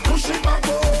back, push it back.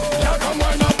 Yeah, come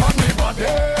wind up on me body.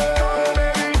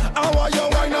 I want you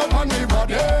wind up on me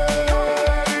body.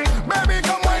 Baby,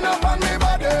 come wind up on me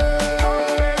body.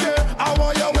 I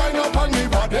want you wind up on me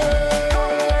body.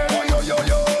 Oh yo yo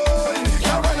yo,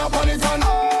 yeah, wind up on it and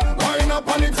wind up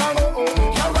on it and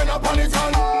yeah, wind up on it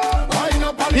and wind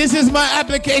up on it. This is my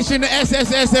application to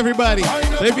SSS, everybody.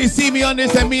 So if you see me on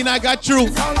this, I mean I got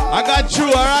truth. I got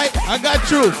truth, all right? I got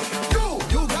truth.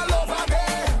 You got love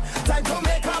again. Time to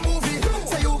make a movie.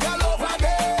 Say you got love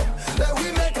again. Let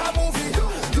we make a movie.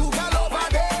 You got love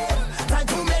again. Time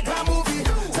to make a movie.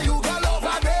 Say you got love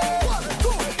again. 1, 2,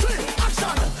 3,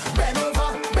 action. Bend over,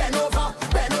 bend over,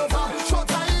 bend over. Show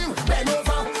time. Bend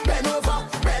over, bend over,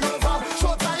 bend over.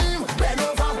 Show time. Bend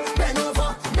over, bend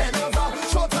over, bend over.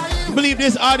 Show time. You believe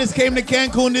this artist came to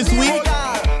Cancun this week?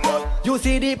 You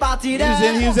see the party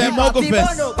there. He was at Mocha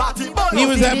Fest. He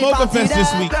was at Mocha Fest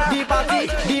this week. The party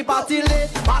lit. The party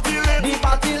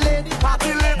lit.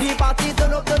 The party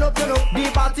turn up. The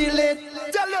party lit.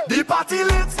 The party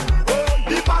lit.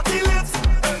 The party lit.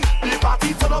 The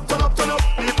party turn up.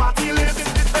 The party lit.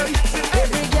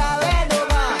 Every girl hand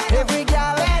over. Every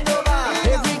girl hand over.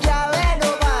 Every girl hand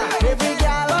over. Every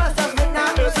girl wants to spin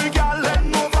now. Every girl hand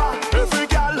over. Every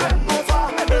girl hand over.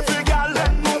 Every girl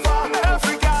hand over.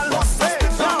 Every girl wants to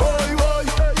spin now.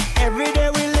 Every day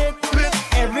we lit.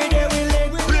 Every day we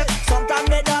lit. Sometimes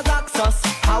they does ask us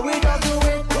how we don't do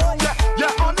it.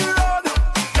 Yeah, on the road,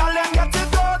 girl, them get it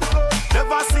done.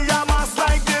 Never see a mass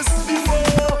like this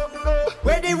before.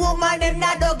 When the woman them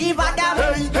not don't give a damn.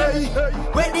 Hey.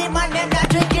 When the man them not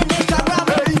drinking the rum.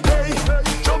 Hey.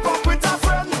 Jump up with a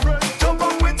friend. Jump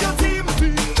up with your team.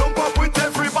 Jump up with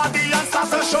everybody and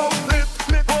start a show. Lit,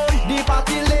 boy. The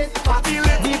party lit. Party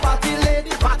lit. The party lit.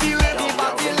 The party lit. The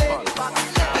party lit.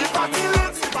 The party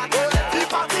lit. The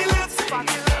party lit.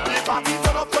 The party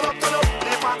turn up. The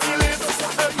party lit.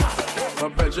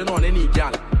 But Belgian on any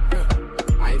gal.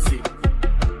 I see.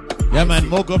 Yeah, man,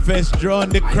 Mocha Fest drawing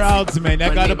the crowds, man.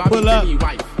 I gotta pull up.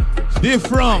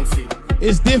 Different.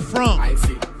 It's different. I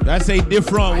see. I say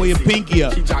different with your pinky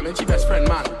up. She jamming, she best friend,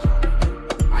 man.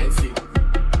 I see.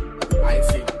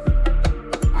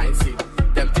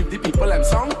 Them give the people them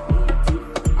song.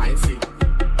 I see.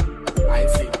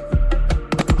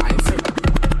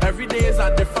 Every day is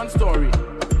a different story.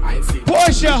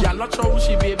 Alicia. Girl not show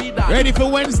she baby daddy. Ready for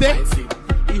Wednesday? I see.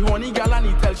 He horny girl and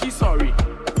he tell she sorry.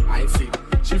 I see.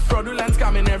 She fraudulent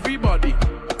scamming everybody.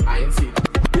 I see.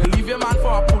 You leave your man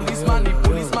for a policeman. The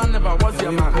policeman never was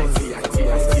your man. I see.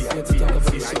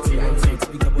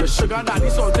 Your sugar daddy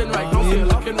salting right now. So you're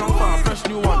looking wrong for a fresh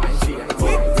new one. I see.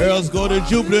 Girls go to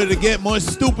Jupiter to get more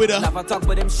stupider. Never talk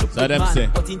about them stupid So them man, say.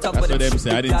 but he talk That's about what them them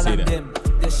say. I stupid didn't say gal and that. them.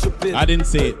 They're stupid. I didn't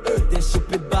say it. They're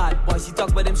stupid bad. Boys, he talk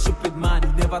about them stupid man.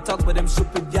 He never talk about them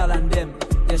stupid gal and them.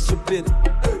 They're stupid.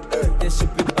 They're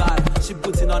stupid bad. She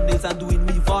putting on nails and doing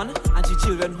me fun, and she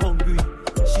children hungry.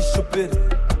 She's stupid.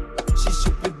 She's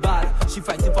stupid bad. She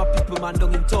fighting for people man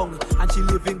down in tongue, and she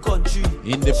live in country.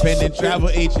 Independent travel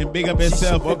agent, big up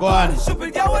yourself. Oh, go on.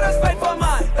 Stupid girl, what else fight for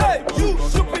man? Hey, you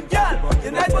stupid girl.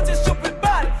 You nice but you stupid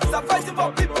bad. Stop fighting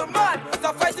for people man.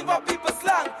 Stop fighting for people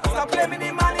slang. Stop blaming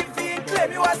the man if he ain't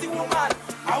claim you as the woman.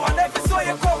 I wonder if you saw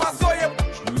you come, I saw you.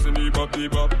 She using the bop.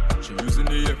 She using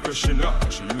the air freshener.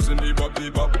 She using the bop.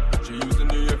 She using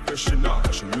the air freshener.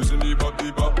 She using the bop.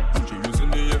 She using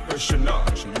the air freshener.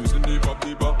 She using the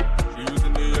bop. She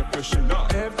using the air freshener.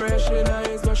 Air freshener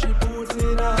is what she puts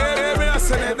in her. Hey, me I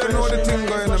say they know the thing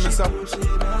going on, Mister.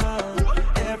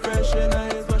 Air freshener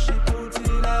is what she puts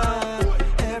in her.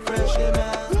 Air freshener.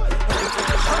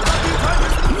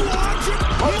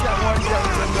 Up down one girl,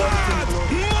 you don't know the thing blow.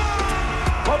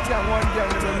 Up down one girl,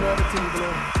 you don't know the thing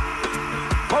blow.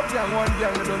 Up down one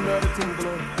girl, you don't know the thing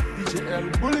blow. DJ L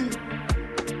Bully.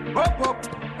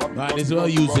 Up. Might as well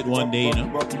use it one day, you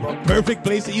know. Perfect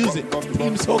place to use it.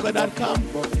 Teamsoca.com.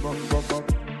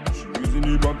 She using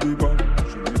the bop. She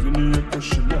using the air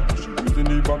freshener. She using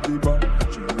the bop. She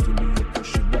using the air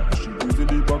freshener. She using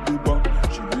the bop.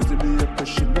 She using the air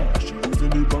freshener. She using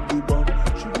the bop.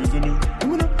 She using the.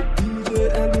 DJ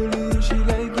L Bully, she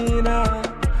like it now.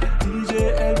 DJ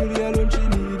L Bully alone, she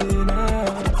need it now.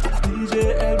 DJ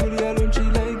L Bully alone, she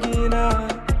like it now.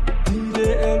 DJ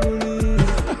L Bully.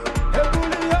 L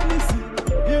Bully, I miss it.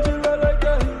 You do not like a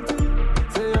hilty.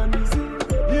 Say I miss it.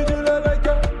 You do not like a.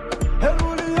 L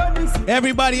Bully, I miss it.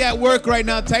 Everybody at work right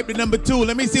now, type the number 2.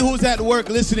 Let me see who's at work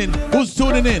listening. Who's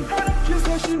tuning in? She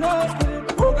said she not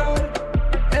quit. Oh God.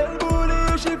 El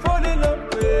Bully, she fall in love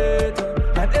with her.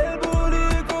 And El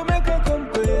Bully go make her come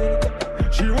quick.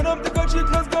 She run up the country,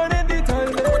 clothes gone in the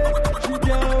toilet. She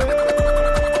can't wait.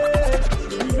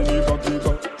 She using the bop. She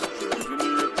using the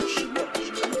air freshener.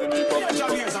 She using the bop. She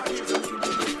using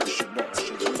the air freshener.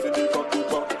 She using the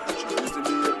bop. She using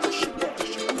the air freshener.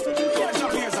 She using the bop.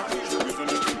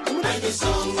 And the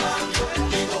song man,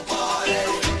 we go party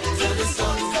till the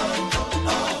sun come.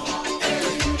 Hey,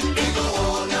 we go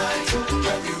all night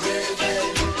when we raving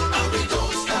and we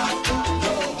don't stop.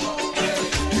 No, hey,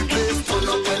 the place turn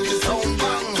up when the sound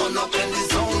bang, turn up when the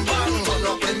sound bang, turn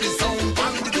up when the sound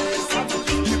bang. The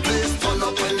place turn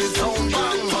up when the sound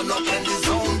bang, turn up when the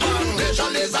sound bang.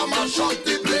 Nation is a mash up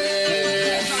the place.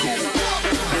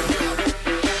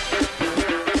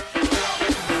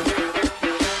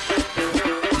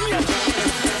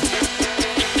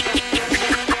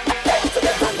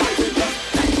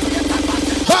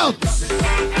 Bounce!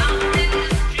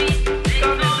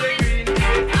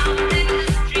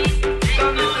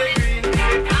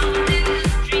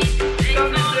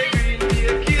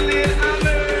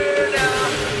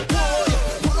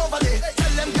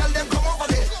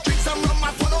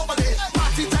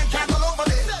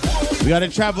 We got a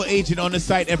travel agent on the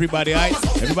site, everybody, all right?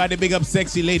 Everybody big up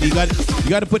Sexy Lady. You got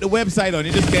to put the website on.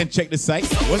 You just can't check the site.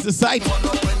 What's the site?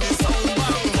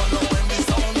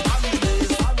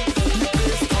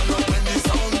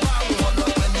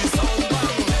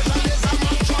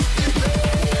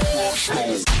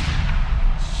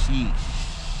 Sheesh.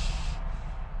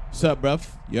 What's up, bruv?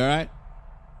 You all right?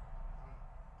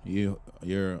 Your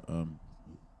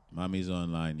mommy's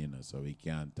online, you know, so we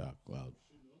can't talk loud.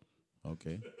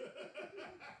 Okay.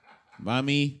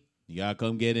 Mommy, you gotta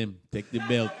come get him. Take the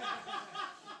belt.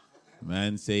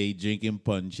 Man say drinking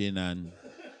punching and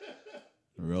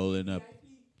rolling up.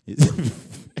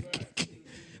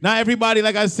 Now everybody,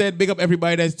 like I said, big up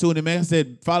everybody that's tuning, man. I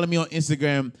said, follow me on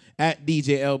Instagram at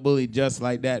DJ L Bully, just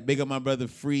like that. Big up my brother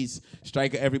Freeze,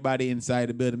 Striker, everybody inside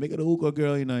the building. Make it a hookah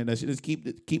girl, you know. She just keep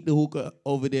the hookah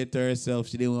over there to herself.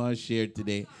 She didn't want to share it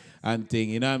today. And thing,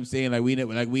 you know what I'm saying? Like we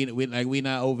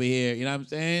not over here, you know what I'm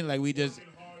saying? Like we just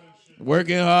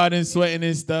working hard and sweating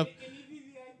and stuff.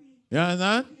 You know what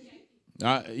I'm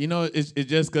saying? You know, it's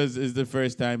just because it's the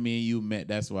first time me and you met.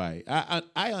 That's why.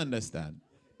 I understand.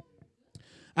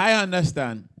 I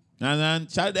understand. And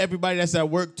shout out to everybody that's at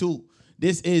work too.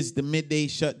 This is the Midday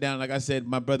Shutdown. Like I said,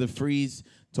 my brother Freeze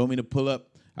told me to pull up.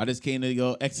 I just came to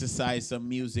go exercise some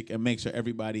music and make sure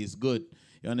everybody is good.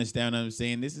 You understand what I'm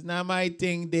saying? This is not my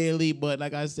thing daily, but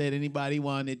like I said, anybody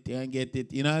want it can get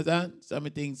it. You know what I'm saying? Some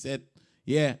things said,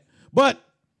 yeah. But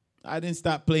I didn't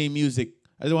stop playing music.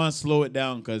 I just want to slow it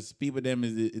down because people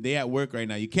they at work right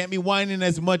now. You can't be whining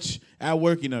as much at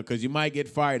work, you know, because you might get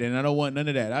fired, and I don't want none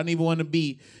of that. I don't even want to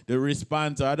be the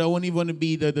response. I don't even want to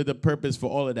be the purpose for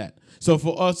all of that. So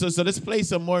for us, so let's play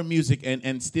some more music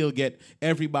and still get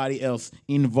everybody else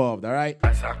involved. All right.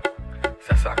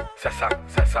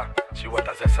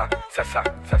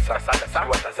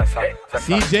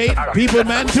 CJ, people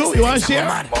man too. You want to share?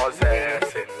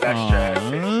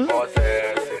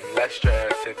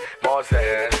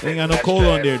 Ain't got no cold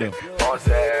on there though.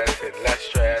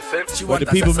 She But want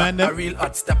the people a man zessa, them? a real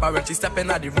hot stepper. When she step in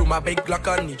the room, a big Glock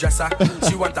on the dresser.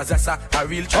 She want a zessa, a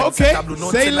real Okay, trendsetter, blue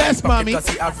notes say in less, her pocket mommy. 'cause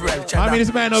he have real cheddar. Mommy,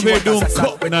 this man over She here want a doing zessa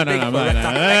coke. with No, big no,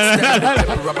 Beretta,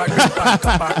 extended rubber grip and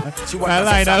copper. She want I a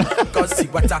lie, zessa, 'cause she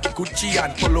want a Gucci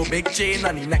and polo big chain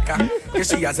on the neck. Cause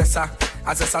she a zessa,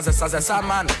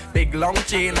 man. Big long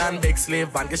chain and big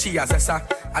slave band. Cause she a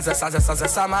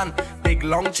zessa, man. Big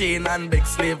long chain and big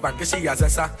slave band. Cause she a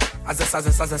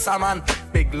zessa, man.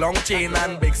 Big long chain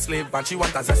and big slave band. She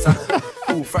want a zessa.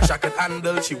 Who fresh I could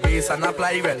handle. She waist and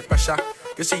apply well pressure.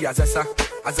 Cause she a zessa,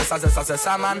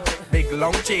 man. Big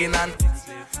long chain and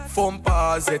foam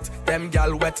paws it. Them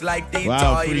gal wet like the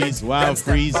Wow, toilet. freeze. Wow, Them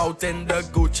step freeze. out in the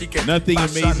Gucci kit. Nothing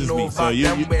Fashion amazes me. Nova, So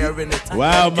them wearing it.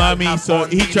 wow, Them gal mommy. have So on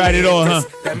he the tried it all, huh?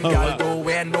 latest. Them Oh, gal wow. don't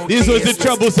wear no This was the cases.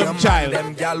 troublesome Them child.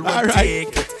 Them gal will All right.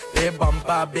 take it. They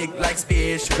bumper big like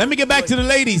spaceship. Let me get back to the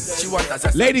ladies.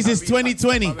 Ladies, it's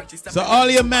 2020. So all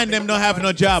your men, them don't have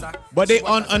no job. But they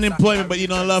on unemployment, but you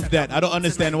don't love that. I don't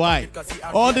understand why.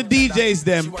 All the DJs,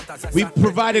 them, we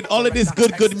provided all of this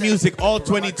good music all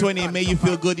 2020 and made you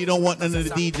feel good. You don't want none of the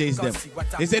DJs, them.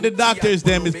 They say the doctors,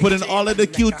 them, is putting all of the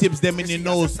Q-tips, them, in your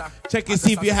nose. Check and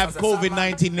see if you have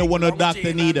COVID-19. You don't want no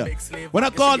doctor neither. When I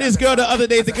called this girl the other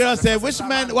day, the girl said, which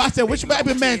man, well, I said, which type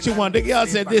of man she want? The girl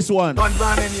said, this one.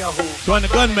 Gunman in your hole. She want a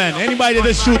gunman. Anybody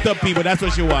that shoot up people, that's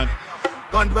what she want.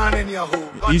 Gunman in your hole.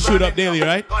 You shoot up daily,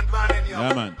 right?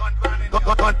 Yeah, man.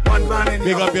 Gunman in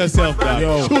Big up yourself, dog.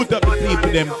 Yo. Shoot up the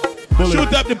people, them.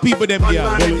 Shoot up the people, them,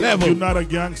 yeah. Level. You're not a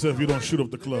gangster if you don't shoot up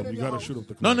the club. You gotta shoot up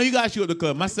the club. No, you gotta shoot up the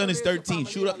club. My son is 13.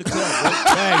 Shoot up the club.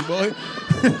 Bang, boy.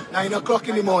 9 o'clock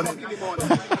in the morning.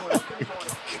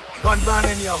 Gunman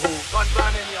in your hole.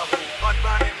 Gunman in your hole.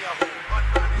 Gunman in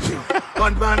your hole.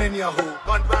 Gunman in your hole.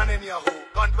 Gunman in your hole.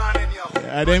 Gunman in your hole.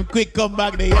 Yeah, them quick come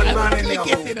back there. Gunman in your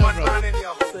hole. Gunman in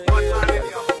your hole. Gunman in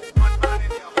your hole.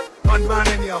 Gunman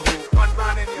in your hole.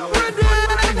 Gunman in your hole.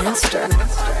 Master.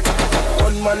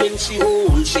 Gunman in she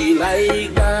hole, she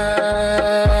like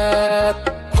that.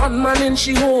 Gunman in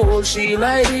she hole, she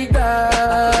like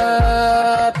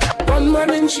that. Gunman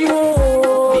in she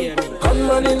hole,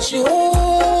 gunman in she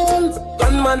hole,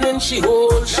 gunman in she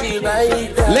hole, she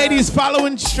like that. Ladies, follow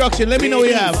instruction. Let me know what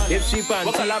you have. If she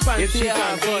panty, if she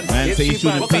have gun, Man, say you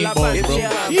shooting paintballs, bro.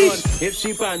 Yeesh. if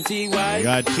she panty white, You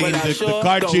gotta change the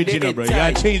cartridge, you know, bro. You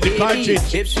gotta change the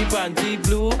cartridge. If she panty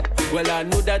blue, well I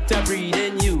know that I'm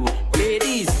breeding you.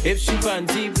 Ladies, if she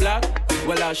panty black,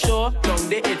 well I sure down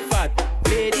they it fat.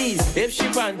 Ladies, if she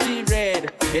panty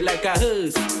red, it like a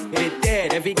hearse, it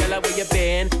dead. Every girl where you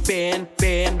bend.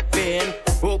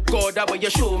 Oh God, that way you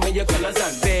show me your colors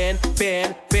and bend.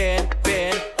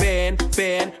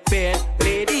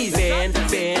 Ladies, bend.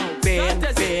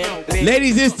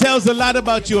 Ladies, this tells a lot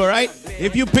about you, all right?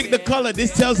 If you pick the color,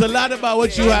 this tells a lot about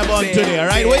what you have on today, all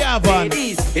right? What you have on?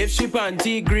 Ladies, if she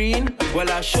panty green, well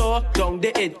I sure down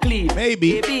the it clean.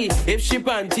 Maybe. Baby, if she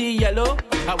panty yellow,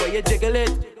 how will you jiggle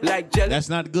it like jelly? That's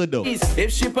not good, though.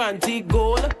 If she panty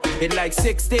gold, it like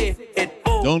 60, it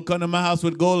old. Don't come to my house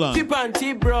with gold on. She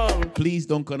panty brown. Please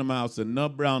don't come to my house with no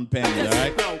brown panties, all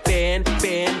right? Bend.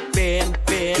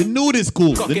 The nude is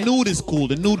cool. The nude is cool.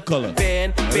 The nude color.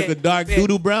 Bend. Like a dark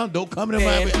doo-doo brown, don't come to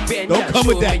my Don't come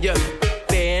with that.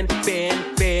 Bend.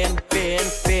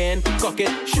 Cock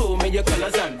it, show me your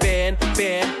colors and bend.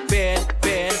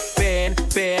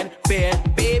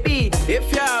 Baby,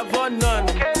 if you have one none,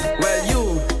 well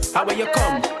you, how will you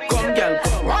come? Come, girl,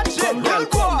 come. Come, girl,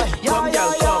 come. Come,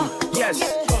 girl, come. Yes.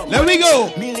 Let me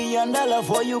go. $1 million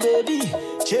for you, baby.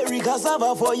 Cherry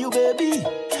cassava for you, baby.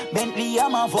 Bentley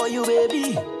Hammer for you,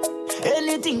 baby.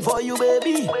 Anything for you,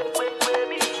 baby.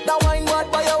 The wine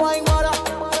god by your wine mother.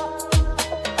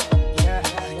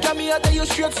 Come here, tell you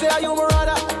straight, say you my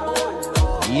brother.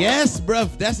 Yes,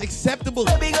 bruv, that's acceptable.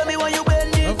 Baby, got me when you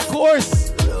bend it. Of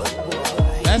course.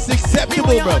 That's acceptable, Me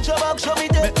when you bro. watch your back, show me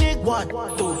technique. 1, 2,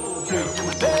 3.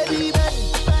 Baby,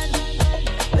 bend.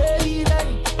 Baby,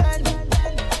 bend.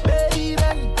 Baby,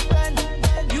 bend.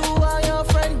 You are your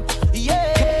friend.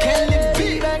 Yeah. Kelly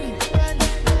B.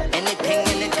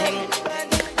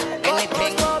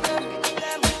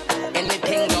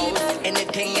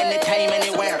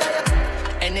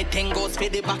 for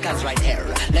the backers right here.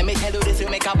 Let me tell you this, you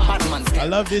make a bad man stare. I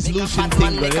love this Make a Lucian bad thing,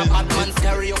 man, but make a bad man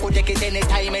stare. You could take it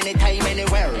anytime,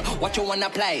 anywhere. What you wanna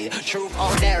play? Truth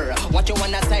or dare? What you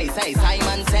wanna say?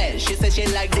 Simon says. She says she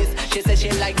like this, she says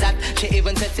she like that. She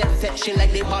even said she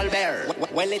like the ball bear.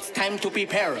 Well, it's time to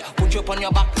prepare. Put you up on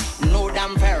your back, no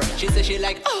damn fair. She says she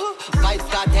like Vibes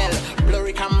Cartel,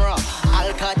 blurry camera,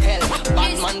 Alcatel,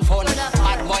 Batman phone,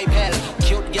 bad boy pal,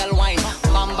 cute girl wine,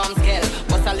 bam bam scale,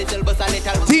 bust a little.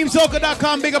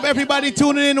 TeamSoca.com, big up everybody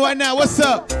tuning in right now. What's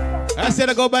up? I said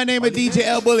I go by name of DJ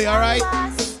L Bully, alright?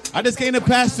 I just came to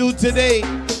pass through today.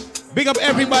 Big up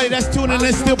everybody that's tuning in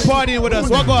and still partying with us.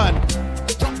 Walk on.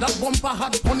 Drop that bumper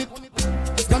hard on it.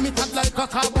 Slam it hard like a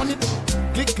car on it.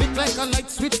 Click like a light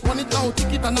switch on it now.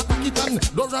 Tick it and attack it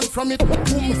and don't run from it.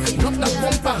 Boom. Drop that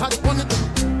bumper hard on it.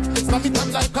 Slam it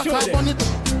hard like a car on it.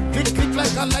 Click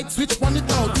like a light switch on it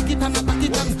now. Tick it and attack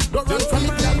it and don't run from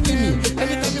it. Like me.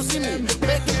 Anytime you see me,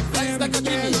 make it flies like a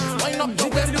genie. Wind up the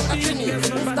waist like a genie.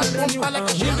 Move that bumper like a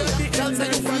shimmy. Girl say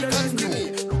you freak and skinny.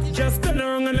 Just turn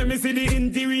around and let me see the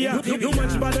interior. You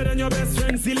much better than your best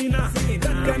friend Selena.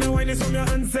 That kind of wine is from your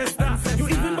ancestor. You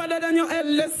even better than your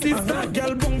LS sister.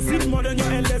 Girl bounce it more than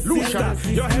your LS sister.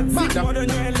 Your head sick more than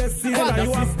your LS sister.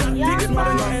 You have static more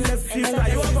than your LS sister.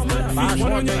 You have a mad feet more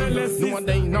than your LS sister. No one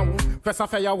day now. First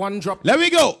of all, one drop. Let me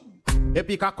go.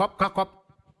 Epic a cup.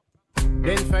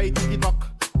 Then fight TikTok.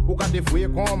 Who got the free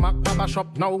come back Baba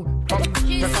shop now? Come.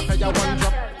 First of all, one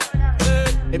drop.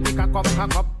 Epic a cup.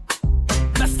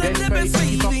 That's not the best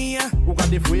baby. Who got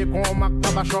the free come back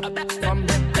Baba shop? Come.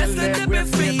 That's not the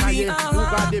best baby. Who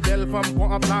got the bell from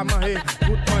Port of Lama? Hey,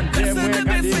 good man. That's not the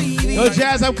best baby. Yo,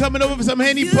 Jazz, I'm coming over for some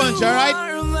Henny Punch, alright?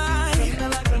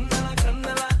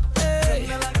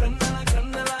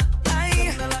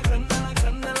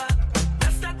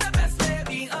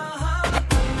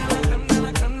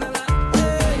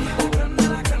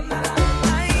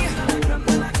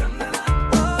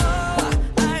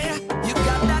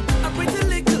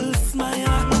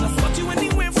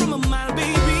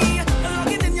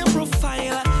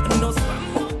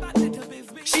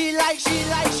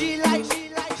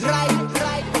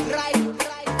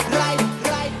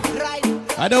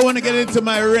 I don't want to get into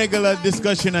my regular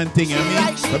discussion and thing, I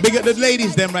mean, but big up the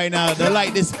ladies them right now. They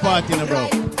like this party, bro.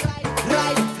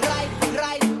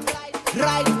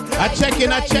 I check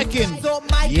in.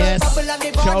 Yes,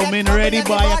 Showman ready,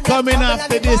 boy. You're coming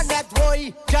after this.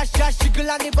 Just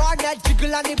jiggle on the bonnet,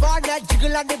 jiggle on the bonnet,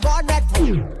 jiggle on the bonnet.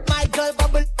 My girl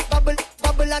bubble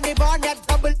on the bonnet,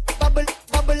 bubble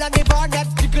on the bonnet.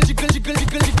 Jiggle.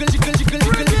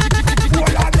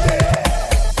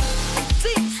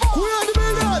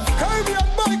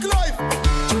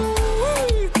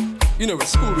 You know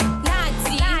it's Scooby.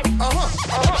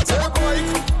 Say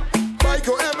bike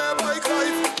your MA bike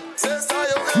life. Say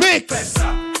style mix.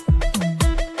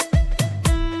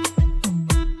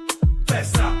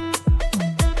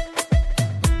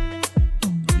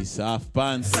 The soft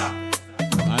pants.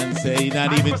 Man say he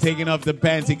not even taking off the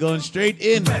pants. He going straight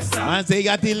in. Man say he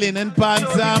got the linen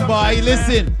pants on, boy.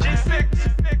 Listen.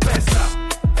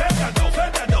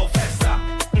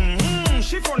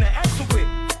 She from the Exoquit.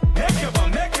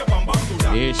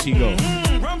 Here she go.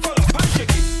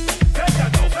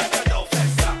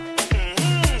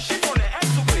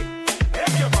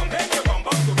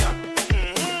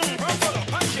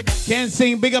 Can't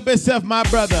sing, big up yourself, my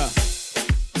brother.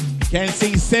 Can't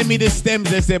sing, send me the stems.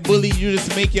 They said, Bully, you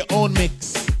just make your own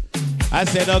mix. I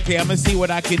said, okay, I'm gonna see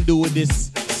what I can do with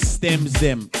this stems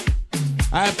them.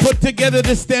 I put together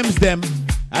the stems them.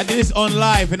 I did this on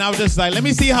live and I was just like, let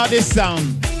me see how this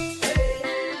sounds.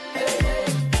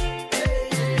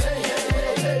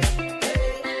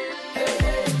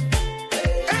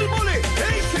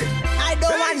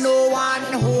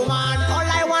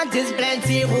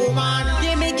 Plenty woman,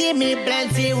 give me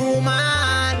plenty woman.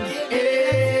 I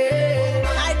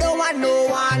don't want no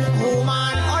one woman.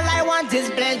 All I want is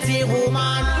plenty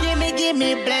woman. Give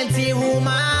me plenty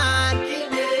woman.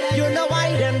 You know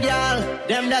why them girl,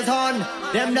 them that's on,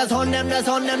 them man, them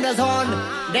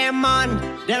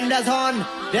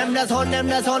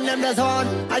that's on.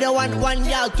 I don't want 1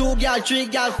 girl, 2 girl, 3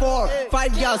 girl, 4,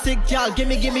 5 girl, 6 girl. Give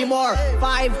me more.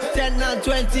 5, 10, and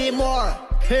 20 more.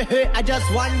 I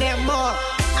just want them more.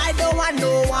 I don't want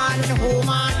no one woman.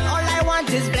 All I want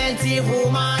is plenty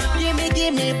woman. Give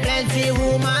me plenty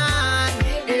woman.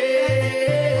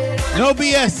 No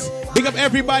BS. Big up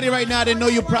everybody right now that know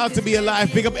you're proud to be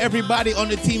alive. Big up everybody on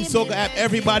the Team Soca app.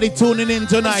 Everybody tuning in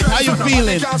tonight. How you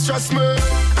feeling?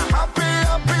 Happy.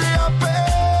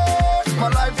 My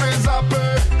life is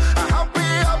happy. Happy.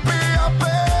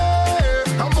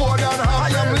 I'm more than happy. I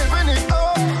am living it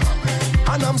up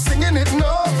and I'm singing it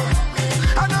now.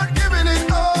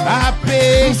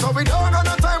 So we don't got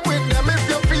no time with them if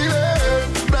you feel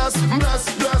it. Bless,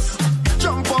 bless, bless.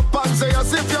 Jump up and say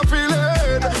yes if you feel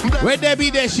it. Bless. Where Debbie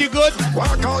there? She good?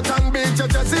 Walk out and beat your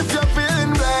chest if you're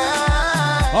feeling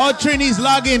blessed. All Trinis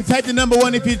log in. Type the number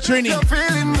 1 if you're Trini.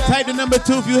 Type the number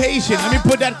 2 if you're Haitian. Let me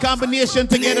put that combination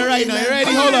together right now. You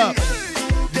ready? Hold up.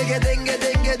 Digga dinga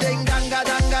dinga ding danga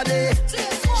danga de.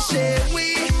 Say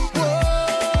we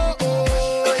whoa,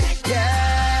 oh,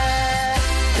 yeah.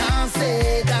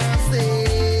 Dansez,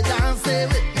 dansez, dansez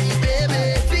with me,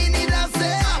 baby. Fini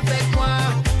danser avec moi.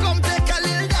 Comme t'es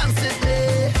Khalil,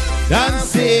 dansez.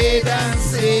 Dansez,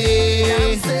 dansez.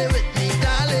 Dansez with me,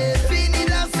 darling. Fini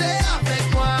danser avec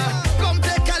moi. Comme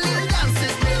t'es Khalil,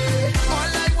 dansez.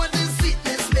 All I want is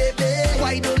sweetness, baby.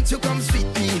 Why don't you come sweet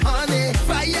me, honey?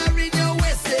 Fire in your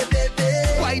waist, baby.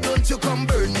 Why don't you come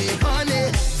burn me,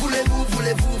 honey? Voulez-vous,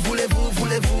 voulez-vous, voulez-vous,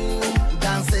 voulez-vous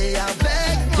danser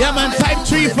avec moi? Yeah, man. Type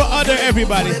 3 for other,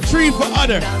 everybody. 3 for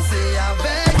other. Danser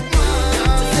avec moi.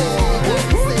 Danser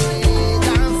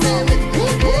with me,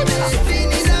 baby.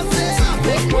 Fini danser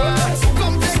avec moi.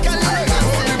 Comme t'es Khalil,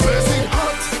 dansez.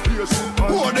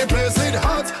 Oh, the place is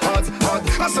hot, hot, hot.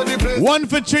 I said the place. 1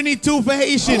 for Trini, 2 for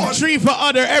Haitian, 3 for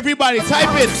other. Everybody,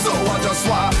 type it. So I just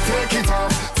want take it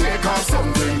off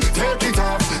something, take it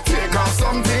off, take off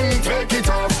something, take it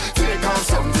off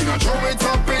something, and throw it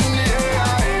up in the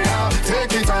air.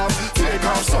 Take it off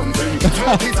something, take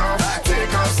it off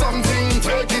something,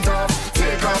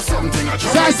 take off something, and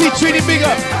throw Sassy it up Trini, in big the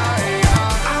up. air.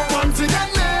 I want to get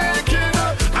naked,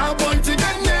 I want to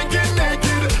get naked,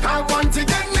 naked, I want to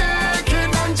get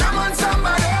naked and jam on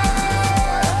somebody.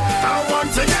 I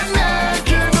want to get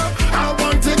naked, I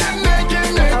want to get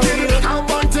naked, naked, I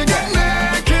want to get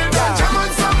naked and jam on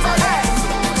somebody.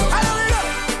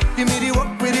 Give me the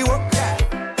work, with the work, yeah.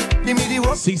 Give me the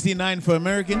work. 69 for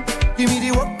American. Give me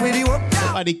the work, with the work, yeah.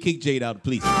 Somebody kick Jade out,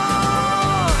 please.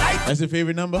 That's your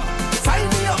favorite number? Sign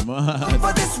me up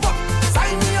for this work.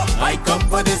 Sign me up. I come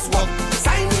for this work.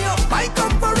 Sign me up. I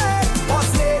come for it.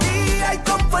 Boss lady, I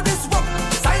come for this work.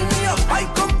 Sign me up. I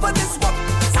come for this work.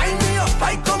 Sign me up.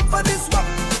 I come for this work.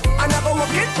 I never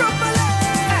work it properly.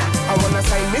 I wanna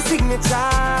sign my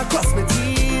signature, cross my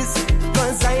T's,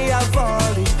 cause I have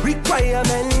all the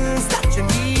requirements that you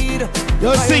need.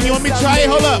 Yo, sing, you want me to try it?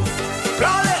 Hold up.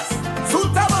 Flawless,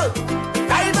 suitable,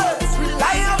 diverse,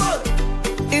 reliable.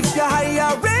 If you're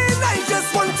hiring, I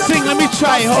just want to Sing, let me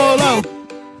try it. Hold on.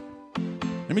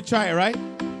 Let me try it, right?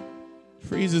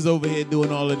 Freeze's over here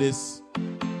doing all of this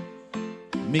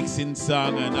mixing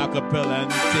song and acapella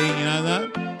and thing, you know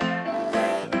that?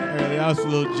 Early, I was a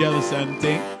little jealous and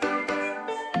thing.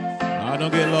 Oh,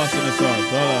 don't get lost in the sauce.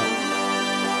 Hold up.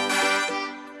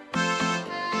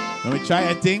 Let me try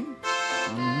a thing.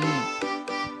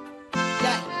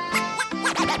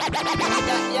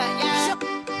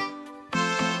 I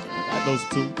got those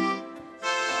two.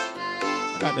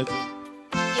 I got that two.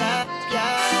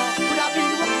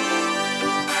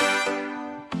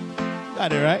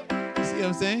 Got it, right? You see what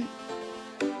I'm saying?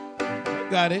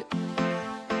 Got it.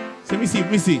 So let me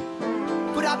see.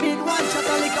 Could have been one shot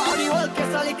of liquor on the whole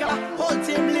case of liquor. Whole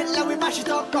team lit, like we mash it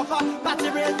up proper. Party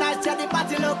real nice, yeah, the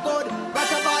party look good.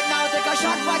 Right about now, take a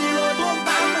shot for the road. Boom,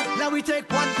 bam. Now we take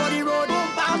one for the road.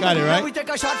 Boom, bam. Got it, right? Now we take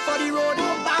a shot for the road.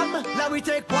 Boom, bam. Now we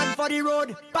take one for the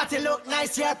road. Party look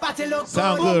nice, yeah, party look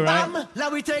Sound good. good, Boom, right? bam. Now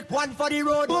we take one for the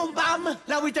road. Boom, bam.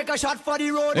 Now we take a shot for the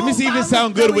road. Let me see if it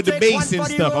sound good with the bass and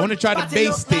stuff. I want to try the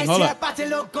bass thing. Hold up. Party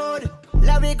look good.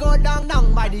 Let me go down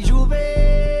by the Juve.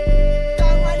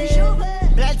 Down by the Juve.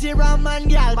 Plenty rum and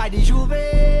gal by the Juve.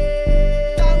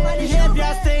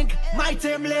 Behavior stink, my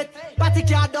team lit. Party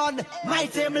car done, my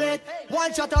team lit.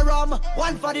 One shot of rum,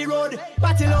 one for the road.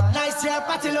 Party look nice, yeah,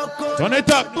 party look good. Turn it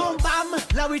up. Boom bam,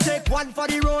 now we take one for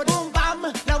the road. Boom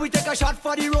bam, now we take a shot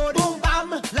for the road. Boom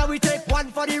bam, now we take one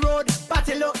for the road.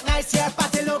 Party look nice, yeah,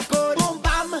 party look good. Boom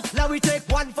bam, now we take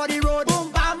one for the road.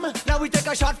 Boom bam, now we take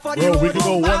a shot for the road. Bro, we can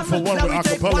go Boom, one bam, for one now with we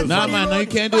take acapellas. one Nah, for the man, no, you road.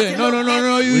 can't do it.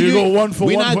 No. We go one for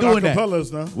We one not with doing that.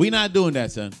 acapellas now. We not doing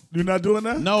that, son. You're not doing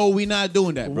that? No, we not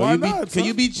doing that, bro. Why You be, not, Cause son?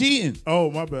 you be cheating.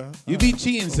 Oh, my bad. You be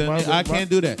cheating, son. my bad, I can't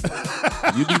do that.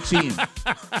 You be cheating.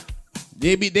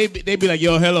 They be like,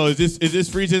 yo, hello, is this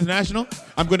Freeze International?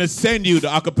 I'm gonna send you the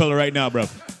acapella right now, bro.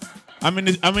 I'm in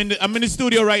the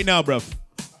studio right now, bro.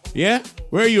 Yeah?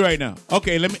 Where are you right now?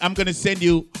 Okay, I'm gonna send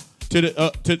you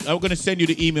I'm gonna send you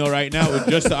the email right now with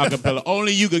just the acapella.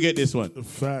 Only you could get this one.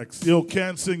 Facts. Yo,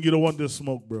 can't sing, you don't want this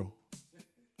smoke, bro.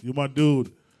 You my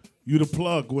dude. You the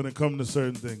plug when it comes to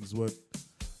certain things, but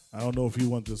I don't know if you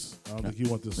want this. I don't think you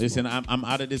want this. Listen, smoke. I'm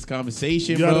out of this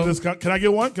conversation, You bro. out of this can I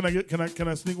get one? Can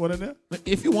I sneak one in there?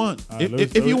 If you want. All right,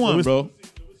 if you want, bro.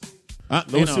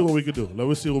 Let's see what we could do.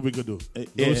 Let's see what we could do.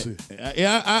 Let's see.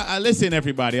 I listen,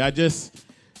 everybody.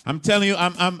 I'm telling you,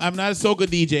 I'm not a soca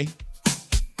DJ.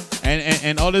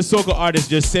 And all the soca artists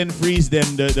just send Freeze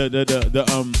them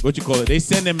the what you call it? They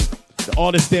send them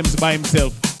all the stems by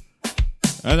himself.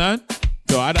 And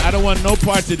so I don't want no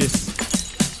parts of this.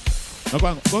 No,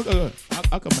 go.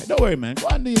 I'll come back. Don't worry, man. Go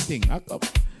on, do your thing. I'll come.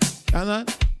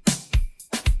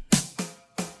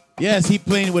 Yes, he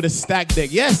playing with a stack deck.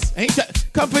 Yes,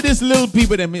 come for this little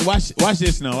people. That watch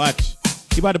this now. Watch.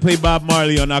 He about to play Bob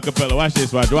Marley on acapella. Watch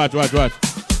this. Watch.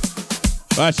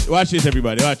 Watch this,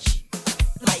 everybody. Watch.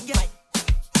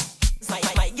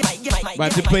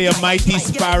 About to play a Mighty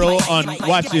Sparrow on.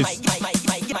 Watch this.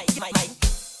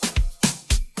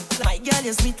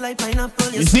 You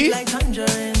see?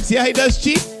 See how he does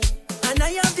cheat? And I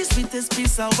have the sweetest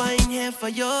piece of wine here for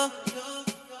you.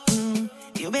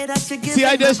 The way that you give see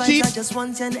how he does cheat? I just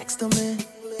want you next to me.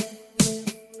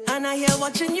 And I hear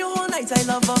watching you all night. I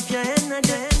love off your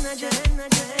energy.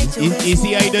 You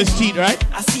see how he does cheat, right?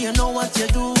 I see you know what you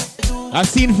do. I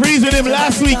seen Freeze with him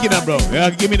last week, bro. Yeah,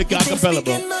 give me the acapella,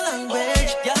 bro.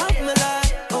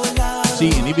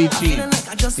 Cheating, he be cheating.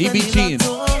 He be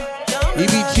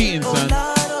cheating, son.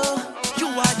 You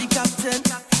are the captain.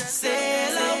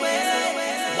 Sail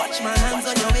away. Watch my hands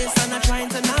on your waist and I'm trying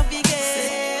to navigate.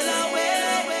 Sail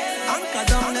away. Anchor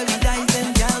down the dice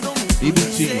and girl don't move. He be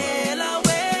cheating.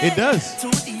 It does. To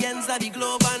the ends of the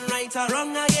globe and right or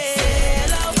wrong again.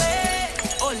 Sail away.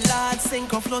 Oh Lord,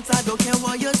 sink or float, I don't care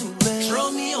what you do, man. Throw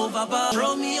me overboard,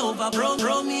 throw me overboard,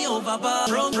 throw me overboard,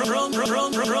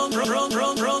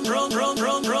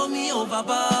 throw me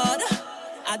overboard.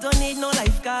 I don't need no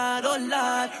lifeguard, oh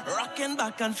Lord. Rocking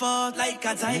back and forth like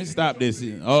a tight. Let me stop this.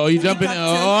 Oh, you jumping in? Oh,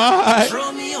 all right.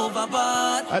 Throw me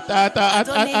overboard. I thought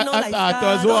it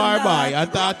was war, boy. I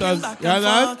thought it was, you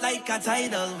know? Like a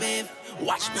tidal wave.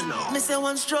 Watch me now. Me say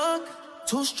one stroke,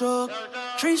 two stroke,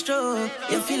 three stroke.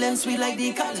 You're feeling sweet like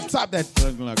the college. Stop that.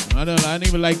 I don't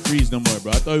even like Freeze no more,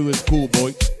 bro. I thought he was cool,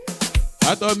 boy.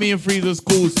 I thought me and Freeze was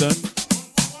cool, son.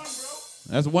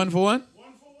 That's 1 for 1? 1 for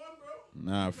 1,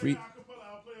 bro. Nah, Freeze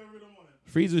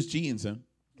was cheating, son.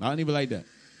 I don't even like that.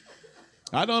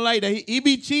 I don't like that. He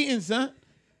be cheating, son.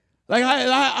 Like,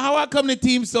 how I come to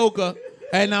Team Soca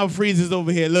and now Freeze is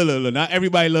over here. Look. Now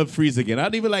everybody love Freeze again. I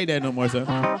don't even like that no more, son.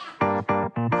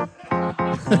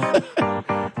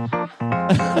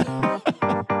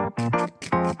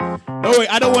 Don't worry,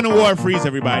 I don't want to war Freeze,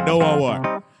 everybody. Don't want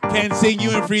war. Can't sing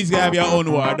you and Freeze can have your own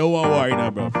war. I don't want war, you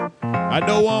know, bro. I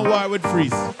don't want war with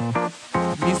Freeze.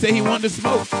 He said he wanted to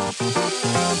smoke.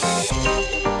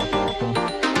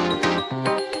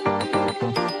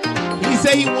 He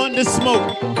said he wanted to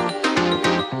smoke.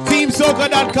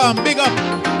 TeamSoca.com, big up.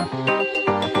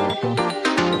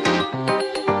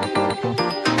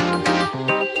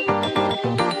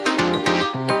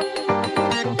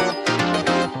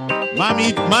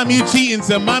 Mommy, you cheating,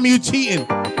 son. Mommy, you cheating.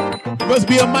 You must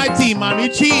be on my team, mommy. You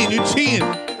cheating.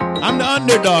 I'm the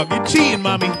underdog. You cheating,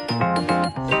 mommy.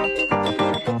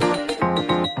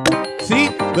 See?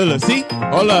 Lila, see?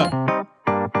 Hold up.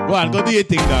 Go on, go do your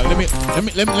thing, dog. Let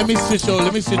me switch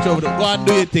over. Go on,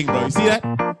 do your thing, bro. You see that?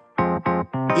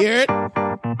 Hear it?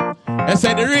 That's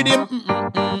like the rhythm.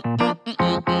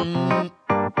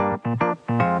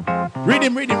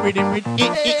 Rhythm.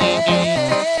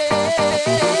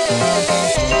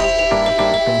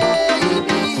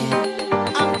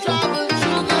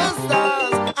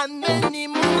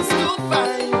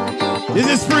 This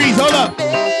is Freeze, hold up.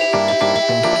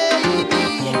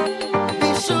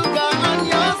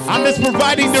 I'm just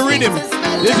providing the rhythm.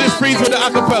 This is Freeze with the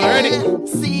acapella, ready?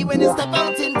 See when you step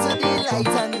out into the light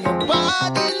and your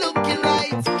body looking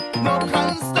right. No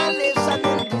constellation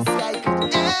in the sky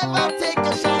could ever take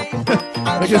a shine.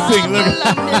 Look at sing, look.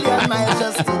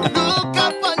 Just to look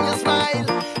up on your smile.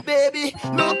 Baby,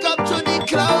 look up to the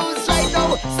clouds right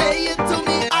now. Say it to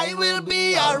me, I will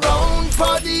be around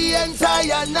for the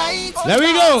entire night. There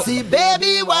we go. See,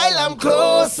 baby, while I'm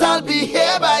close, I'll be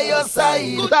here by your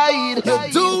side. You're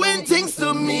doing things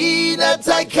to me that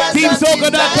I can't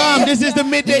TeamSoca.com. This is the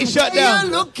Midday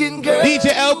Shutdown.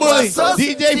 DJ L Bully,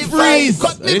 DJ Freeze.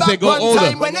 They say go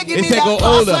older. They say go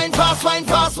older. Fast wine.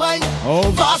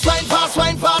 Oh. Fast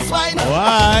wine.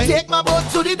 Why? Take my boat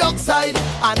to the dockside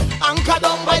and anchor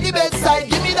down by the bedside.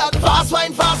 Give me that fast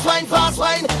wine. Fast wine,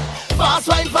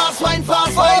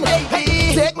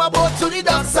 baby. Take my boat to the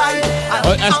dockside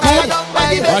and anchor down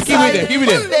by the bedside. Keep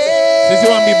it there. Since you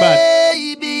want to be bad.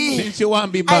 Since you want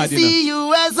to be bad, I see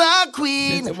you as a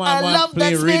queen. I love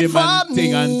that play for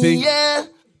me. Yeah.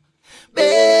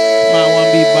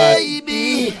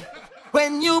 Baby,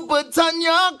 when you put on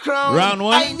your crown, down. Round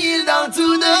one. I kneel down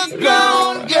to the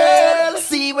ground, girl.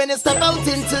 See when you step out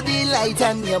into the light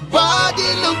and your body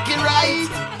looking right.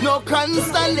 No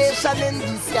constellation in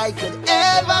the sky could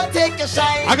ever take a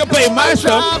shine. I can play my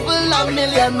stuff. Travel a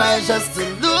million miles just to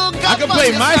look up. I can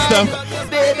play my stuff.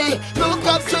 Baby, look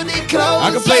up to the clouds.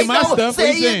 I can play right my now. stuff. What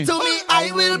Say you saying? it to me,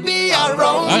 I will be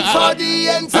around for the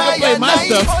entire I can play my night.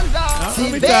 stuff. See,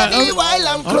 Don't be baby, while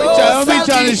I'm close, don't be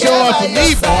trying to show off to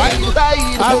me, boy.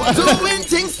 Doing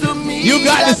things to me. You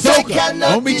got the that I soca. cannot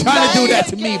Don't be trying to do deny. that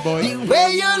to me, boy. The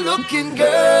way you're looking,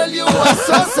 girl, you are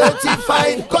so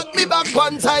certified. Cut me back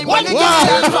one time. When you give me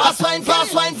that fast wine,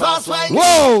 fast wine, fast wine.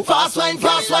 Whoa. Fast wine,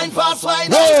 fast wine, fast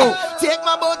wine. Whoa. Take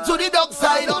my boat to the dock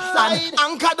side and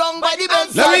anchor down by the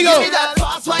bedside. Let me go. Give me that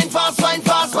fast wine, fast wine,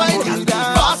 fast wine.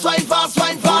 Fast wine, fast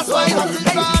wine, fast wine.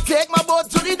 Take my boat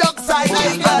to the dock side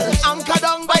and anchor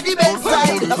down by the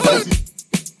bedside.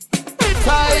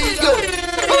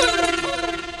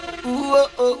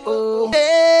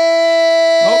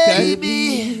 Okay.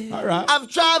 Baby, all right. I've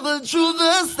traveled through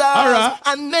the stars All right.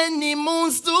 and many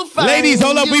moons to find Ladies,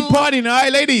 hold up, you. we partying, all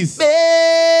right, ladies? Baby,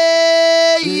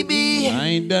 I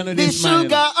ain't done with the this, man.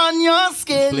 sugar on your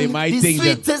skin, Play my the thing,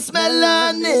 then. sweetest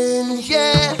melanin,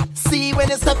 yeah. See when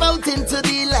you step out into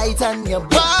the light and your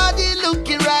body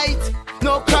looking right.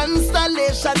 No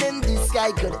constellation in the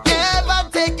sky could ever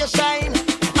take a shine.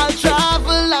 I'll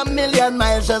travel a million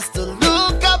miles just to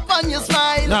look up on your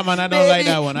smile. Nah, man, I don't like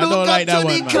that one. I don't like that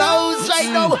one, Look up to the man. clouds right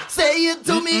now. Say it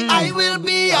to me, I will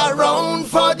be around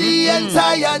for the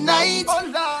entire night.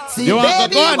 See, You want to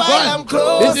baby, go on, go while on. I'm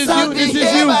close, This is I'll you, be this is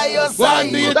here you. by your Go on,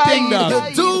 do your thing, dog.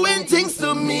 You're doing things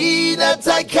to me that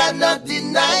I cannot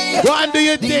deny. Go on, do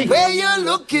your The thing. way you're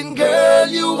looking, girl,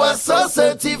 you are so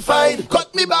certified.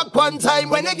 Cut me back one time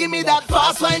when you give me that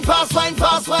fast wine, fast wine,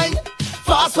 fast wine.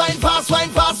 Fast wine, fast wine,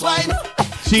 fast wine.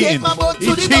 Cheating. Take my boat to He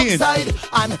the cheating. dockside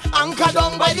and anchor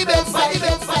down by the bedside.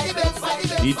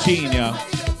 He cheating, y'all.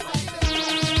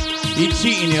 He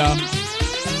cheating, y'all.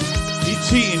 He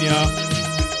cheating, y'all.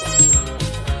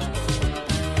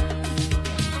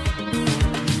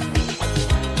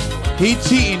 He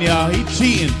cheating, y'all. He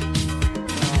cheating.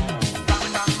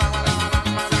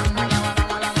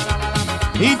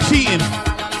 He cheating.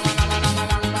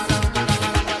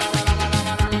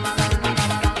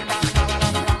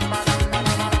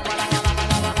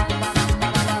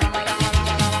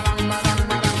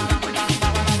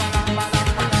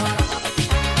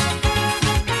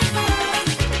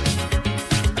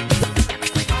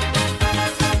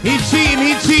 He cheating,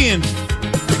 he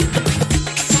cheating.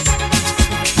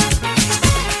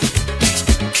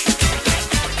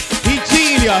 He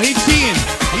cheating, y'all. He cheating.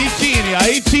 He cheating, y'all.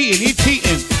 He cheating. He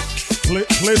cheating.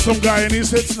 Play some guy in his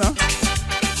hits now.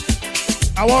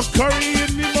 I want curry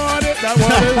in the morning. That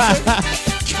one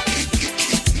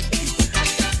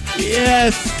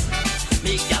Yes.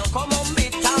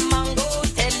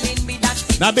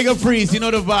 Now big up Freeze, you know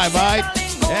the vibe, alright?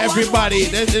 Everybody,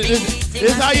 this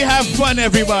is how you have fun,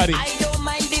 everybody.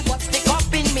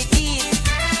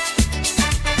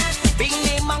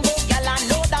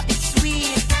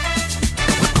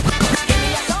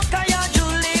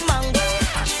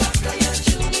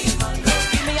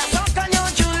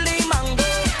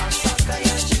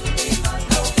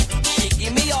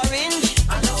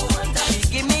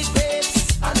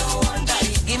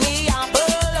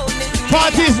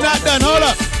 Party's not done, hold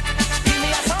up.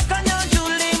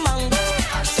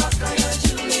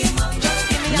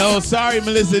 No, sorry,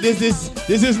 Melissa.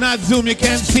 This is not Zoom. You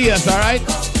can't see us, all right?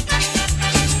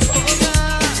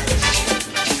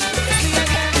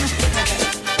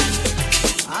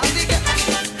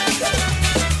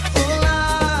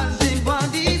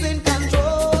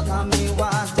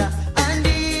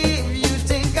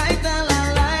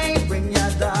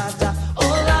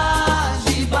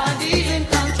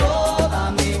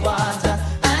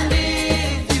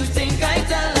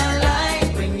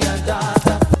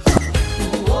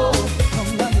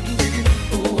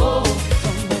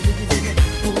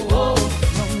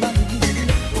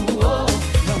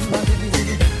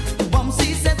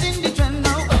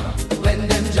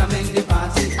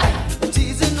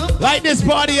 Like this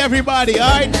party, everybody, all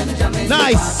right?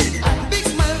 Nice.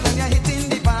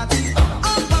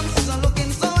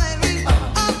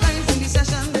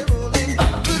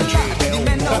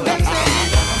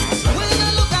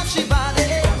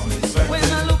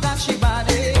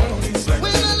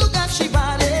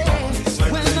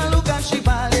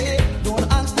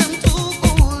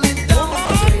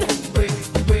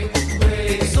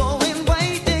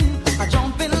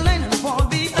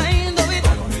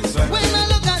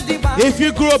 If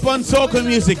you grew up on soca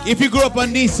music, if you grew up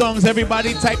on these songs,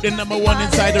 everybody type the number one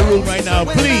inside the room right now,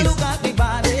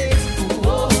 please.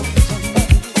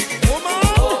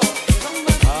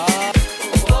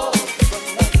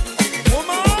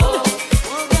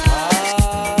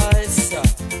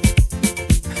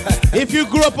 If you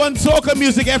grew up on soca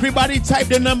music, everybody type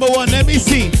the number 1. Let me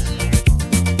see.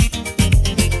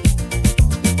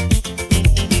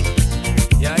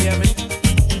 Yeah, yeah, man.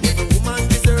 Every woman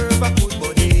deserve a good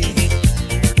body.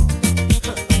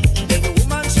 Every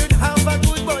woman should have a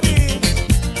good body.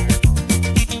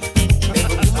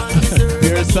 Every woman deserve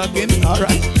You're sucking. All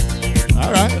right.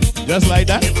 All right. Just like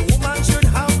that. Every woman should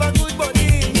have a good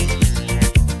body.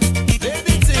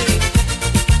 Baby, too.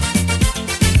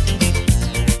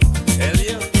 Hell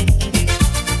yeah.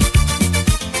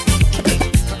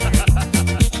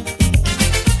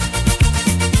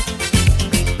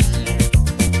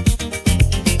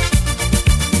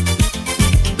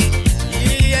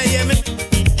 Yeah, yeah, man.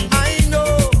 I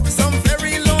know some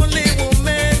very lonely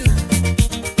women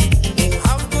who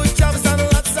have good jobs and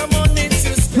lots of money to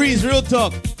spend. Freeze, real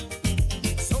talk.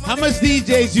 How much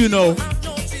DJs you know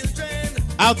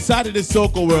outside of the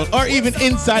soca world, or even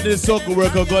inside of the soca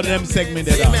world, could go to them segment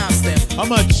that out? How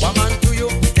much? Woman to you,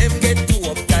 them get too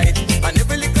uptight. And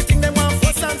every little thing them want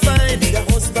fuss and fight. The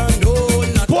husband, no,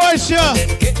 not Portia,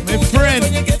 my friend.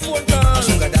 when you get phone call.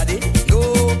 Sugar daddy, no,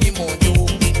 him won't do.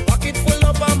 Pocket full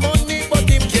up of money, but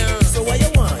him can't. So what you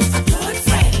want? A good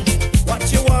friend.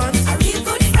 What you want? A real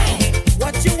good friend.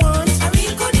 What you want? A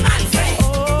real good man friend.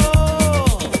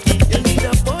 Oh, you need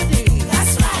a body.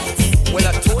 That's right. Well,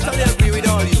 I totally agree with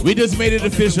all you. We just made it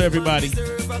official, everybody.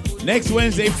 Next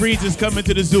Wednesday, Freeze is coming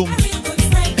to the Zoom.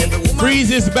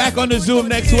 Freeze is back on the Zoom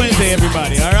next Wednesday,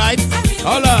 everybody. All right?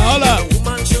 Hold up, hold up. Every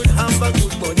woman should have a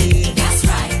good body. That's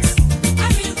right. A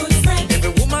real good friend.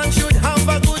 Every woman should have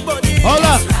a good body. Hold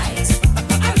up.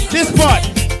 This part.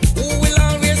 Who will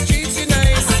always treat you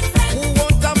nice? Who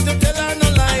won't have to tell her no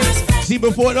lies? See,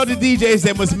 before all the DJs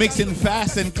that was mixing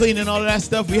fast and clean and all of that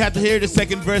stuff, we had to hear the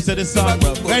second verse of the song,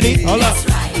 bro. Ready? Hold up.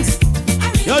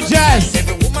 Yo, Jazz.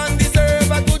 Every woman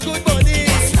deserve a good body.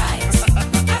 That's right.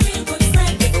 A real good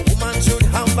friend. Every woman should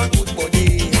have a good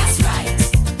body. That's right.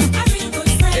 A real good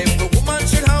friend. Every woman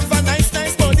should have a nice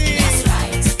body. That's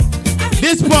right.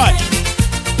 This part.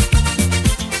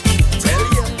 Tell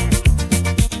you.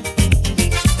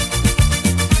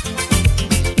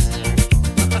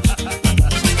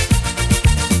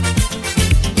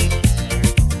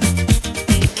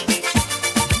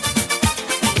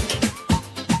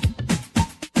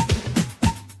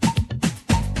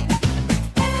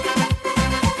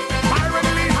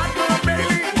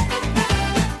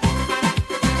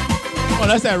 Oh,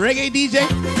 that's that reggae DJ?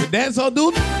 The dancehall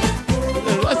dude?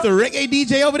 That's the reggae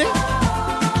DJ over there?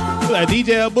 That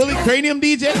DJ Bully, Cranium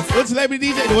DJ? What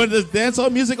celebrity DJ? The one that does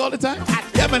dancehall music all the time?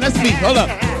 Yeah, man, that's me. Hold up.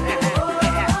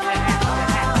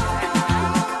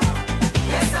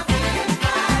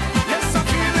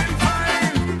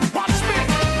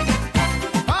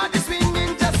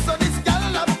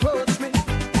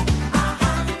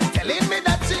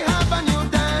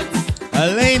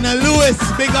 Elena Lewis,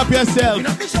 big up yourself.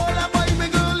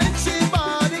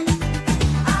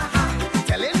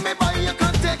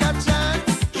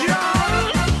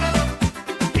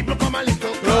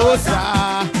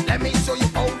 Let me show you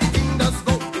how the thing does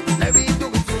go. Let me do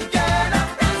it together.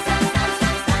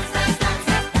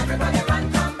 Everybody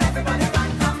run, come,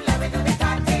 let me do the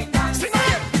party dance. Sing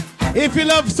again. If you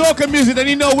love soca music, then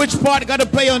you know which part got to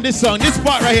play on this song. This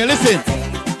part right here, listen.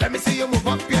 Let me see you move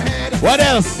up your head. What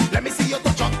else? Let me see you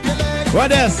touch up your leg.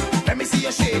 What else? Let me see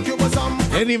you shake your bosom.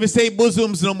 They didn't even say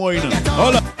bosoms no more, you know.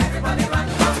 Hold up.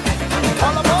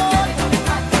 All aboard.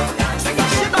 Sing a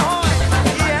shit ahoy.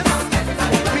 Yes.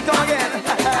 We come again.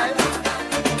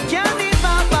 Can't live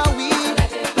off a weed.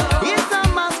 It's a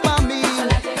must for me.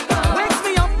 Wakes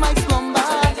me up my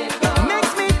slumber.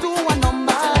 Makes me do a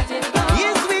number.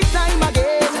 Yes, we time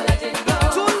again.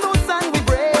 Too loose and we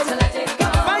break.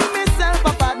 Find myself a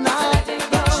partner.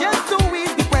 Just to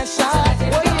ease the pressure.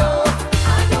 Oh, yo.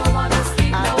 I don't wanna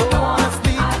sleep. I don't wanna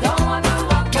sleep. I don't wanna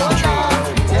walk. Oh, Lord.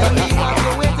 Tell me what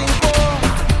you're waiting for.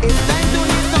 It's time to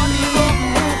hit on the road.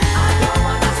 I don't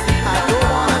wanna sleep. I don't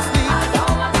wanna sleep. I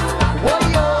don't wanna walk. Oh,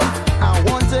 yo. I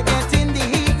want to get in the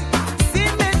heat. See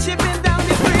me chipping down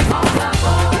the street. All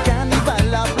aboard.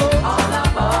 Carnival approach. All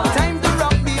aboard. Time to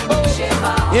rock the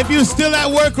boat. If you still at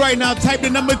work right now, type the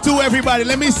number 2, everybody.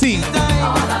 Let me see.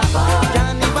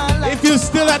 If you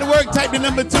still at work, type the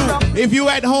number 2. If you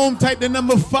at home, type the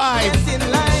number 5.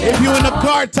 If you in the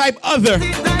car, type other.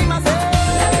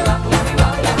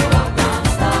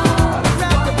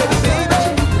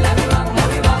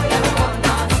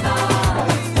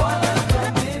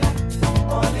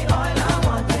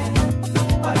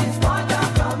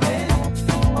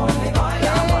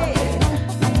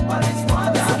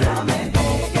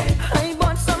 I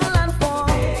bought some land for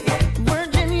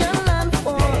Virginia land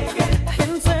for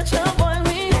in search of oil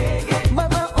me.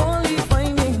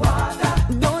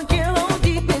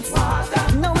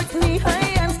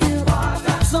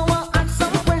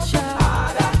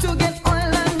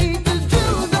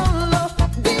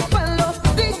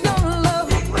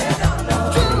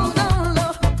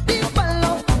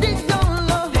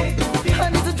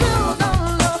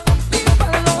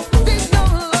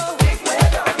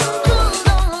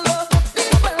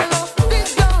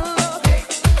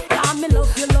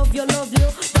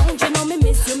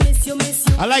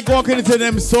 I like walking into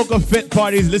them soca fit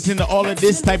parties, listening to all of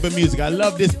this type of music. I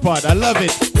love this part. I love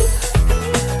it.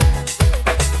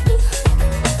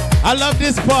 I love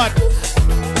this part.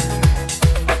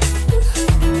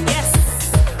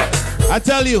 Yes. I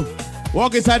tell you,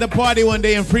 walk inside the party one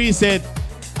day and Free said,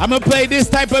 I'm going to play this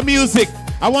type of music.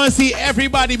 I want to see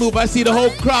everybody move. I see the whole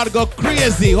crowd go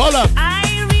crazy. Hold up.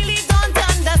 I really don't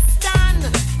understand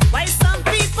why some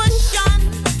people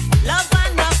shun love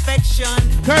and affection.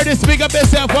 Curtis, speak up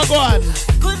yourself. What go on?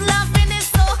 Good loving is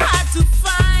so hard to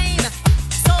find.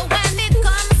 So when it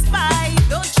comes by,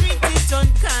 don't treat it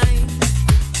unkind.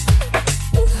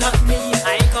 Not me,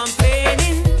 I ain't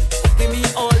complaining. Give me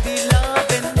all the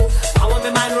loving. I want me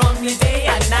man run me day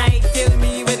and night. Kill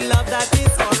me with love that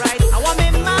is alright. I want me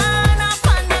man up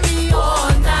under me all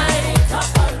night. Up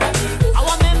under me. I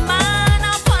want me man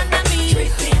up under me.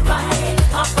 Treat me right.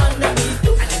 Up under me.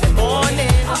 And in the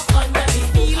morning, up under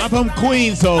me. I'm from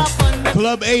Queens, so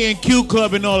Club A and Q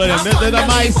Club and all of them. That's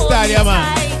my style, yeah,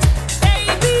 man.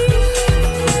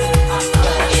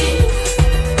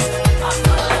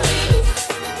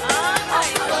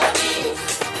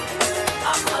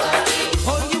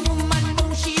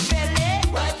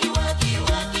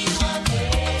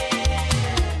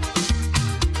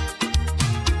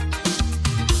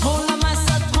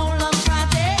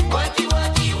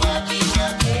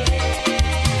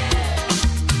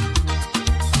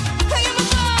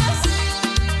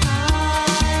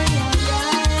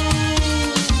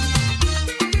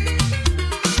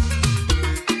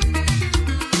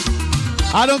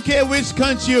 I don't care which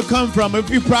country you come from. If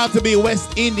you're proud to be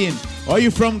West Indian or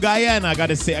you from Guyana, I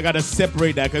gotta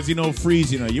separate that because you know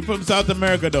Freeze, you know. You're from South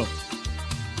America though.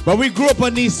 But we grew up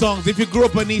on these songs. If you grew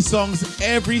up on these songs,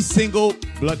 every single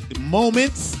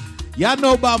Moments. Y'all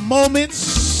know about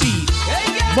Moments? Shit.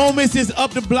 Moments is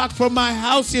up the block from my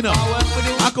house, you know.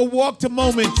 I could walk to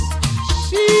Moments.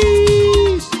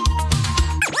 Sheesh.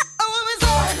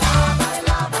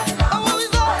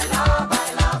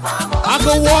 I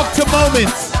can walk to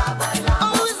Moments.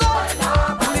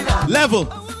 Level.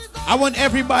 I want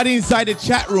everybody inside the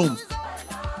chat room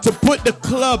to put the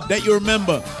club that you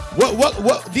remember.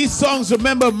 What these songs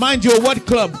remind you of what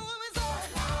club?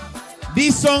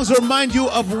 These songs remind you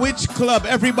of which club?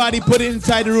 Everybody put it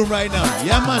inside the room right now.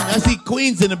 Yeah, man. I see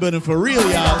Queens in the building for real,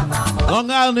 y'all.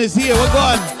 Long Island is here. We're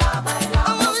going.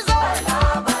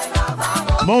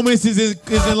 Moments is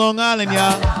in Long Island,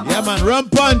 y'all. Yeah, man. Rum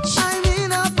Punch.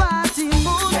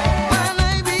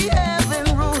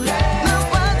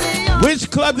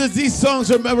 Which club does these songs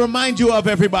remind you of,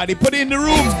 everybody? Put it in the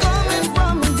room.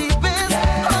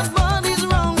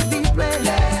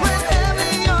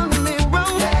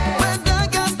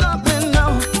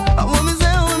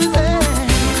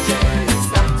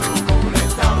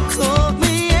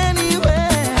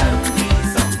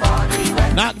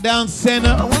 Knockdown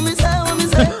Center.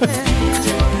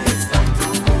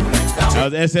 That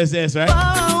was SSS, right?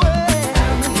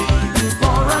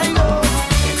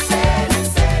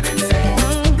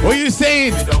 What you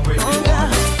saying?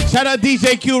 Shout out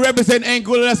DJ Q, represent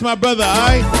Anguilla. That's my brother,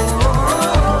 alright?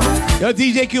 Yo,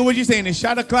 DJ Q, what you saying? Is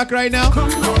shot o'clock right now?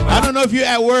 I don't know if you're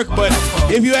at work, but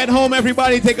if you're at home,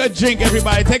 everybody take a drink.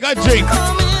 Everybody take a drink.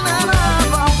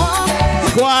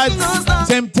 Squads,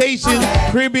 Temptation,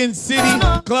 Caribbean City,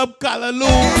 Club Callaloo.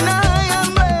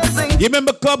 You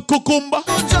remember Club Cucumba?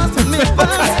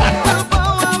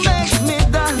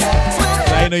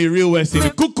 I know you're real West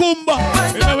Indian. Cucumba.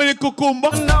 Remember the Cucumba?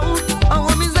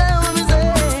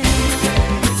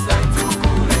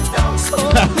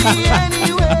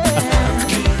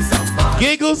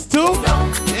 Giggles too?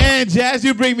 And Jazz,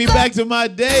 you bring me back to my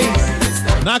days.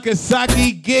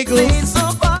 Nagasaki, Giggles,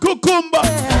 Cucumba.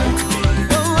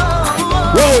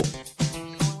 Whoa.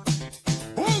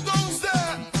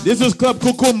 This was Club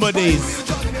Cucumba days.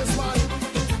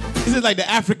 This is like the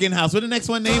African house. What's the next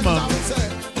one name?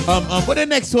 What the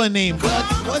next one name?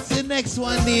 What's the next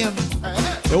one name?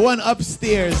 The one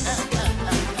upstairs.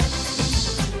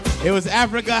 It was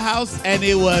Africa House, and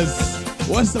it was,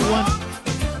 what's the one?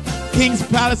 King's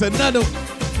Palace, another.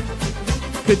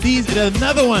 Cadiz,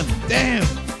 another one. Damn.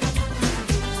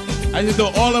 I just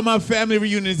know all of my family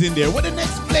reunions in there. What the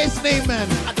next place name, man?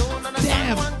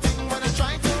 Damn.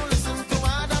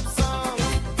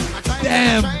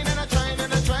 Damn.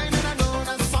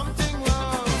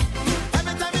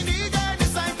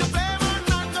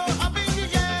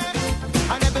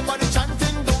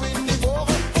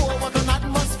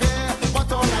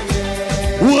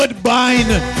 Woodbine.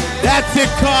 That's it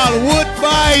called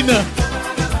Woodbine.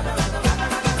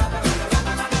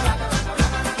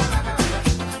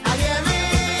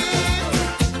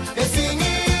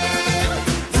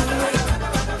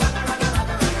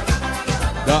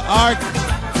 The Ark.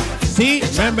 See,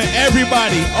 remember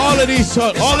everybody, all of these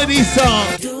songs. Do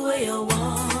what you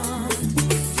want.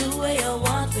 Do what you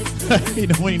want with me. You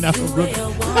know when you're not from Do what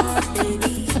Brooklyn. you want,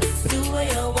 baby. Do what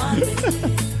you want with me.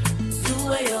 Do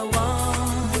what you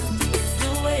want. Do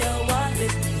what you want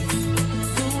with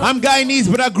me. I'm Guyanese,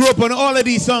 but I grew up on all of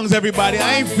these songs, everybody.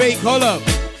 I ain't fake. Hold up.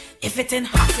 If it ain't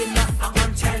hot enough, I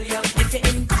won't tell you. If it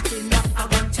ain't hot enough, I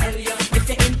won't tell you. If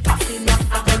it ain't tough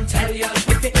enough, I won't tell you.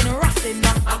 If it ain't rough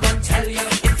enough, I won't tell you.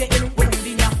 If it ain't wound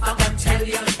enough, I won't tell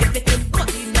you. If it ain't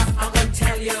good enough, I won't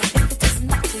tell you. If it is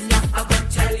not enough, I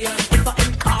won't tell you. If I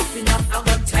ain't cough enough, I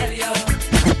won't tell you.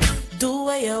 Do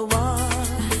what you want.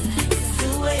 Do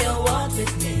what you want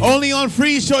with me. Only on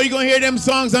Free Show you gonna hear them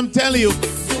songs. I'm telling you.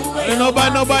 I don't know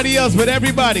about nobody else, but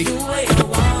everybody. Do what you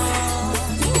want.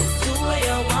 Do what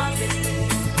you want with me.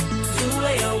 Do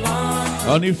what you want.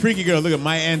 Only freaky girl, look at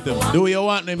my anthem. Do what you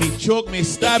want to me, choke me,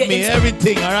 stab me,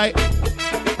 everything, all right?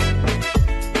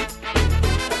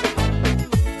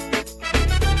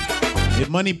 If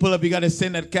money pull up, you gotta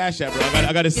send that cash app, bro.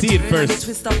 I gotta see it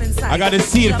first. I gotta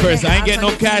see it first. I ain't getting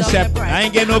no cash app. I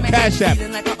ain't getting no cash app.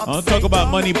 I don't talk about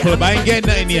money pull up. I ain't getting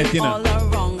nothing yet, you know.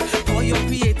 Pour your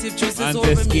creative juices And over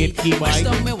the me. skate key, Push boy.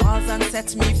 down my walls and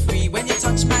set me free. When you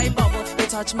touch my bubble, you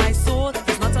touch my soul.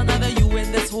 There's not another you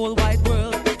in this whole wide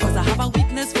world. Cause I have a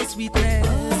weakness for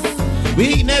sweetness.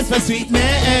 Weakness for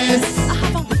sweetness. I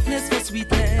have a weakness for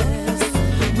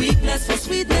sweetness. Weakness for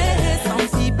sweetness. Some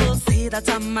people say that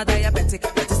I'm a diabetic,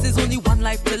 but this is only one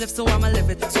life to live, so I'ma live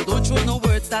it. So don't throw no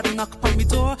words that knock on me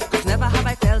door, cause never have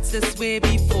I felt this way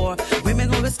before.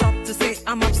 Women always stop to say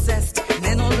I'm obsessed.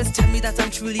 Men always tell me that I'm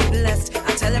truly blessed.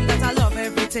 I tell them that I love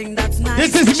everything that's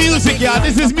nice. This is music, y'all.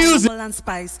 This is music. And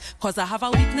spice, cause I have a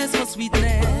weakness for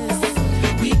sweetness.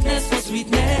 Weakness for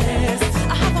sweetness.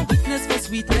 I have a weakness for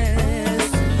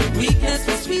sweetness. Weakness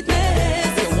for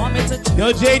sweetness. You want me to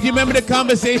Yo, Jay, do you remember the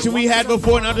conversation we had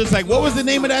before? And I was like, what was the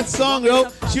name of that song, yo?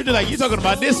 She was like, you talking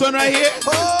about this one right here?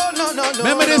 Oh, no, no, no.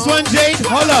 Remember this one, Jay?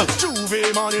 Hold up.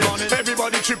 Juve money,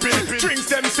 everybody tripping, drinks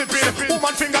them sipping,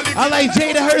 woman finger licking. I like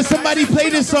Jay to heard somebody play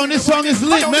this song. This song is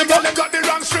lit, remember? Them got the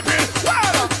wrong stripping.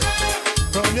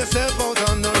 From yourself out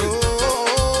on the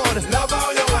road, love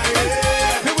how you whine.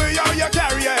 The way how you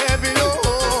carry a heavy load.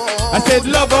 I said,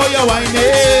 love how you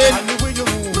whining. And the way you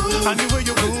move, and the way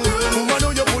you move. Woman,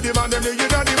 know you put him on them, you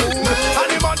don't move. And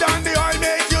the mother and the oil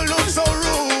make you look so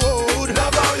rude.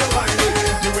 Love how you whine.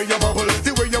 The way you bubble,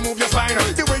 the way you move your spine,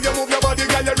 the way you move your body,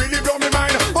 girl, you really blow me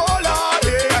mind. Oh Lord,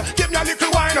 yeah, give me a little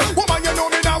wine. Woman, you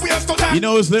know me now, we are still time. You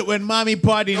know it's lit when mommy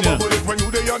party now.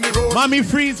 Mommy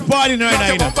Freeze party right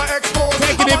now, you know.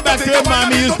 Taking it back to when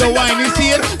mommy used to wine. You see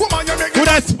it? With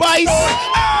that spice.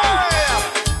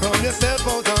 From yourself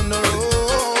out on the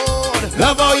road.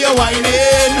 Love how you whining.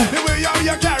 The way how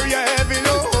you carry a heavy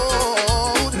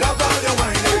load. Love how you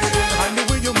whining. And the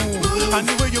way you move. And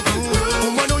the way you groove.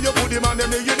 Woman, know you put him on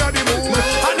them, you know the move.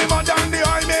 And the mother and the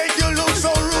oil make you look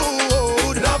so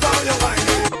rude. Love how you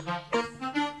whining.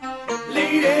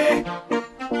 Lady.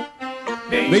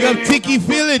 Big up Tiki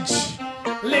Village.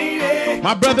 Lady.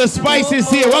 My brother Spice is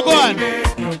here. What go on?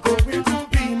 You're going to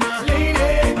be my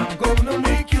lady. I'm gonna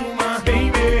make you my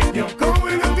baby. You're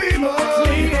going to be my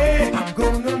lady. I'm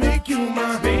gonna make you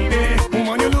my baby.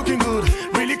 Woman, you're looking good.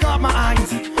 Really caught my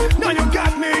eyes. Now you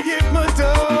got me hypnotized,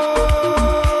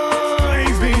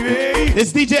 baby.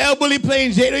 It's DJ L Bully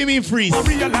playing J. Don't you mean Freeze? I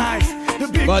realize the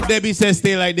big But Debbie says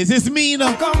stay like this. It's me, you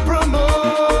know. compromise.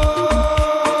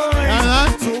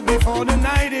 So before the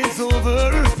night is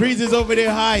over, Freeze is over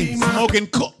there high, smoking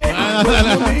coke. I'm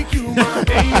gonna make you my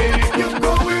baby. You're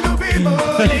going to be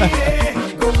my lady.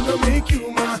 I'm gonna make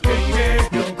you my baby.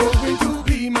 You're going to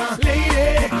be my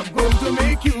lady. I'm going to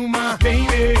make you my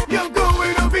baby. You're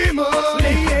going to be my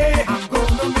lady. I'm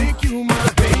gonna make you my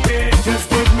baby. Just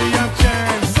give me a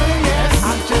chance. Say yes. I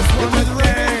just wanna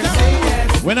dance. Say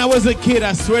yes. When I was a kid,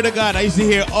 I swear to God, I used to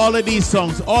hear all of these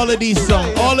songs, all of these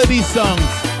songs, all of these songs.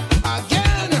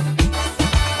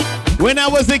 When I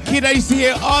was a kid, I used to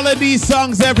hear all of these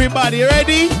songs, everybody.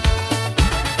 Ready?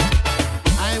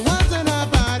 I was in a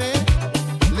party,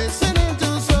 listening to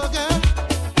soca,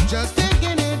 just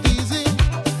taking it easy,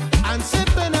 and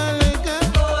sipping a liquor.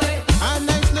 A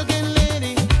nice looking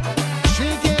lady, she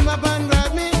came up and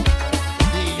grabbed me.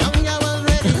 The young girl was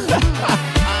ready. I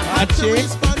had to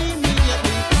respond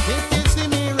immediately. If you see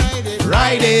me ride it,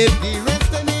 Ride it. The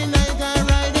rest of the night I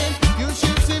ride it. You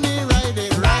should see me ride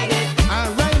it, ride it. I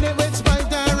ride it with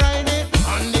spite, I ride it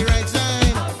on the right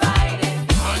side.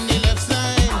 On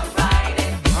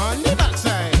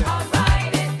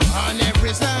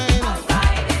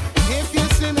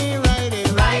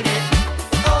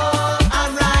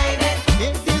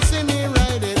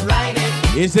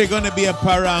Is there going to be a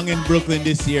parang in Brooklyn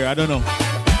this year? I don't know.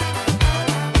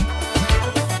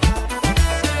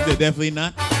 Is it definitely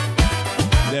not?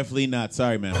 Definitely not.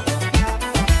 Sorry, man.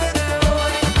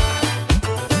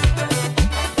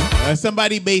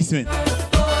 Somebody basement. I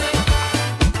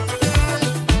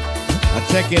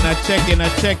check in.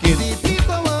 The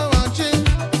people were watching,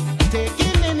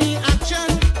 taking any action.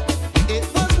 It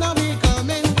was not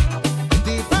becoming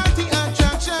the party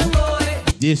attraction.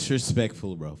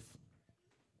 Disrespectful, bro.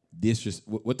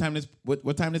 What time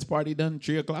this party done?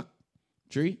 3 o'clock?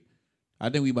 3? I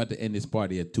think we about to end this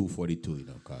party at 2:42, you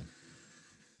know, cause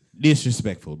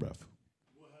disrespectul, bro.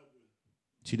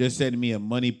 She just said to me a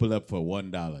money pull up for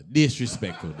 $1.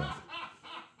 Disrespectful, bro.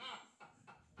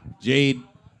 Jade,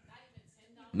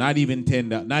 not even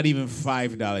 $10, not even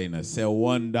 $5, you know. Sell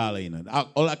 $1, you know.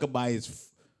 All I could buy is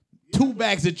 2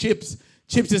 bags of chips.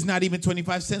 Chips is not even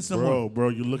 25 cents no more. Bro,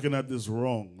 you're looking at this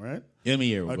wrong, right? Let me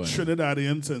hear a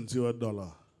Trinidadian sends you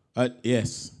 $1.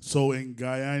 Yes. So in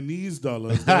Guyanese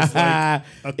dollars, that's like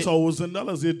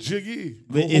 $1,000. You're jiggy.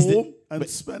 Go home and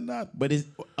spend that. But it's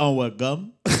what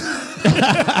gum?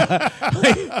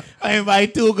 I buy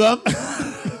 2 gum.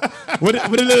 What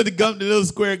the little gum, the little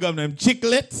square gum, them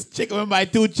chiclets. I buy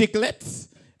 2 chiclets.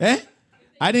 Eh?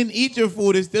 I didn't eat your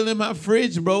food. It's still in my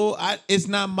fridge, bro. It's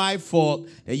not my fault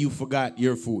that you forgot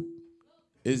your food.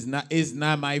 It's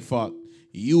not my fault.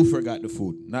 You forgot the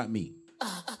food, not me.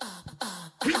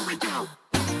 Here we go.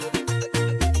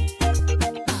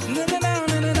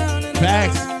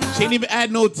 Facts. She didn't even add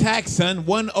no tax, son.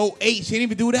 108. She didn't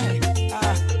even do that.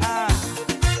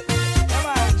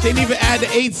 She didn't even add the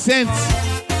 8 cents.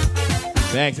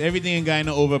 Facts. Everything in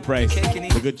Guyana overpriced.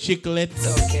 The good chiclets.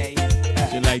 Okay.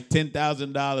 She like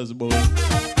 $10,000, boy.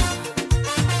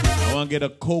 I want to get a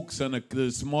Coke, son, a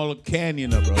smaller can, you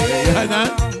know, bro.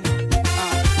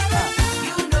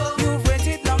 You've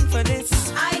waited long for this.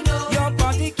 I know. Your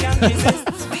body can't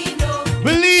resist. We know.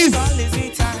 Believe.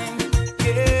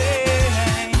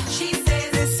 She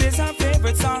says this is her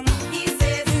favorite song. He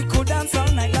says we could dance all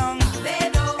night long. They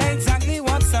know exactly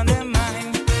what's on their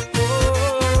mind.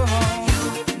 Oh,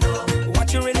 you know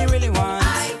what you really, really want.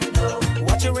 I know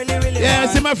what you really, really want. Yeah,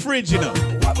 it's in my fridge, you know.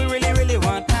 What we really, really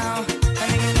want now.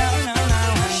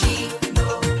 She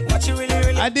know what you really,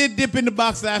 really. I did dip in the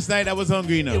box last night. I was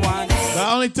hungry enough. But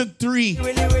I only took 3.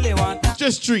 Really, really want.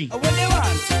 Just 3. What they want? A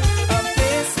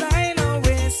baseline, a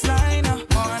waistline, a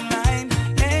online,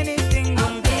 anything.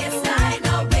 A baseline,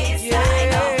 a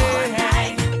waistline, a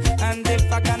online. And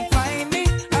if I can find me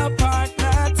a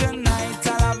partner tonight,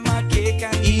 I'll have my cake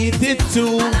and eat it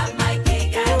too. I'll have my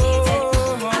cake and eat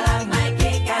it. I'll have my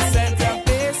cake and eat it. A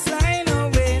baseline, a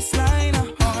waistline, a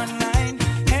online,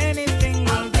 anything.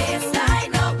 A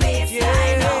baseline, a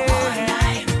waistline, a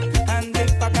online. And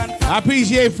if I can I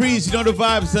appreciate Freeze, you know the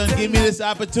vibe, son. Give me this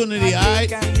opportunity, all right?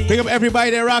 Pick up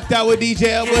everybody that rocked out with DJ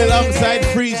Elbow alongside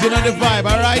Freeze, you know the vibe,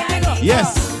 all right?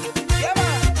 Yes.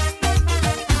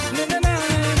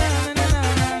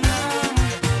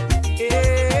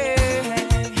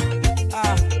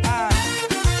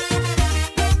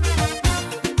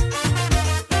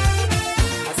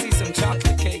 I see some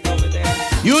chocolate cake over there.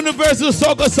 Universal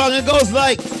Soca song, it goes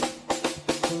like,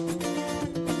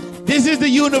 this is the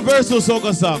Universal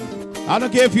Soca song. I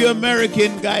don't care if you're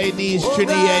American, Guyanese,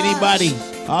 Trini, anybody.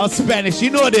 All Spanish,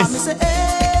 you know this.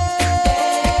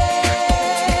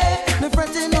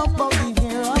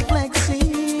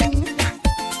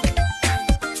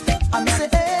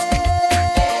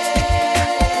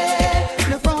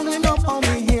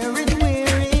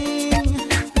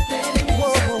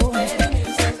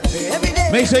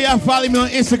 Make sure y'all follow me on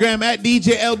Instagram at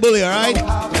DJ L Bully, all right?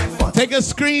 Take a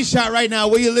screenshot right now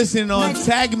where you're listening on.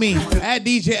 Tag me at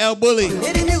DJ L Bully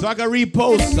so I can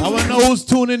repost. I want to know who's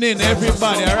tuning in,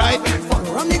 everybody, all right?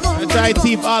 I try to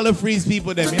teach all the Freeze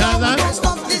people them, you know what I'm saying?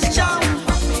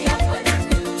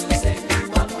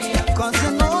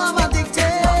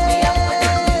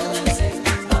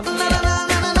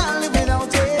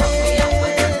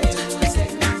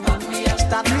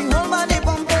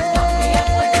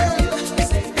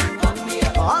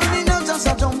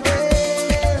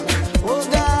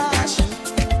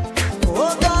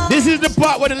 This is the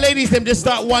part where the ladies them just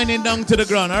start winding down to the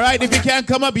ground, all right? If you can't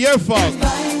come up, your fault.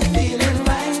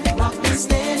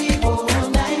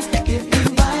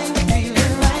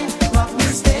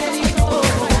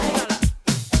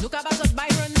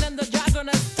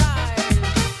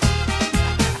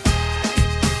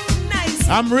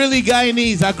 I'm really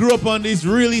Guyanese. I grew up on these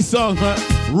really songs, huh?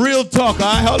 Real talk,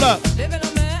 all right? Hold up.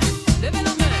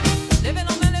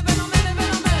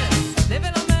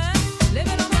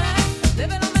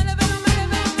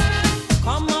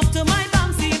 Come up to my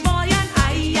bouncy boy and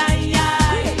I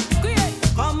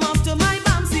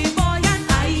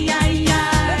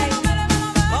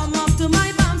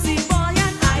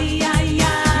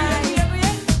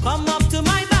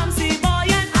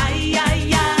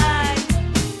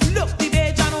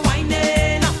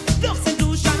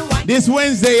This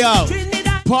Wednesday, y'all.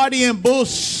 Party and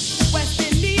bullshit.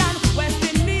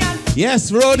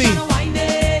 Yes, Rody.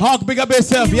 Hawk, big up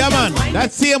yourself. Yeah, man.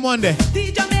 That's see him one day.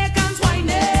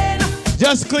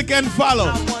 Just click and follow.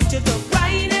 I want you to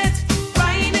grind it,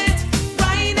 grind it,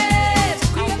 grind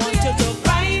it. I want you to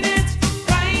grind it,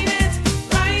 grind it,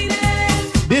 grind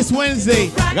it. This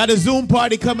Wednesday, I got a Zoom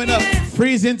party coming up.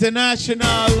 Freeze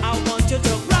International.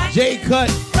 J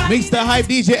Cut. Mix the hype.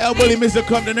 DJ L Bully, Mr.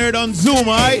 Crump the Nerd on Zoom,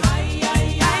 alright?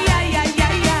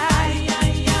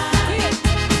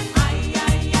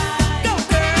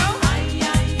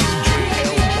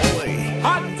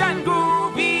 Hot and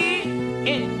groovy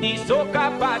in the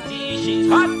soca party. She's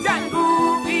hot and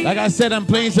groovy. Like I said, I'm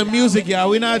playing some music, y'all.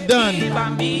 We're not done.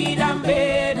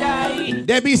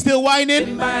 Debbie still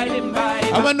whining?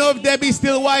 I want to know if Debbie's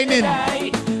still whining.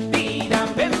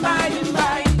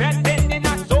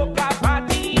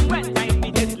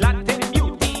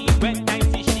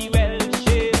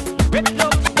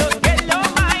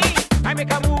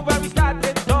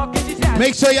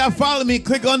 Make sure y'all follow me.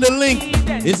 Click on the link.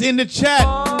 It's in the chat.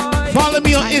 Follow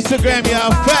me on Instagram,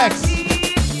 y'all. Facts.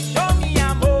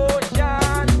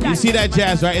 You see that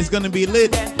jazz, right? It's going to be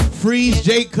lit. Freeze,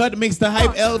 J Cut, Mix the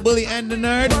Hype, L Bully, and the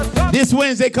Nerd. This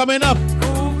Wednesday coming up.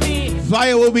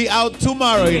 Flyer will be out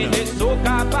tomorrow, you know.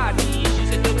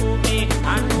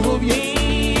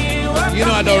 You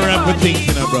know I don't remember things,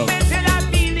 you know, bro.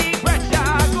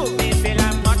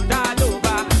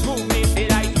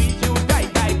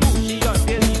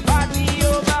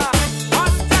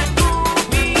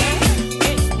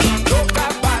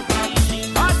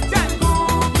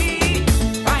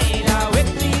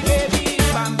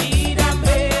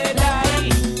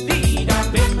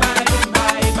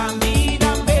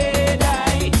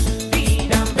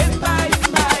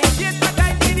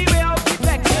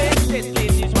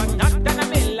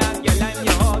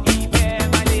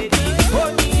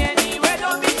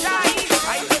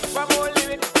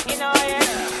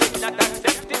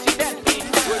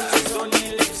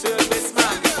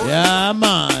 Yeah,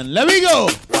 man. Let me go.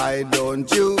 Why don't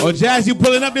you? Oh, Jazz, you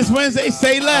pulling up this Wednesday?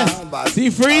 Say less. See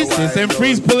Freeze? Since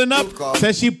Freeze pulling up,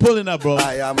 says she pulling up, bro.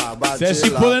 Says she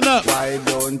pulling up. Why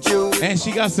don't you? And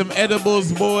she got some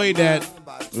edibles, boy, that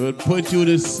would put you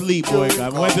to sleep, boy. I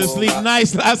went to sleep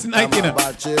nice last night, you know.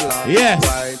 Yes.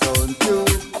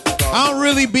 I don't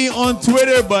really be on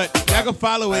Twitter, but I can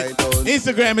follow it.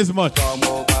 Instagram is much.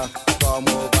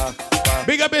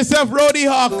 Big up yourself, Rody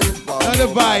Hawk. On the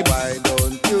vibes. Why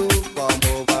don't you come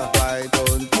over? Why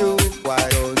don't you? Why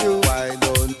don't you? Why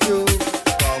don't you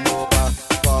come over?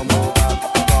 Come over.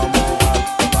 Come over.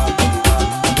 Come over.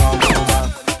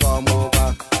 Come over.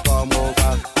 Come over. Come over.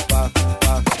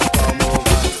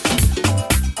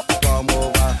 Come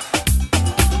over.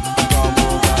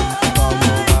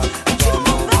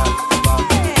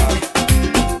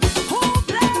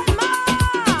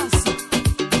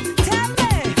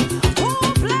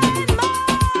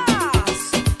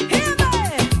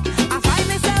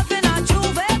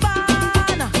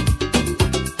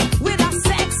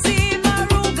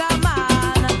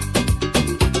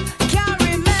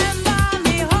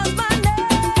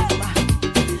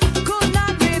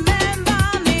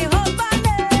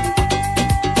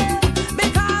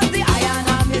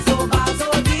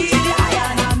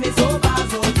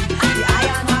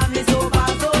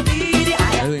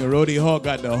 Rody Hawk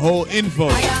got the whole info.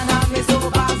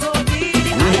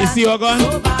 You see what going?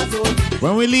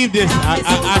 When we leave this,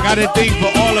 I got a thing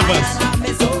for all of us.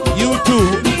 You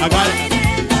too. I got it.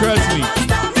 Trust me.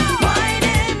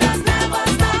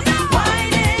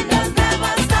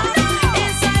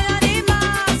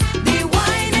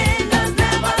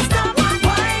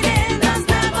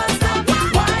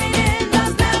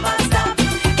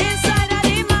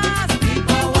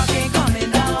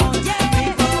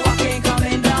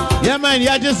 Yeah, man,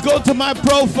 y'all just go to my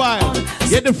profile.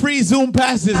 Get the free Zoom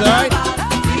passes, all right?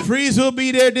 Freeze will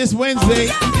be there this Wednesday.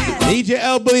 DJ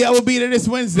L Bully, I will be there this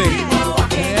Wednesday.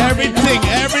 Everything.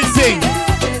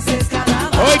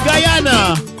 Oh,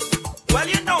 Guyana. Well,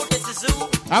 you know this is Zoom.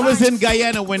 I was in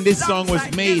Guyana when this song was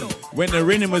made, when the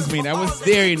rhythm was made. I was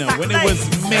there, you know, when it was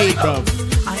made, bro.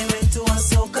 I went to a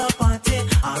soca party,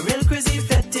 a real crazy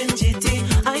fete in GT.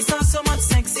 I saw so much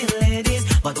sexy ladies,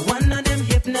 but one of them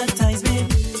hypnotized me.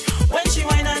 When she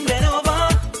wine and bend over,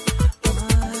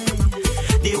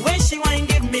 the way she wine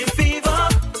give me fever.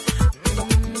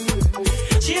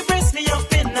 She pressed me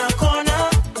up in a corner.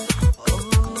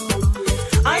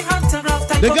 I had to rock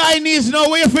time. The guy needs to know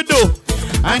where to do.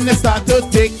 And they start to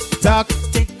tick tock,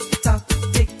 tick tock,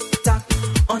 tick tock.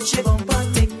 On she bumper,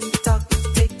 tick tock,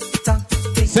 tick tock.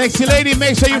 Sexy lady,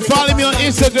 make sure you follow me on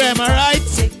Instagram, all right?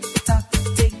 Tick tock,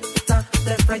 tick tock.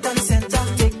 left, right, and center.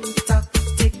 Tick tock,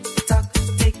 tick tock,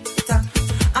 tick tock.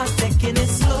 I'm taking it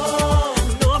slow,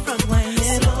 no front winding,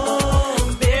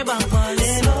 slow, bare back winding,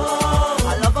 slow.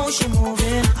 I love how she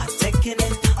moving. I'm taking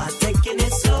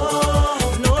it slow,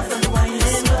 no front winding,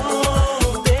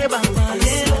 slow, bare back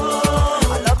winding, slow. I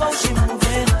love how she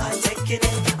moving. I'm taking it.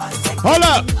 Hold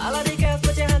up. All of the girls,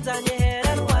 put your hands on your head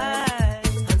and wine.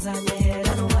 Hands on your head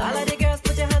and wine. All of the girls,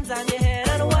 put your hands on your head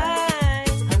and wine.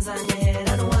 Hands on your head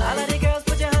and wine. All of the girls,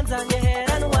 put your hands on your head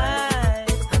and wine.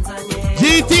 Hands on your head.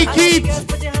 GT Keith. Girls,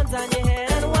 put your hands on your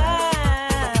head and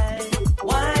wine.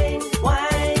 Wine,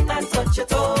 wine, and touch your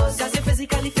toes. Cause you're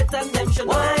physically fit and them should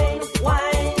wine,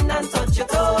 wine, and touch your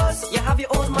toes. You have your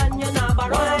own man, you're not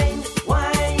wine,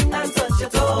 wine, and touch your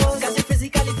toes. Cause you're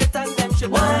physically fit and them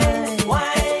should wine,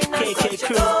 wine, and touch your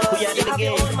toes. You have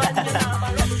your own man, you're not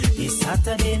It's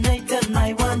Saturday night and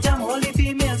I want jam. All the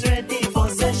females ready for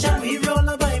session. We roll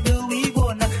a Bible, we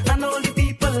gonna, and all the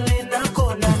people in the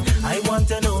corner. I want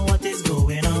to know what is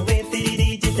going on. Wait for the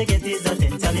DJ to get his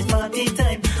attention. It's party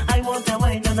time. I want to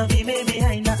wine and a female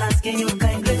behind her asking you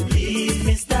kindly. Please,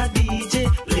 Mr. DJ,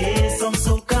 play some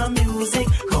soca music.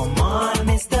 Come on,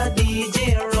 Mr.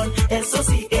 DJ, run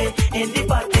SOCA in the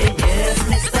party. Yes,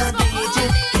 Mr. DJ,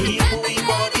 keep we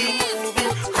body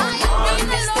moving. Come on,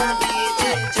 Mr. DJ,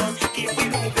 just keep we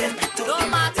moving. No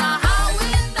matter how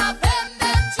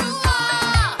independent you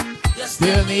are, you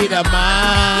Still need a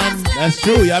man. That's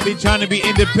true. Y'all be trying to be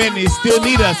independent. You still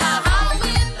need us.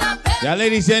 Y'all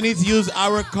ladies, y'all need to use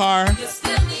our car,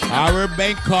 our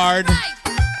bank card.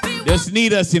 Just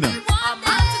need us, you know.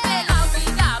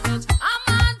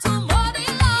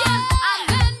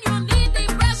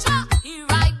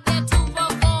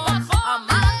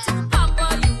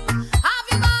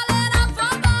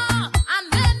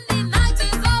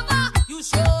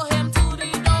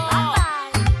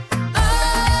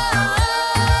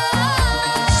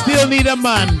 Still need a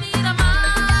man.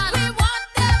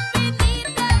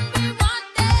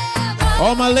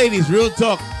 All my ladies, real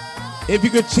talk. If you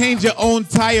could change your own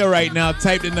tire right now,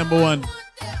 type the number 1.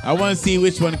 I want to see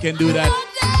which one can do that.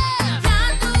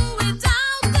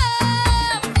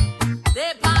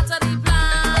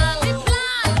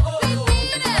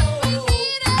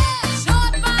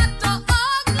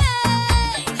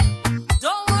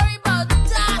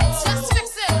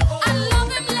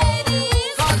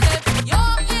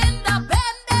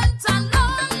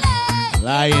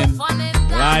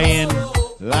 Lying,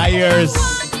 liars.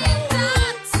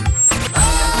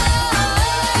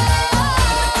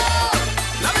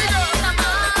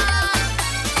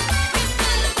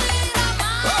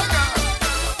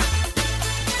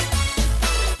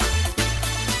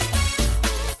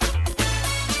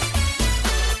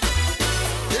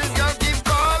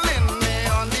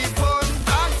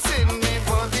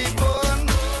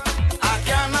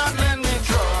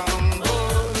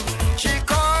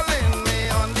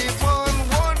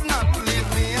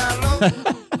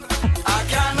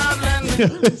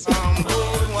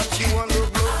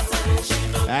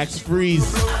 Axe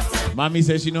freeze. Mommy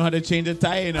says she know how to change a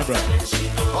tire in her, bro.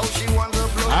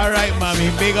 All right, mommy,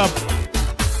 big up.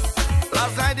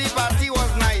 Last night the party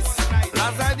was nice.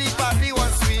 Last night the party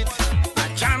was sweet.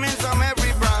 I jamming some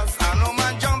every brass. I know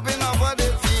man jumping over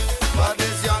the feet. But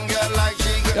this young girl like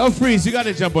she. Yo, freeze, you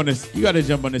gotta jump on this. You gotta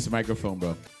jump on this microphone,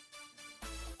 bro.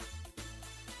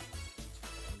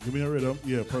 Give me a rhythm.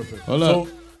 Yeah, perfect. Hold up.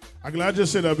 So, I'm glad you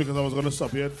said that because I was going to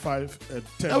stop you at 5, at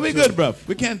 10. No, we good, bro.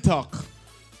 We can't talk.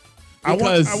 I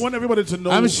want everybody to know.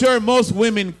 I'm sure most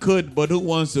women could, but who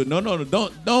wants to? No, don't do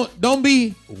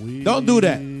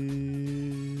that.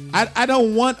 I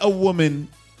don't want a woman.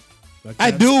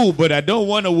 I do, but I don't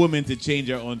want a woman to change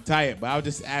her own tire. But I was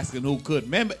just asking who could.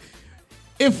 Remember,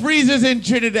 if Freezer's in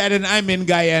Trinidad and I'm in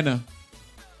Guyana,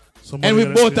 and we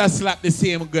both are slapped the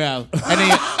same girl,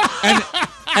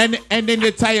 and then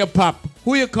the tire pop.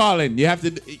 Who you calling? You have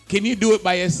to. Can you do it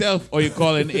by yourself, or you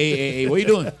calling AAA? What you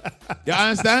doing? You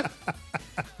understand?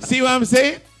 See what I'm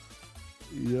saying?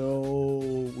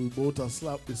 Yo, we both are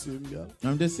slapped the same girl.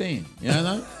 I'm just saying. You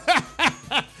know?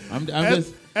 I'm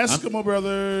just Eskimo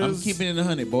brothers. I'm keeping it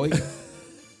 100, boy.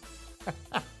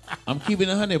 I'm keeping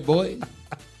it 100, boy.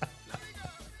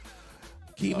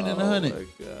 Keeping it 100. Oh my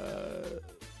God.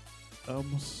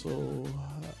 I'm so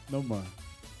hot. No mind.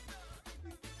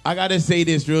 I gotta say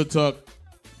this real talk.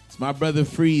 It's my brother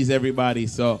Freeze, everybody.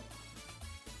 So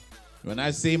when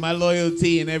I say my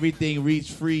loyalty and everything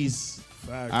reach Freeze,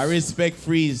 facts. I respect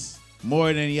Freeze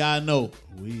more than y'all know.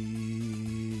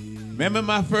 Remember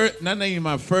my first, not even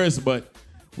my first, but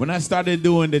when I started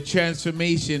doing the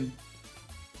transformation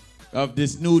of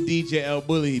this new DJ El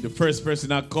Bully, the first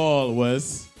person I called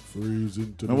was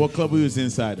Freezing. And what club we was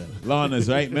inside of? Lana's,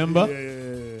 right? Remember?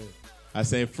 Yeah. I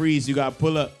said, Freeze, you got to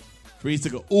pull up. Freeze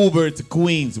took an Uber to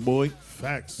Queens, boy.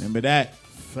 Facts. Remember that?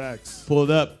 Facts.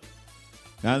 Pulled up.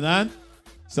 Now,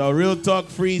 so real talk,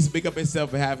 Freeze, big up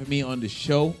yourself for having me on the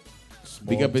show.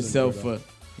 Big up yourself for,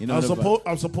 you know.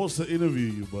 I'm supposed to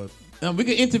interview you, but we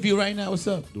can interview right now. What's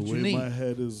up? The What way you need? my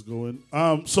head is going.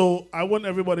 So I want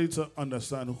everybody to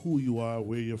understand who you are,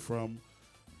 where you're from,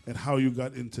 and how you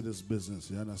got into this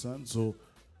business. You understand? So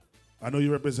I know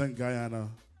you represent Guyana.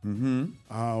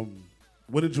 Mm-hmm.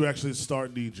 When did you actually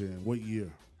start DJing? What year?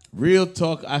 Real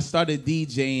talk, I started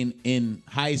DJing in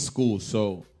high school,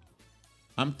 so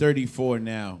I'm 34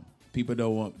 now. People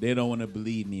don't want to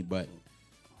believe me, but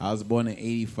I was born in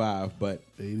 85, but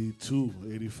 82,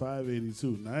 85,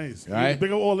 82. Nice. Right?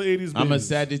 Big up all the 80s babies. I'm a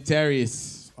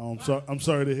Sagittarius. I'm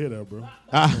sorry to hear that, bro.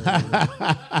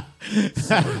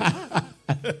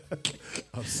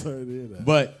 I'm sorry to hear that.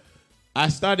 But I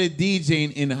started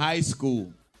DJing in high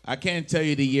school. I can't tell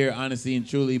you the year, honestly and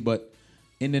truly, but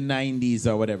in the 90s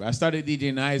or whatever. I started DJing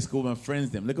in high school with my friends.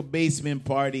 Them little basement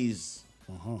parties.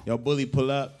 Yo, bully pull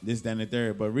up, this, that, and the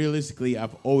third. But realistically,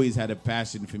 I've always had a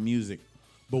passion for music.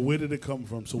 But where did it come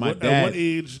from? So My at dad- what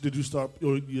age did you start?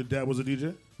 Or your dad was a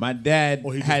DJ? My dad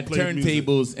Or he just had played music?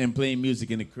 turntables and playing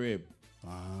music in the crib.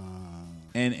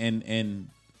 And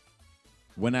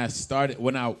when I started,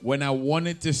 when I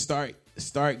wanted to start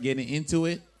getting into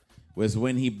it, was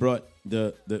when he brought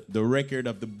the record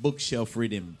of the bookshelf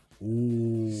rhythm.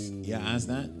 Ooh. Yeah,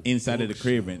 understand? Inside of the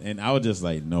crib. And I was just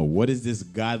like, no, what is this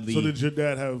godly? So did your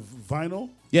dad have vinyl?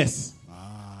 Yes.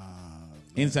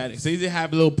 Inside. So he either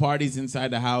have little parties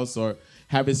inside the house or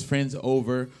have his friends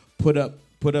over, put up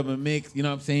a mix, you know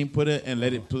what I'm saying? Put it and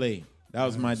let it play. That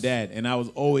was my dad. And I was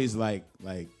always like,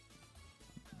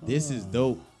 this is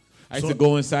dope. I used to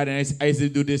go inside and I used to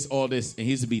do this, all this, and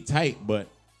he used to be tight, but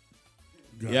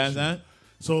Gotcha. you understand?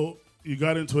 So you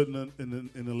got into it in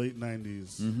the late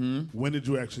 90s. Mhm. When did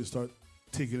you actually start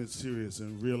taking it serious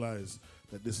and realize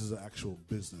that this is an actual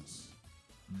business?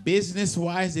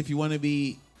 Business-wise, if you want to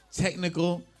be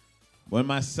technical, when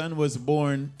my son was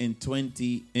born in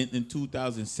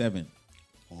 2007.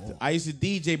 So I used to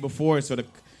DJ before, so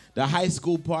the high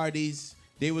school parties,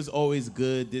 they was always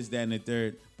good, this, that, and the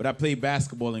third. But I played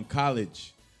basketball in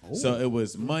college. So it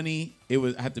was money.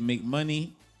 I had to make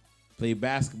money, play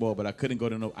basketball, but I couldn't go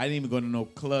to I didn't even go to no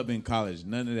club in college.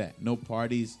 None of that. No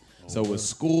parties. So it was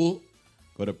school,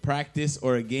 go to practice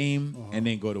or a game, and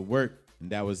then go to work. And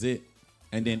that was it.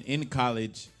 And then in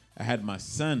college, I had my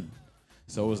son.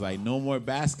 So it was like no more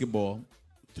basketball.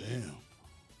 Damn.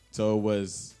 So it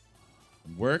was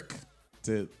work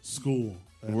to school,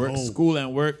 and work, home. school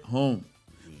and work, home.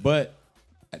 But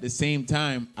at the same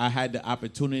time, I had the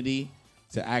opportunity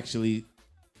to actually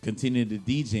continue the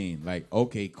DJing. Like,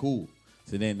 okay, cool.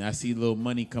 So then I see a little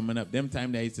money coming up. Them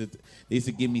time they used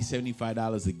to give me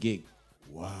 $75 a gig.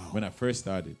 Wow. When I first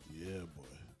started. Yeah, boy.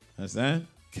 Understand?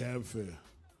 Cab fare.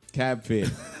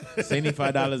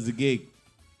 $75 a gig.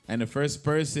 And the first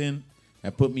person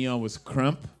that put me on was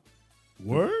Crump.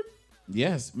 Word?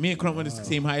 Yes. Me and Crump went to the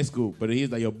same high school. But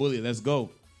he's like, yo, bully, let's go.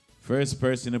 First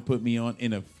person to put me on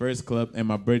in the first club. And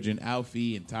my brethren,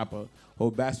 Alfie and Tapa,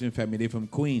 whole Bassman family, they from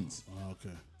Queens.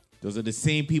 Okay. Those are the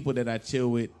same people that I chill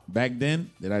with back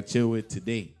then that I chill with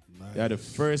today. Nice. They are the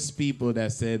first people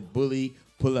that said, bully,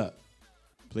 pull up.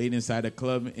 Played inside a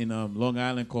club in Long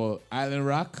Island called Island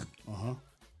Rock. Uh-huh.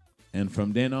 And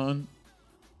from then on,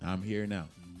 I'm here now.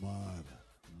 Mad.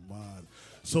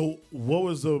 So what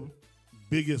was the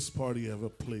biggest party you ever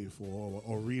played for?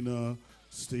 Or arena,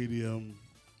 stadium?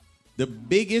 The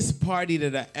biggest party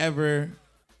that I ever,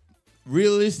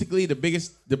 realistically, the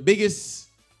biggest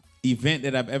event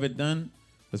that I've ever done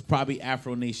was probably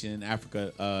Afro Nation in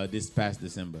Africa this past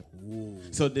December. Ooh.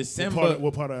 So December.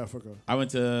 What part of Africa? I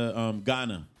went to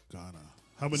Ghana.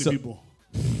 How many people?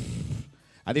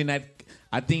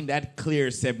 I think that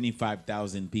cleared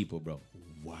 75,000 people, bro.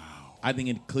 Wow. I think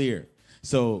it cleared.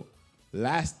 So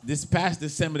this past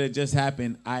December that just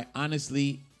happened, I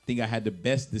honestly think I had the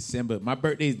best December. My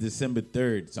birthday is December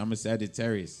 3rd, so I'm a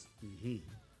Sagittarius. Mm-hmm.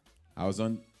 I was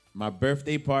on my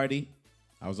birthday party.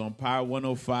 I was on Power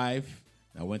 105.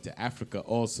 I went to Africa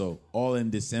also, all in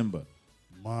December.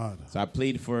 Mad. So I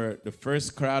played for, the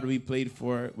first crowd we played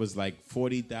for was like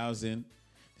 40,000.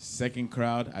 Second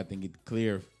crowd, I think it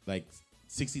cleared like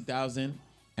 60,000.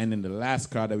 And then the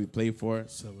last crowd that we played for,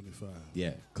 75.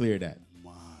 Yeah, clear that.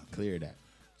 Mad. Clear that.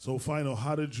 So final,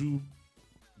 how did you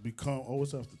become,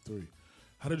 it's after 3.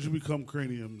 How did you become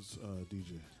Cranium's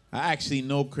DJ? I actually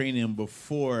know Cranium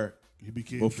before he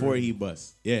became before Cranium. he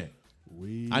bust. Yeah.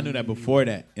 I knew that before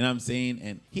that. You know what I'm saying?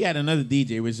 And he had another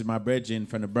DJ, which is my brethren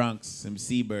from the Bronx, some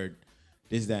Seabird,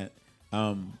 this, that.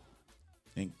 And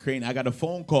Crane, I got a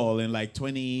phone call in like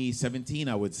 2017,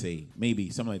 I would say. Maybe,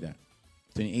 something like that.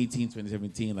 2018,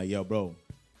 2017, like, yo, bro,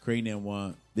 Crane didn't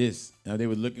want this. Now they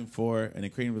were looking for, and then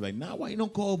Crane was like, nah, why you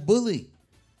don't call Bully?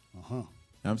 Uh-huh.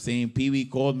 I'm saying Pee-wee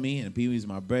called me, and Pee-wee's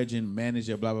my brethren,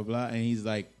 manager, blah, blah, blah. And he's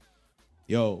like,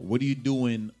 yo, what are you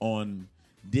doing on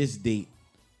this date?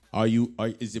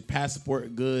 Is your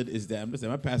passport good? Is that, I'm just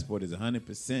saying, my passport is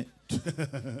 100%.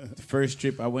 The first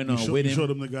trip I went on with him. You showed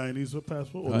him the Guyanese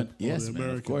passport? Yes,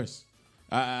 man, of course.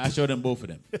 I showed them both of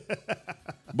them.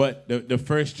 But the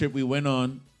first trip we went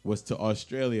on was to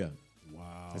Australia.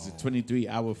 Wow. It's a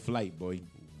 23-hour flight, boy.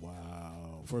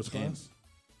 Wow. First class?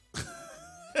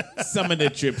 Some of the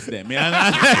trips then, man.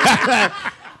 I'm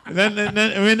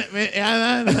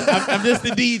just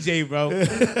a DJ, bro. You know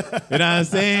what I'm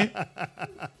saying?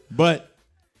 But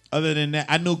other than that,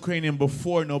 I knew Cranium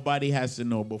before nobody has to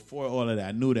know. Before all of that,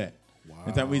 I knew that. Wow.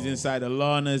 The time we was inside the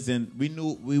Lawnas, and we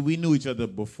knew each other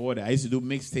before that. I used to do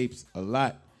mixtapes a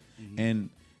lot. Mm-hmm. And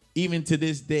even to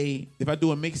this day, if I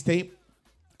do a mixtape,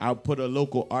 I'll put a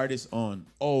local artist on.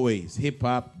 Always.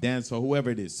 Hip-hop, dancehall, whoever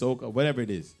it is, soca, whatever it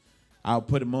is. I'll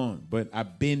put them on. But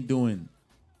I've been doing,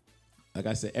 like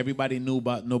I said, everybody knew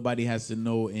about Nobody Has to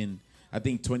Know in, I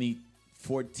think,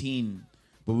 2014.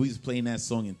 But we was playing that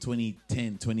song in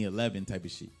 2010, 2011 type of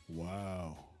shit.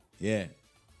 Wow. Yeah.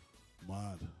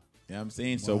 Mad. You know what I'm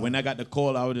saying? So when I got the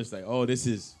call, I was just like, oh, this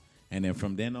is, and then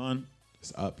from then on,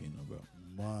 it's up, you know, bro.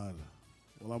 Mad.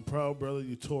 Well, I'm proud, brother.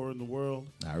 You touring the world.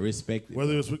 I respect it.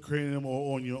 Whether it's with Cranium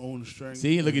or on your own strength.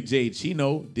 See, look at Jade. She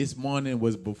know this morning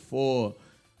was before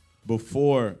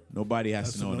Nobody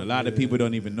Has to Know. And a lot of people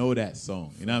don't even know that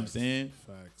song. You know what I'm saying?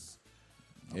 Facts.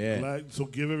 Yeah. Glad. So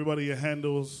give everybody your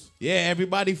handles. Yeah,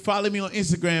 everybody follow me on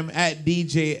Instagram at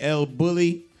DJL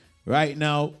Bully right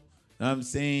now. You know what I'm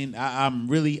saying? I'm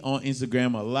really on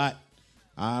Instagram a lot.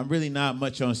 I'm really not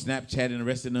much on Snapchat and the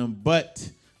rest of them. But,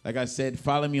 like I said,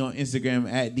 follow me on Instagram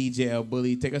at DJL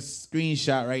Bully. Take a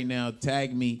screenshot right now.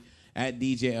 Tag me at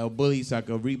DJL Bully so I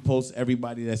can repost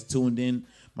everybody that's tuned in.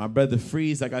 My brother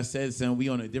Freeze, like I said, son, we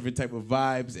on a different type of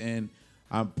vibes, and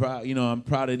I'm proud. You know, I'm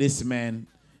proud of this man.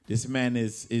 This man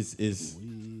is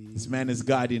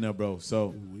God, you know, bro.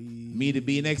 So me to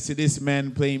be next to this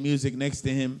man, playing music next to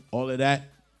him, all of that.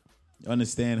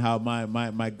 Understand how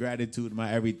my gratitude,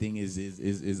 my everything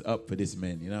is up for this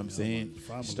man. You know what I'm saying?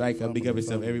 Strike up, big up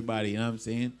yourself, everybody. You know what I'm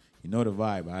saying? You know the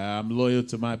vibe. I'm loyal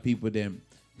to my people. Them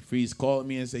Freeze called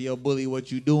me and said, "Yo, Bully,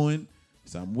 what you doing?"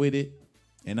 So I'm with it.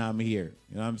 And I'm here.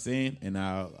 You know what I'm saying? And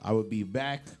I would be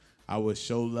back. I would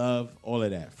show love, all of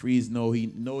that. Freeze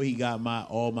he got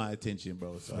all my attention,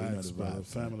 bro. So Facts, brother.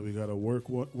 Family, we gotta work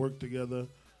together.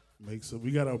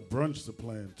 We got a brunch to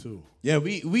plan too. Yeah,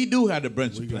 we do have a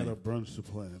brunch to plan. We got a brunch to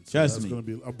plan. So Trust that's me. Gonna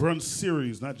be a brunch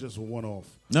series, not just a one-off.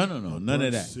 No, none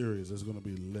of that. Series is gonna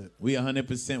be lit. We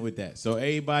 100% with that. So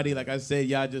everybody, like I said,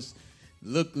 y'all just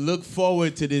look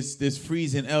forward to this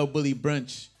Freeze and L Bully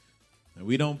brunch.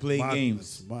 We don't play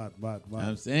games. Mad. You know what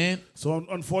I'm saying? So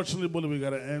unfortunately, Bully, we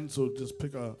gotta end. So just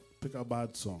pick a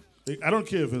bad song. I don't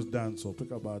care if it's dance, so pick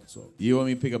a bad song. You want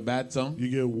me to pick a bad song? You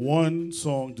get one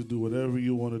song to do whatever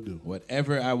you want to do.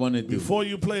 Whatever I want to do. Before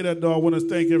you play that, though, I want to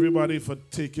thank everybody for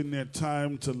taking their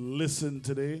time to listen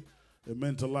today. It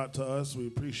meant a lot to us. We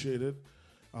appreciate it.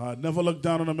 Never look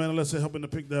down on a man unless they're helping to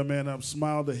pick that man up.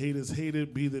 Smile, the hate is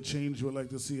hated. Be the change you would like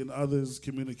to see in others.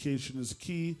 Communication is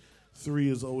key. 3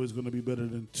 is always going to be better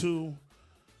than 2.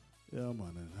 Yeah,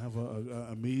 man. And have an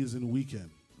amazing weekend.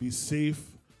 Be safe.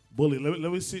 Bully, let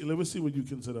me see what you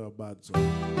consider a bad song.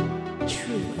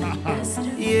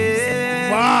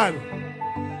 Yeah.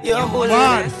 Bad. Yo, Bully.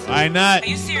 Bad. Why not? Are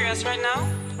you serious right now?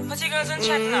 Put your girls in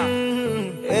check now.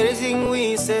 Anything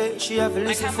we say, she have to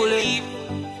listen fully.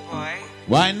 Boy.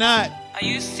 Why not? Are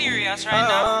you serious right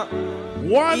now?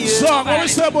 One song. What we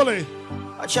say, Bully?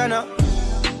 I tryna.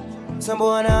 Some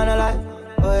boy on a lie.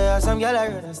 Oh yeah, some girl I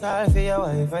run a style for your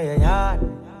wife and your yard.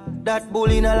 That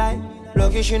bully no lie.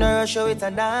 Lucky she no rush with a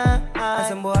dance. And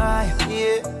some boy,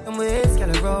 yeah, them ways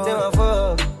girl around. Them a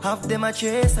fuck. Half them a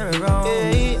chase her around.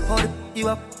 Hey, hold you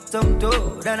up some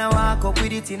toe. Then I walk up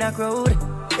with it in a crowd.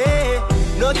 Hey,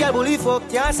 no girl bully fuck,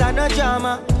 yes and no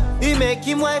drama. He make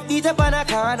him wife beat up on a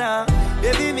corner.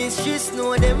 Baby mistress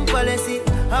know them policy.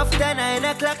 After 9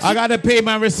 o'clock. I gotta pay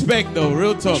my respect though,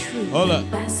 real talk. Hold up.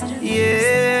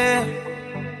 Yeah.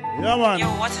 Yeah, man. Yo,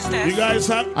 what is this? You guys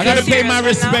have. I gotta pay my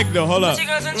respect though. Hold up. Put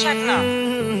your girls in check now.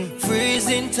 Freeze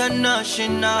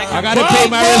International. I gotta pay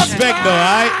my respect though,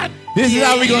 alright? This is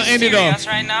how we gonna end it off.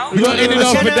 Right now? We gonna end it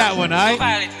off with that one, alright?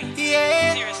 Violate me.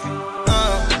 Yeah. Seriously.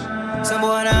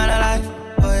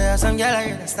 some girl I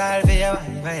read a style for your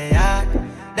wife, for your yard.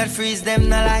 That freeze them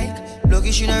not like. Look,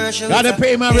 you shouldn't rush. Gotta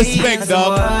pay my respect,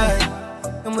 dog.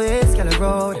 Them ways can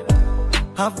road.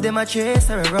 Half them a chase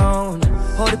her around.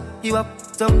 Hold you up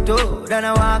some toe, then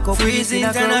I walk up. Freeze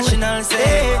international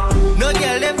say. No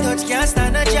girl them touch can't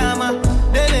stand a drama.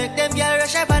 They make them girl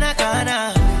rush up on a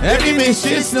corner. Every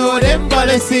mistress know them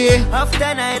policy.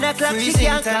 After 9 o'clock she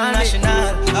can't call me.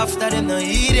 After them no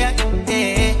idiot,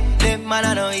 them man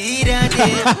a no idiot,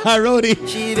 Rody.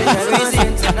 She better freeze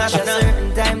international.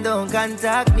 Certain time don't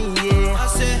contact me, I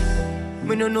say.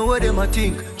 Me no know what them a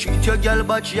think. Treat your girl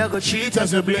but she a go cheat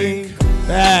as a blink.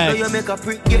 Now you make a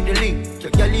prick get the link.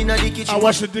 Your girl inna the kitchen, I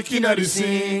wash the dick inna the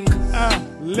sink.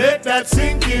 Let that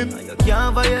sink in. You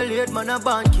can't violate man a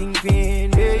band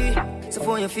kingpin, hey. So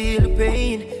for you feel the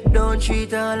pain, don't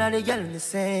treat all of the girl the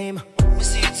same.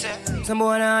 Some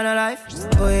boy on a life.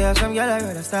 Oh yeah, some girl I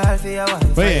read a style for your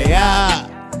wife. Oh yeah.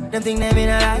 Them think them in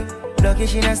a life. Lucky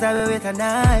she not stab with a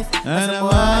knife.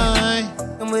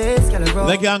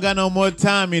 Like you ain't got no more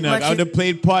time, you know. I would have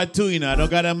played part 2, you know. I don't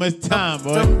got that much time,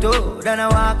 boy. Then I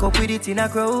walk up with it in a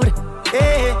crowd.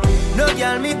 Hey, no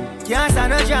girl me can't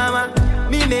stand no drama.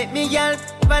 Me make me girl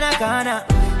pan a corner.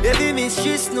 Baby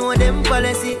mistress know them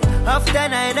policy. After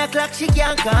 9 o'clock she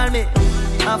can't call me.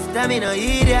 After me no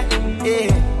idiot,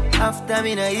 After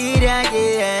me no idiot,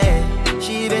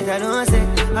 She better know say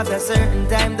after certain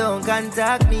time don't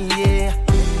contact me,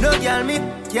 No girl me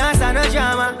can't stand no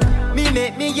drama. Me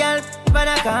make me girl pan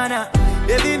a corner.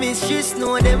 Baby mistress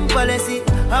know them policy.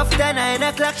 After 9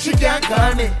 o'clock she can't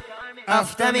call me.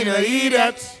 After me no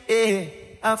idiot,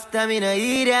 After me no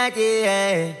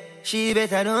idiot, She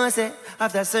better know say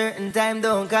after certain time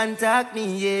don't contact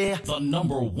me, The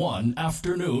 #1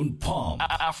 afternoon pump.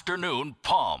 Afternoon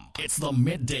pump. It's the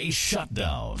Midday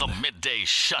Shutdown. The Midday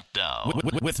Shutdown.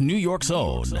 With New York's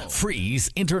own Freeze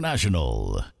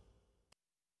International.